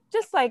 or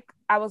just like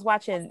I was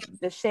watching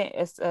the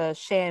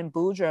Shan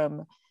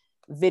Boodram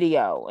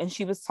video, and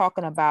she was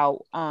talking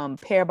about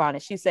pair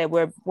bonding. She said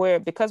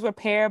because we're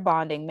pair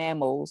bonding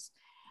mammals,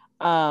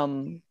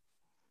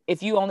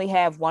 if you only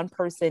have one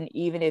person,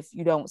 even if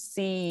you don't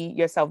see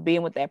yourself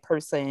being with that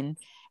person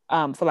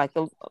for like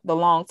the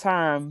long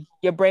term,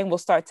 your brain will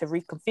start to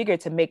reconfigure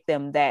to make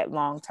them that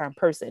long-term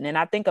person. And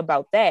I think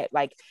about that,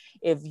 like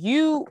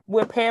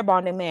we're pair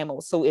bonding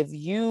mammals. So if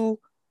you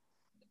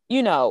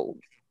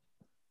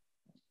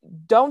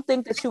don't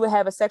think that you would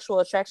have a sexual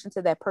attraction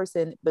to that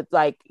person, but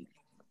like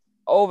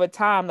over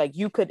time, like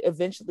you could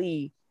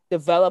eventually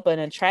develop an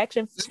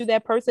attraction to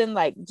that person.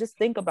 Like just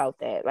think about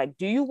that. Like,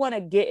 do you want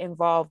to get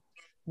involved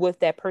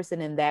with that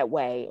person in that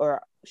way, or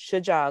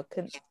should y'all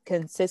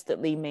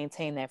consistently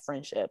maintain that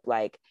friendship?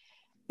 Like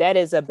that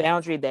is a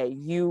boundary that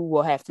you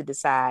will have to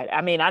decide.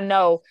 I mean, I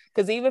know,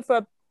 because even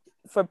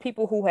for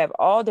people who have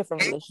all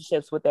different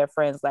relationships with their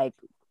friends, like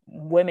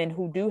women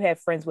who do have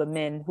friends with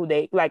men who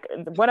they like,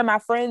 one of my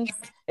friends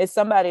is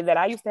somebody that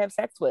I used to have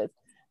sex with,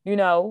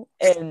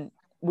 and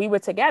we were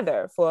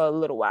together for a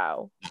little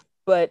while,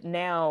 but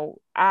now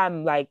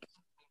I'm like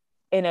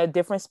in a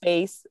different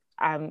space.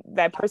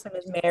 That person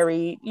is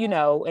married,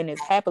 and is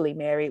happily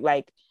married.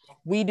 Like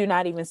we do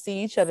not even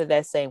see each other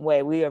that same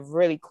way. We are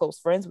really close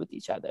friends with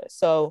each other.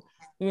 So,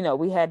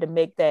 we had to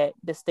make that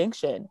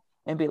distinction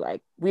and be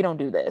like, we don't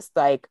do this.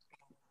 Like,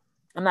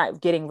 I'm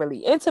not getting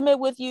really intimate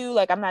with you.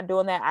 Like, I'm not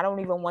doing that. I don't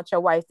even want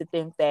your wife to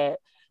think that,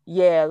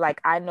 yeah, like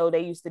I know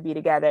they used to be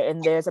together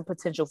and there's a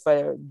potential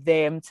for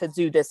them to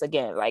do this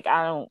again. Like,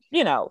 I don't,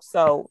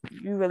 so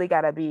you really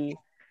got to be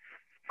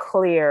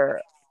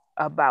clear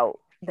about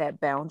that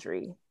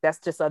boundary. That's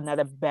just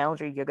another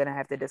boundary you're going to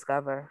have to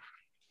discover.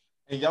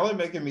 And y'all are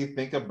making me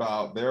think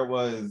about, there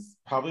was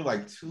probably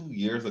like 2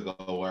 years ago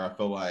where I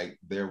feel like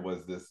there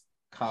was this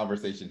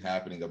conversation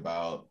happening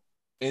about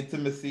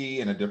intimacy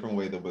in a different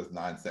way that was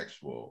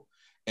non-sexual.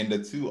 And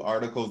the two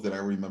articles that I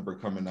remember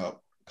coming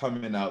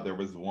out, there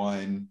was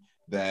one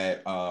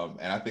that,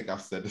 and I think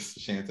I've said this to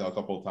Chantel a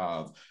couple of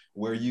times,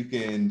 where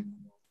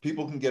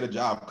people can get a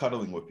job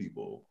cuddling with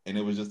people. And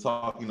it was just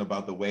talking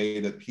about the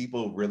way that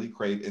people really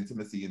crave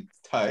intimacy and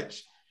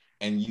touch.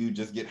 And you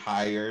just get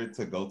hired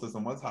to go to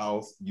someone's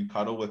house, you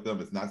cuddle with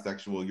them, it's not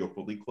sexual, you're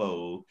fully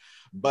clothed.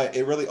 But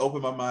it really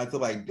opened my mind to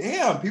like,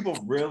 damn, people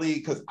really,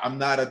 because I'm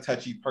not a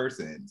touchy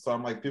person. So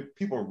I'm like,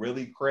 people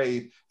really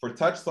crave for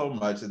touch so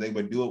much that they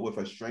would do it with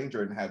a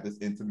stranger and have this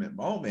intimate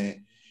moment.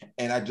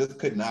 And I just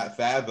could not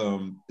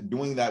fathom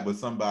doing that with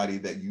somebody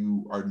that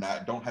you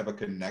don't have a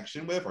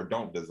connection with or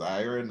don't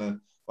desire in a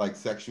like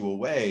sexual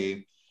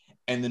way.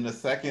 And then the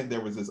second,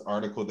 there was this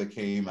article that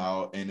came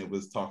out and it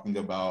was talking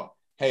about,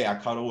 hey, I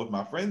cuddle with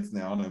my friends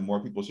now and more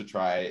people should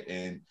try it.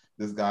 And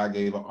this guy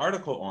gave an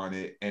article on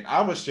it. And I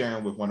was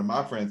sharing with one of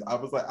my friends. I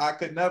was like, I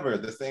could never.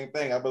 The same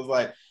thing. I was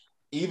like,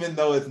 even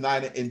though it's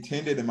not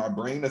intended in my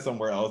brain or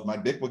somewhere else, my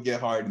dick would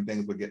get hard and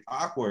things would get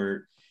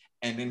awkward.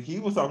 And then he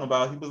was talking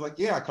about, he was like,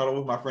 yeah, I cuddle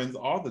with my friends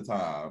all the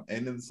time.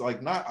 And it's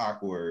like not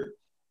awkward.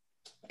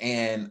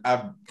 And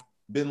I've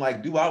been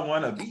like, do I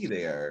want to be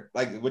there?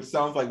 Like, which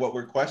sounds like what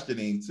we're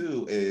questioning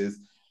too is,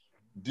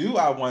 do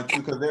I want to?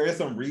 Because there is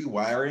some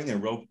rewiring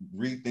and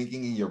rethinking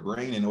in your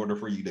brain in order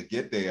for you to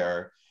get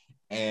there.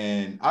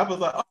 And I was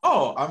like,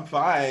 oh, I'm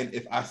fine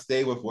if I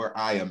stay with where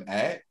I am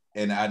at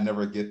and I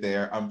never get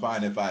there. I'm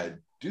fine if I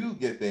do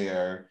get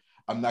there.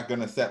 I'm not going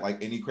to set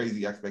like any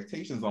crazy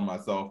expectations on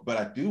myself, but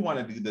I do want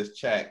to do this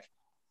check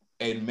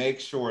and make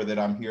sure that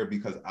I'm here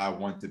because I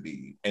want to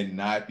be, and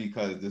not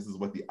because this is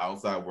what the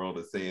outside world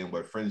is saying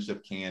what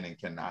friendship can and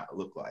cannot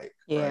look like.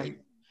 Yeah. Right.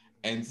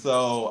 And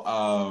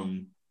so,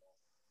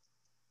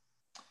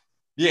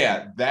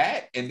 yeah,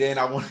 that. And then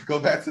I want to go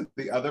back to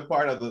the other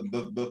part of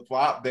the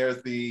flop.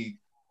 There's the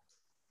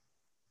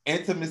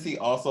intimacy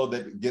also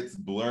that gets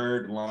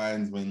blurred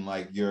lines when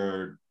like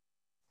you're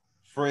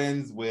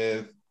friends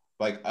with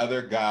like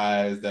other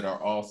guys that are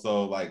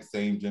also like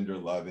same gender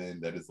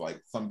loving, that is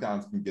like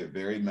sometimes can get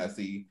very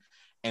messy.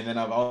 And then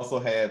I've also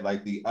had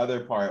like the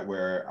other part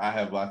where I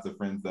have lots of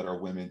friends that are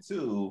women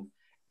too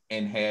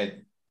and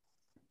had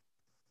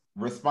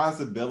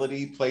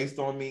responsibility placed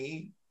on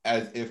me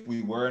as if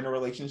we were in a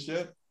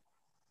relationship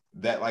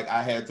that like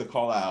I had to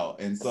call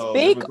out. And so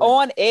speak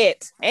on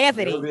it, there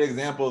would Anthony. be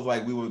examples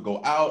like we would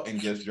go out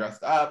and get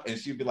dressed up and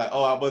she'd be like,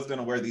 oh, I was going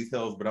to wear these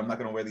heels, but I'm not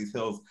going to wear these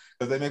heels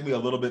because they make me a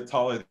little bit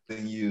taller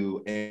than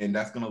you and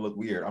that's going to look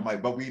weird. I'm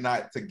like, but we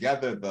not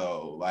together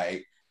though.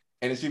 Like,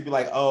 and she'd be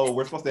like, oh,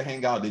 we're supposed to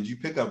hang out. Did you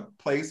pick a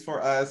place for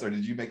us or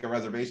did you make a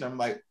reservation? I'm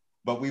like,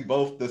 but we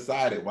both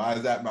decided. Why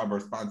is that my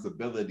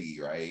responsibility,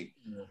 right?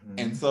 Mm-hmm.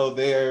 And so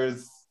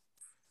there's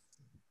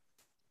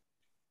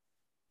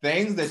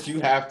things that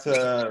you have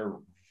to,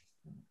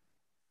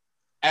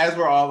 as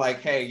we're all like,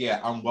 hey,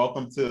 yeah, I'm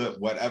welcome to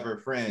whatever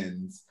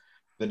friends,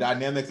 the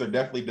dynamics are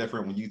definitely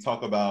different when you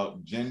talk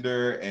about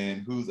gender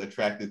and who's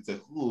attracted to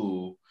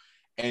who,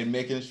 and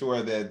making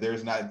sure that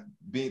there's not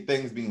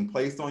things being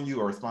placed on you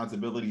or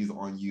responsibilities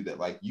on you that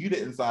like you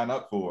didn't sign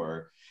up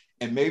for.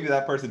 And maybe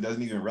that person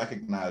doesn't even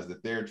recognize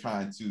that they're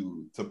trying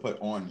to put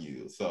on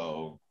you.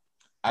 So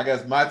I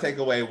guess my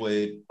takeaway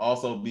would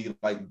also be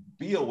like,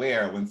 be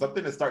aware when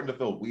something is starting to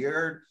feel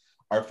weird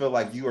or feel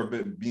like you are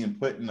being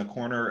put in a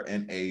corner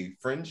in a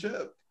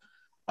friendship,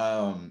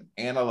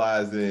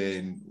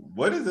 analyzing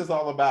what is this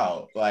all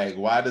about? Like,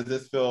 why does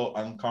this feel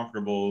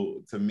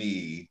uncomfortable to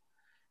me?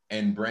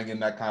 And bringing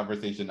that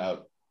conversation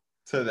up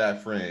to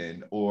that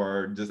friend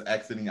or just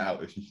exiting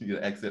out if you need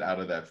to exit out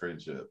of that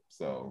friendship.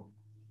 So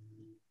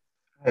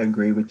I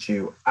agree with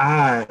you.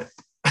 I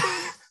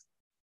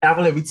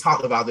believe we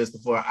talked about this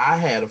before. I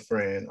had a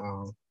friend.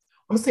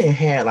 I'm saying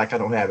had like I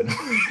don't have it.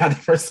 Not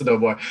the person no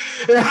more.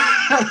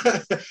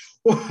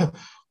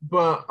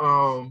 But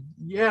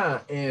yeah,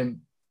 and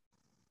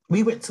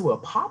we went to a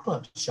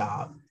pop-up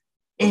shop,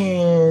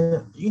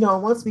 and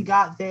once we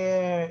got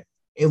there,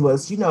 it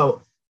was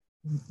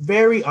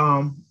very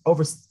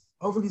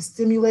overly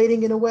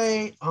stimulating in a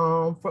way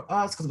for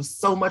us because there was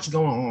so much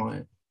going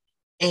on.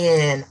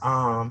 And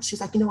she's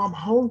like, I'm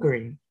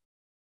hungry,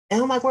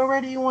 and I'm like, well,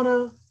 where do you want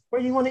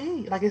to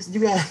eat? Like, you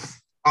got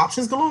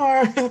options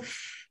galore.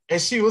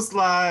 And she was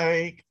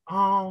like,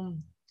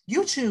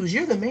 you choose,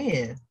 you're the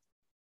man.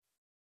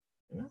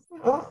 And I was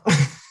like, oh,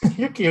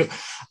 you're cute.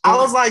 I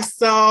was like,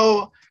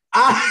 so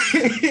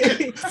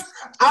I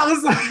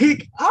was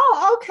like,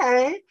 oh,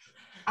 okay.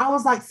 I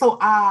was like,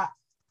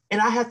 and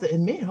I have to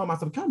admit, hold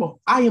myself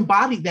accountable, I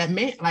embodied that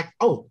man, like,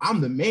 oh,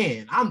 I'm the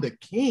man, I'm the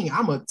king,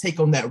 I'm gonna take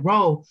on that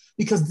role,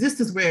 because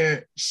this is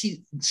where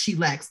she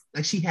lacks,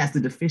 like she has the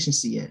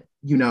deficiency in,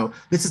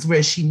 this is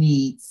where she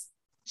needs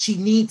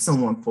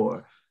someone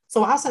for.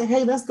 So I said,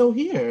 hey, let's go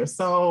here.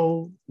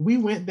 So we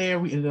went there,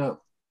 we ended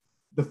up,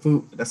 the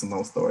food, that's a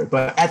long story,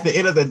 but at the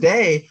end of the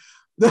day,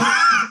 the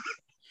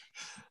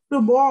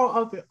moral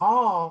of it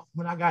all,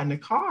 when I got in the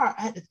car,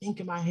 I had to think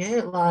in my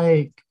head,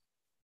 like,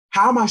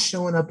 how am I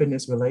showing up in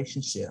this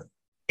relationship?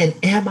 And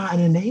am I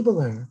an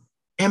enabler?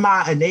 Am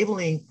I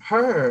enabling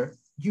her,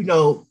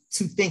 to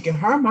think in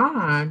her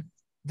mind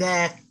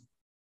that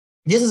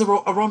this is a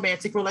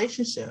romantic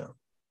relationship?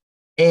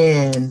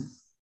 And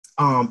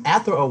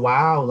after a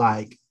while,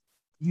 like,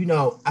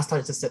 I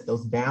started to set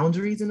those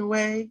boundaries in a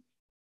way.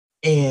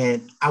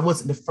 And I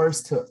wasn't the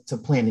first to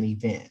plan an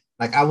event.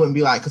 Like, I wouldn't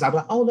be like, because I'd be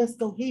like, oh, let's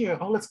go here.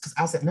 Oh, because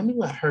I said, let me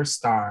let her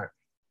start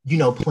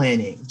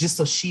planning, just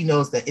so she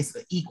knows that it's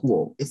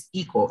equal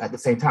at the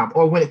same time.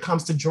 Or when it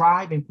comes to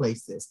driving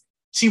places,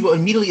 she will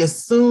immediately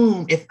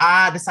assume if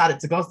I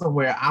decided to go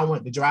somewhere, I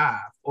want to drive,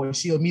 or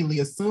she'll immediately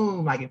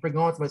assume, like, if we're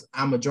going somewhere,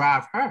 I'm gonna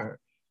drive her.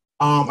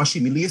 Or she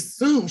immediately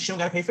assumes she don't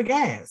gotta pay for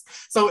gas.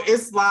 So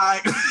it's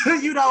like,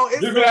 it's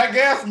give me that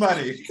gas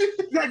money.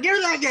 Yeah, give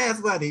me that gas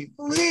money,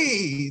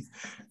 please.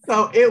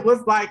 So it was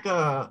like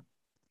a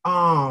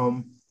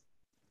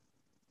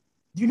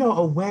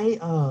way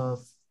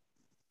of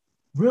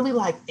really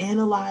like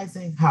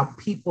analyzing how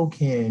people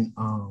can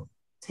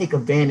take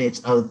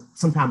advantage of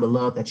sometimes the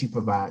love that you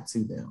provide to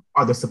them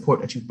or the support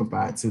that you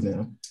provide to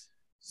them.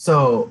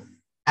 So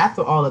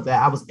after all of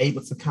that, I was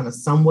able to kind of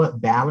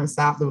somewhat balance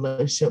out the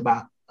relationship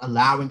by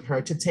allowing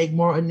her to take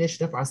more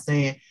initiative, or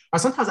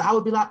sometimes I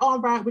would be like, oh,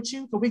 I'm riding with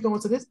you, but we going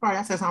to this party.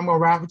 I said, I'm gonna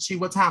ride with you.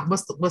 What time?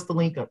 What's the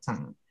link up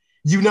time?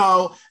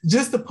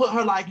 Just to put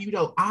her like,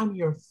 I'm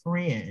your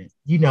friend,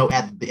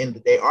 at the end of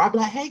the day. Or I'd be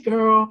like, hey,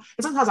 girl.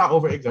 And sometimes I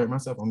overexert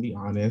myself, I'll be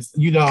honest,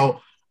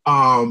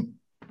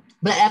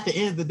 but at the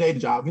end of the day, the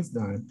job gets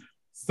done.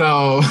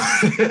 So,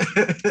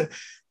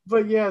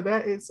 but yeah,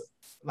 that is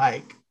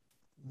like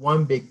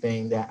one big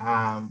thing that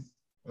I'm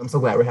so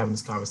glad we're having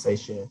this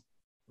conversation,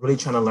 really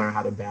trying to learn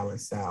how to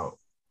balance out.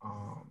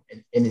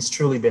 And it's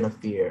truly been a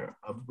fear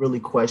of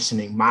really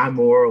questioning my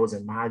morals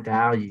and my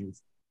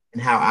values,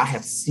 and how I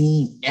have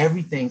seen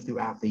everything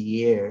throughout the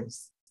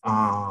years,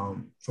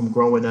 from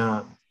growing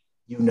up,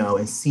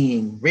 and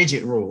seeing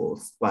rigid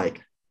rules,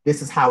 like,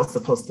 this is how it's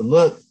supposed to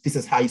look, this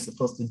is how you're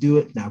supposed to do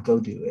it, now go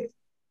do it.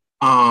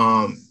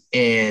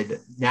 And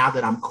now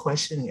that I'm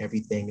questioning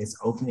everything, it's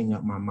opening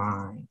up my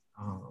mind,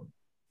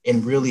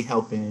 and really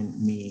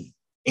helping me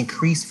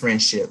increase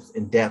friendships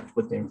and depth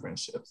within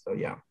friendships. So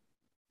yeah.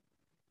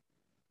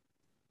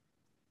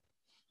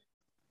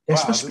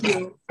 Wow, this is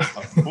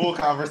a full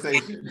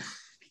conversation.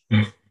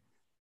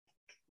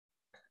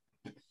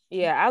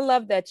 Yeah, I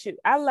love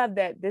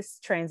that this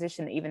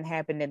transition even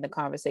happened in the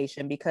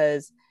conversation,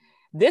 because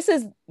this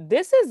is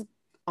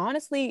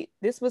honestly,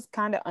 this was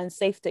kind of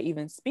unsafe to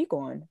even speak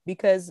on,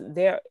 because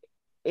there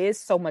is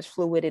so much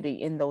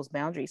fluidity in those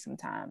boundaries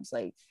sometimes,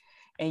 like,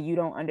 and you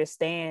don't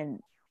understand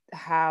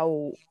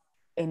how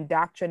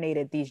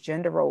indoctrinated these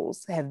gender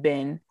roles have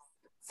been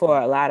for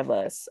a lot of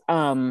us.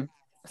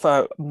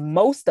 For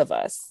most of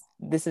us,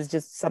 this is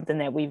just something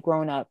that we've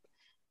grown up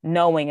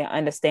knowing and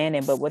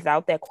understanding, but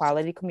without that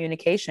quality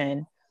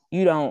communication,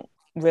 you don't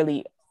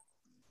really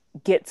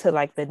get to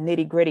like the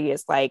nitty gritty.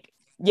 It's like,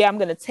 yeah, I'm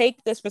going to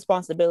take this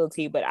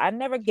responsibility, but I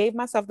never gave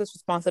myself this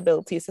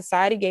responsibility.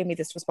 Society gave me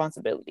this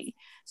responsibility.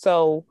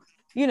 So,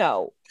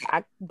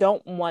 I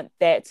don't want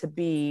that to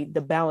be the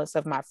balance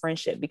of my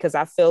friendship, because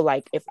I feel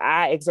like if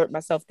I exert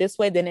myself this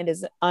way, then it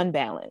is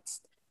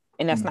unbalanced.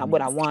 And that's not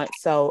what I want.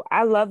 So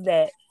I love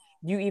that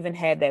you even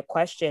had that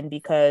question,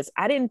 because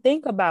I didn't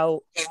think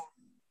about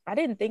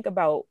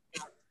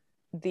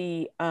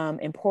the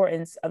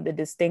importance of the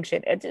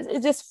distinction.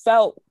 It just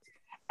felt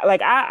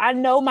like I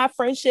know my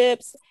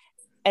friendships,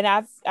 and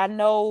I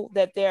know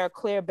that there are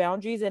clear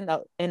boundaries in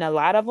a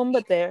lot of them,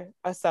 but there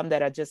are some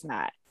that are just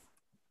not,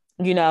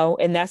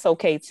 and that's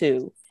okay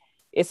too.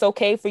 It's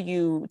okay for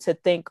you to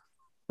think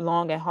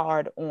long and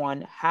hard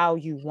on how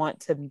you want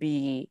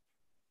to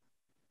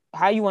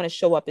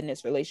show up in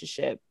this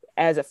relationship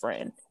as a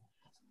friend.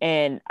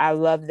 And I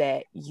love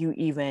that you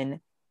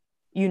even,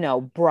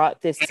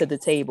 brought this to the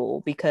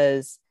table,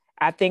 because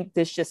I think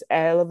this just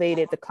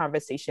elevated the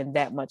conversation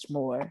that much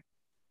more,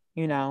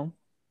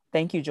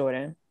 Thank you,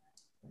 Jordan.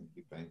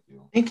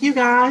 Thank you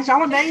guys.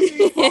 Y'all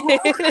amazing.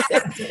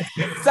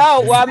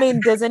 So,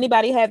 does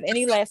anybody have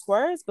any last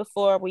words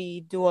before we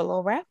do a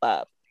little wrap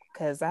up?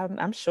 Because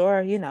I'm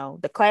sure,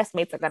 the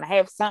classmates are going to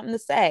have something to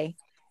say.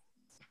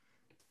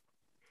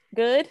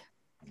 Good?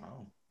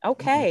 No.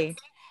 Okay.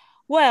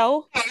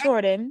 Well,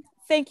 Jordan,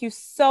 thank you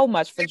so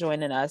much for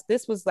joining us.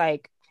 This was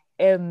like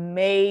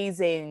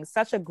amazing.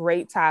 Such a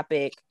great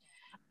topic.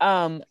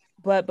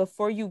 But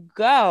before you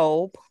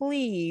go,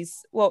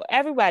 please, well,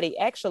 everybody,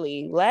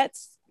 actually,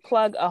 let's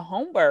plug a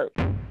homework.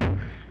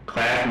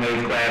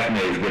 Classmates,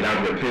 get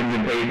out your pens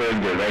and papers,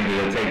 get ready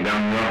to take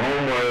down your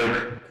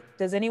homework.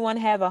 Does anyone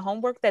have a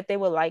homework that they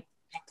would like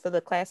for the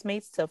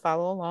classmates to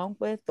follow along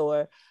with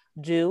or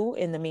do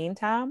in the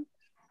meantime?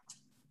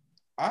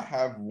 I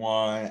have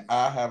one.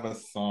 I have a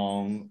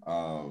song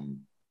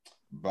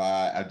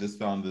I just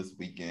found this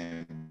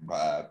weekend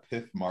by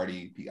Piff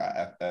Marty,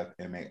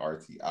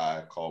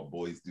 Piffmarti, called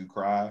Boys Do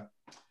Cry.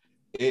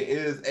 It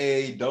is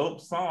a dope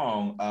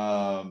song.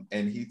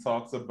 And he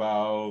talks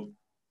about,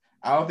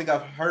 I don't think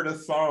I've heard a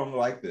song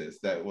like this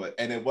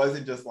and it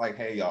wasn't just like,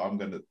 hey y'all, I'm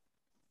gonna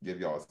give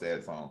y'all a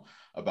sad song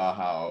about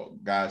how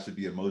guys should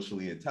be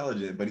emotionally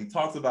intelligent, but he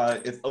talks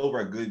about it's over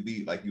a good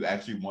beat, like you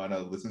actually want to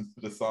listen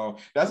to the song.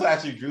 That's what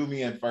actually drew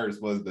me in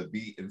first, was the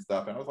beat and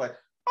stuff, and I was like,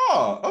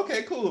 oh,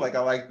 okay, cool, like I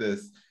like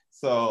this.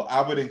 So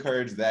I would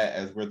encourage that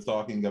as we're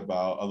talking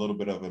about a little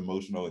bit of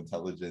emotional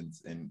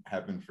intelligence and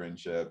having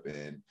friendship.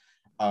 And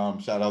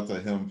shout out to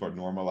him for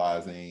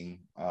normalizing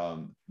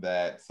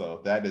that.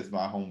 So that is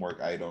my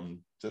homework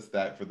item, just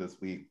that for this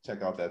week.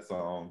 Check out that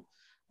song.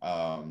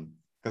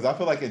 Because I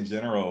feel like in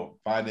general,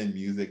 finding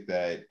music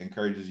that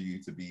encourages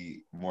you to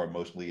be more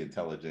emotionally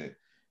intelligent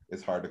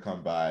is hard to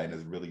come by, and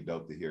it's really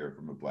dope to hear it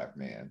from a Black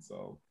man.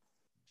 So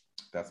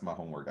that's my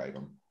homework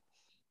item.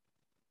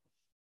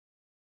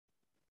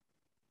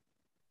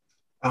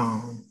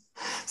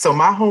 So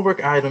my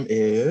homework item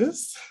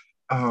is,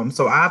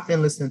 so I've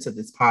been listening to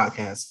this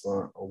podcast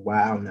for a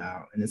while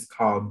now, and it's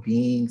called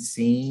Being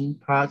Seen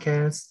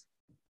Podcast.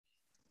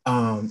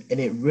 And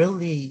it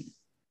really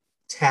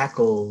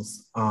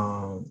tackles,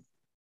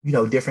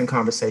 different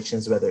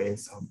conversations, whether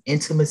it's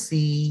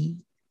intimacy,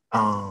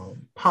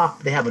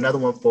 pop. They have another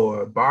one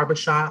for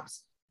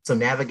barbershops, so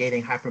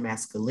navigating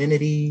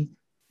hypermasculinity.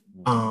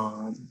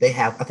 They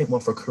have, I think,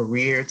 one for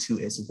career too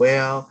as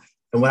well.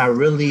 And what I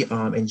really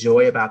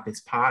enjoy about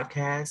this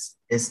podcast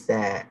is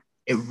that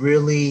it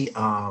really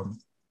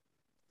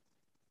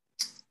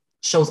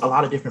shows a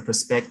lot of different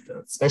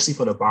perspectives, especially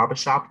for the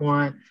barbershop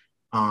one.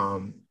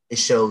 It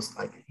shows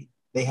like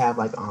they have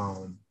like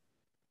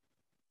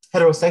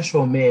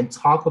heterosexual men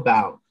talk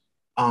about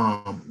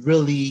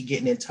really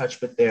getting in touch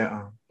with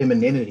their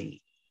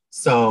femininity.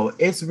 So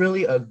it's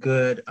really a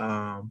good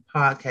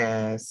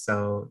podcast.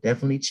 So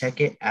definitely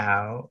check it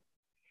out.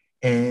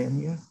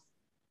 And yeah.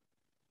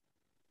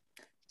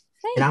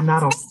 And I'm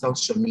not on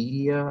social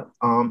media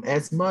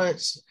as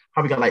much.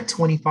 Probably got like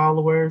 20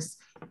 followers.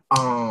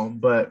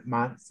 But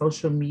my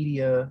social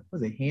media,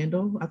 what's it,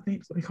 handle, I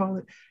think is what we call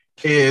it,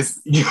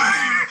 is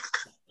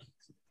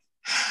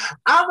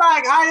I'm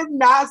like, I am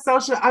not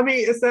social. I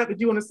mean, except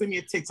if you want to send me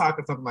a TikTok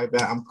or something like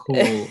that, I'm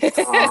cool.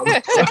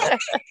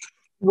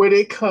 When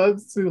it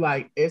comes to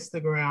like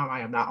Instagram, I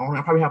am not on.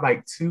 I probably have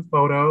like 2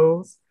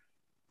 photos.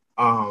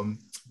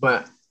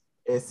 But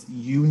it's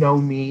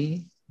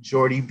me,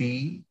 Jordy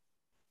B.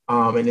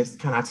 And it's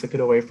kind of, I took it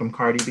away from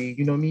Cardi B.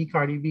 You know me,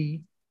 Cardi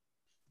B.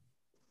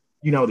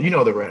 You know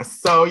the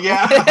rest. So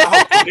yeah.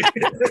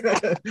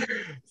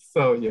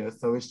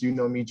 So it's You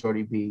Know Me,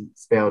 Jordy B,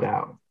 spelled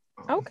out.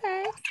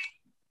 Okay.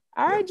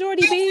 All right,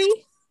 Jordy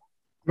B.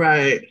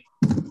 Right.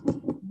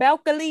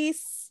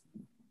 Belcalis.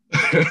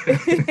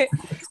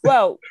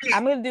 Well,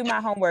 I'm gonna do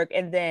my homework,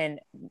 and then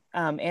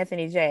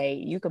Anthony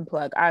J, you can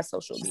plug our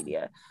social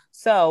media.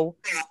 So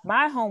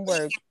my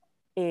homework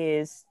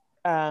is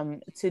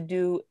to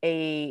do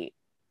a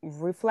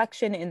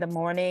reflection in the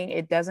morning.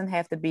 It doesn't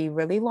have to be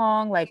really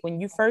long. Like when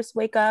you first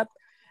wake up,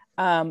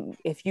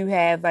 if you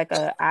have like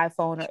an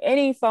iPhone or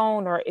any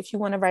phone, or if you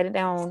want to write it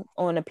down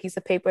on a piece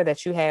of paper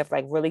that you have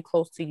like really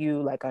close to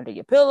you, like under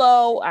your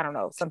pillow. I don't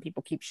know, some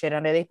people keep shit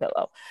under their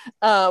pillow,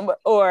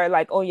 or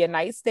like on your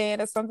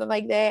nightstand or something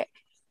like that.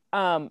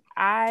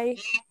 I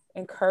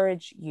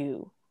encourage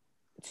you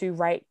to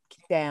write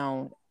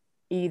down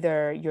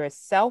either your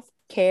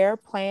self-care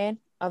plan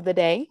of the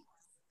day,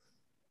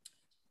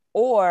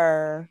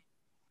 or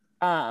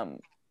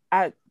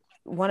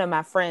one of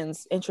my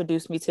friends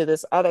introduced me to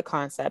this other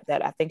concept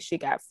that I think she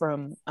got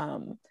from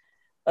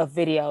a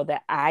video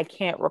that I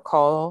can't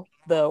recall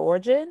the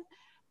origin,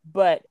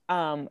 but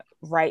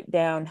write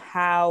down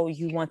how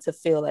you want to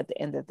feel at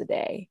the end of the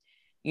day.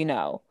 You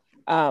know,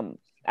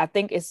 I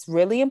think it's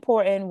really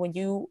important when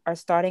you are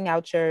starting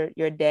out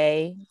your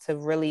day to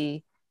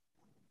really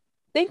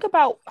think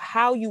about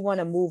how you want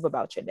to move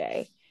about your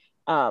day.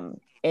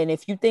 And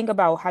if you think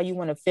about how you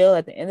want to feel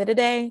at the end of the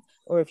day,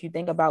 or if you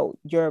think about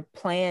your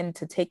plan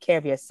to take care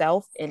of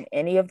yourself in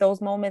any of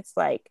those moments,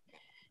 like,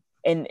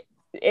 and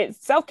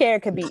self-care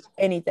could be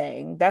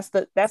anything. That's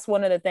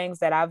one of the things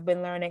that I've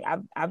been learning.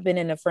 I've been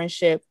in a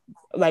friendship,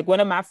 like one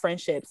of my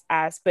friendships,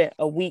 I spent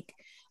a week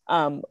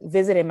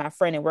visiting my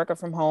friend and working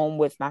from home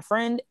with my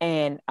friend.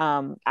 And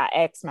I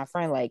asked my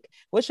friend, like,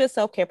 what's your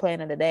self-care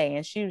plan of the day?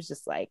 And she was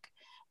just like,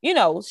 you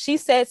know, she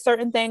said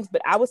certain things,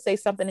 but I would say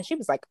something and she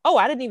was like, oh,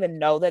 I didn't even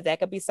know that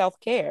could be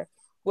self-care.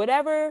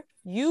 Whatever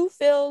you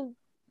feel,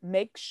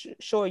 make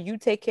sure you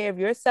take care of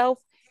yourself.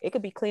 It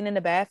could be cleaning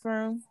the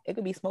bathroom. It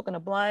could be smoking a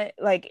blunt.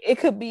 Like, it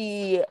could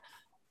be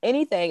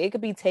anything. It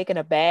could be taking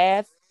a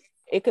bath.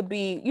 It could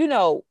be, you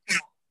know,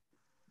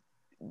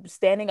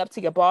 standing up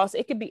to your boss.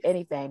 It could be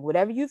anything.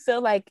 Whatever you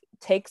feel like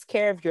takes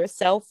care of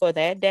yourself for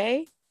that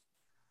day,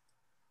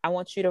 I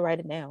want you to write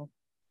it down.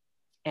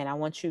 And I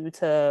want you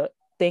to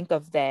think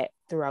of that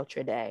throughout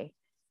your day.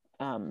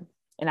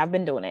 And I've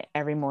been doing it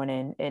every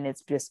morning, and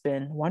it's just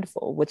been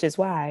wonderful, which is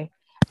why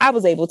I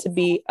was able to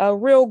be a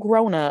real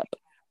grown-up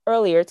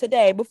earlier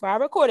today before I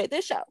recorded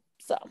this show.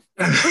 So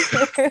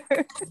I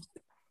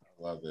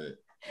love it.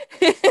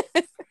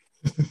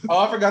 Oh,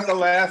 I forgot the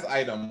last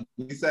item.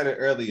 We said it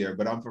earlier,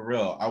 but I'm for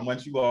real. I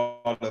want you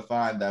all to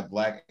find that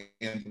Black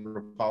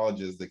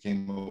anthropologist that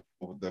came up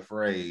with the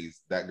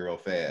phrase "that girl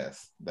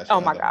fast." That's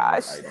oh my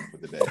gosh! Item for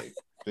the day.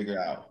 Figure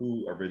out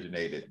who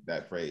originated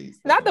that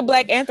phrase. Not the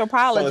Black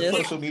anthropologist. So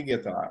it's social media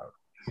time.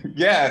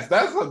 Yes,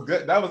 that was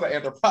an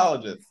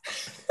anthropologist.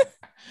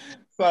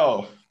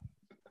 So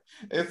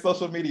it's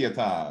social media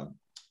time.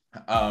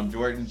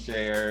 Jordan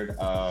shared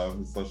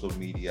his social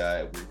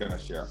media. We're gonna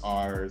share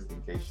ours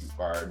in case you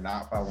are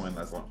not following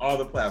us on all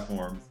the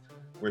platforms.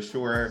 We're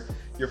sure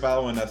you're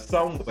following us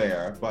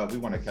somewhere, but we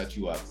want to catch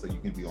you up so you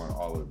can be on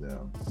all of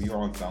them. We are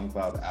on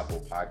SoundCloud,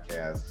 Apple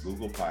Podcasts,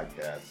 Google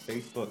Podcasts,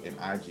 Facebook, and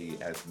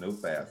IG as No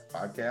Class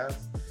Podcast.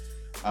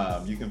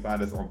 You can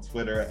find us on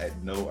Twitter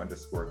at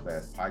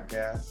No_Class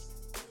Podcast.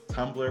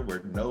 Tumblr,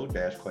 we're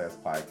No-Class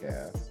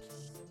Podcast.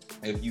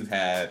 If you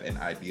have an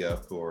idea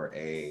for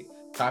a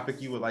topic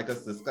you would like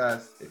us to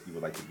discuss, if you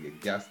would like to be a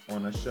guest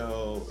on a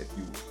show, if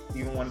you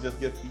even want to just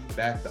give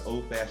feedback the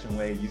old-fashioned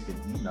way, you can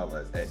email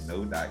us at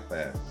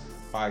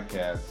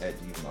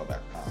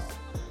no.classpodcast@gmail.com.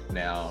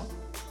 Now,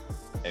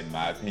 in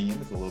my opinion,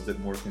 it's a little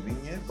bit more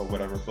convenient, but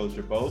whatever floats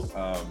your boat.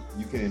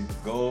 You can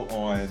go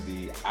on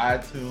the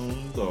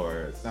iTunes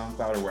or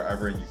SoundCloud or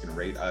wherever, and you can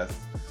rate us,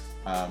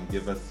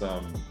 give us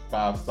some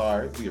 5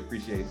 stars. We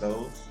appreciate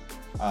those.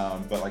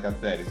 But like I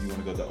said, if you want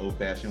to go the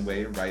old-fashioned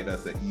way, write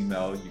us an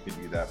email. You can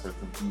do that for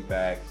some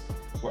feedback.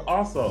 We're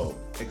also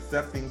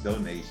accepting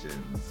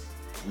donations.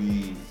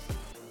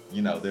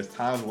 There's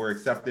times we're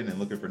accepting and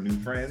looking for new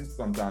friends,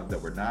 sometimes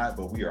that we're not,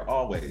 but we are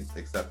always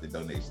accepting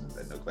donations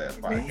at No Class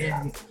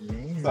Podcast.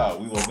 So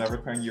we will never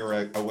turn you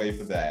away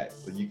for that.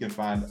 So you can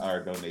find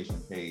our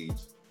donation page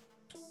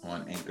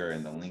on Anchor,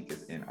 and the link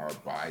is in our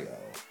bio.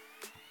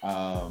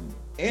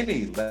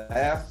 Any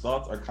last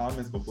thoughts or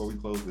comments before we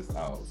close this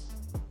out?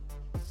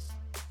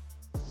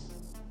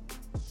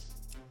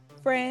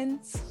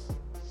 Friends.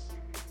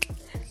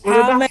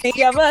 How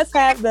many of us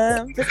have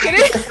them? Just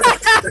kidding.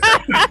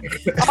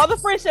 All the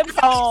friendship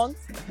songs.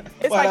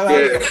 It's like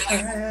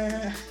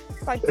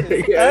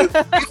two. Yeah.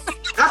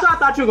 That's what I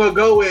thought you were gonna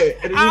go with.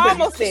 And I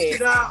almost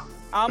did.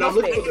 I'm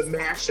looking for the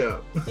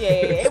mashup. Yeah,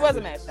 it was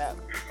a mashup.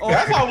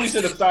 That's how we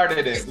should have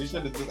started it. We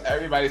should have just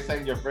everybody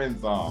sang your friend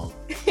song.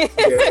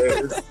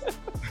 Yes.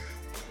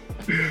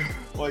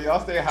 Well,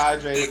 y'all stay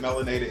hydrated,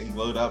 melanated, and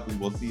glowed up. We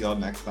will see y'all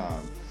next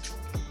time.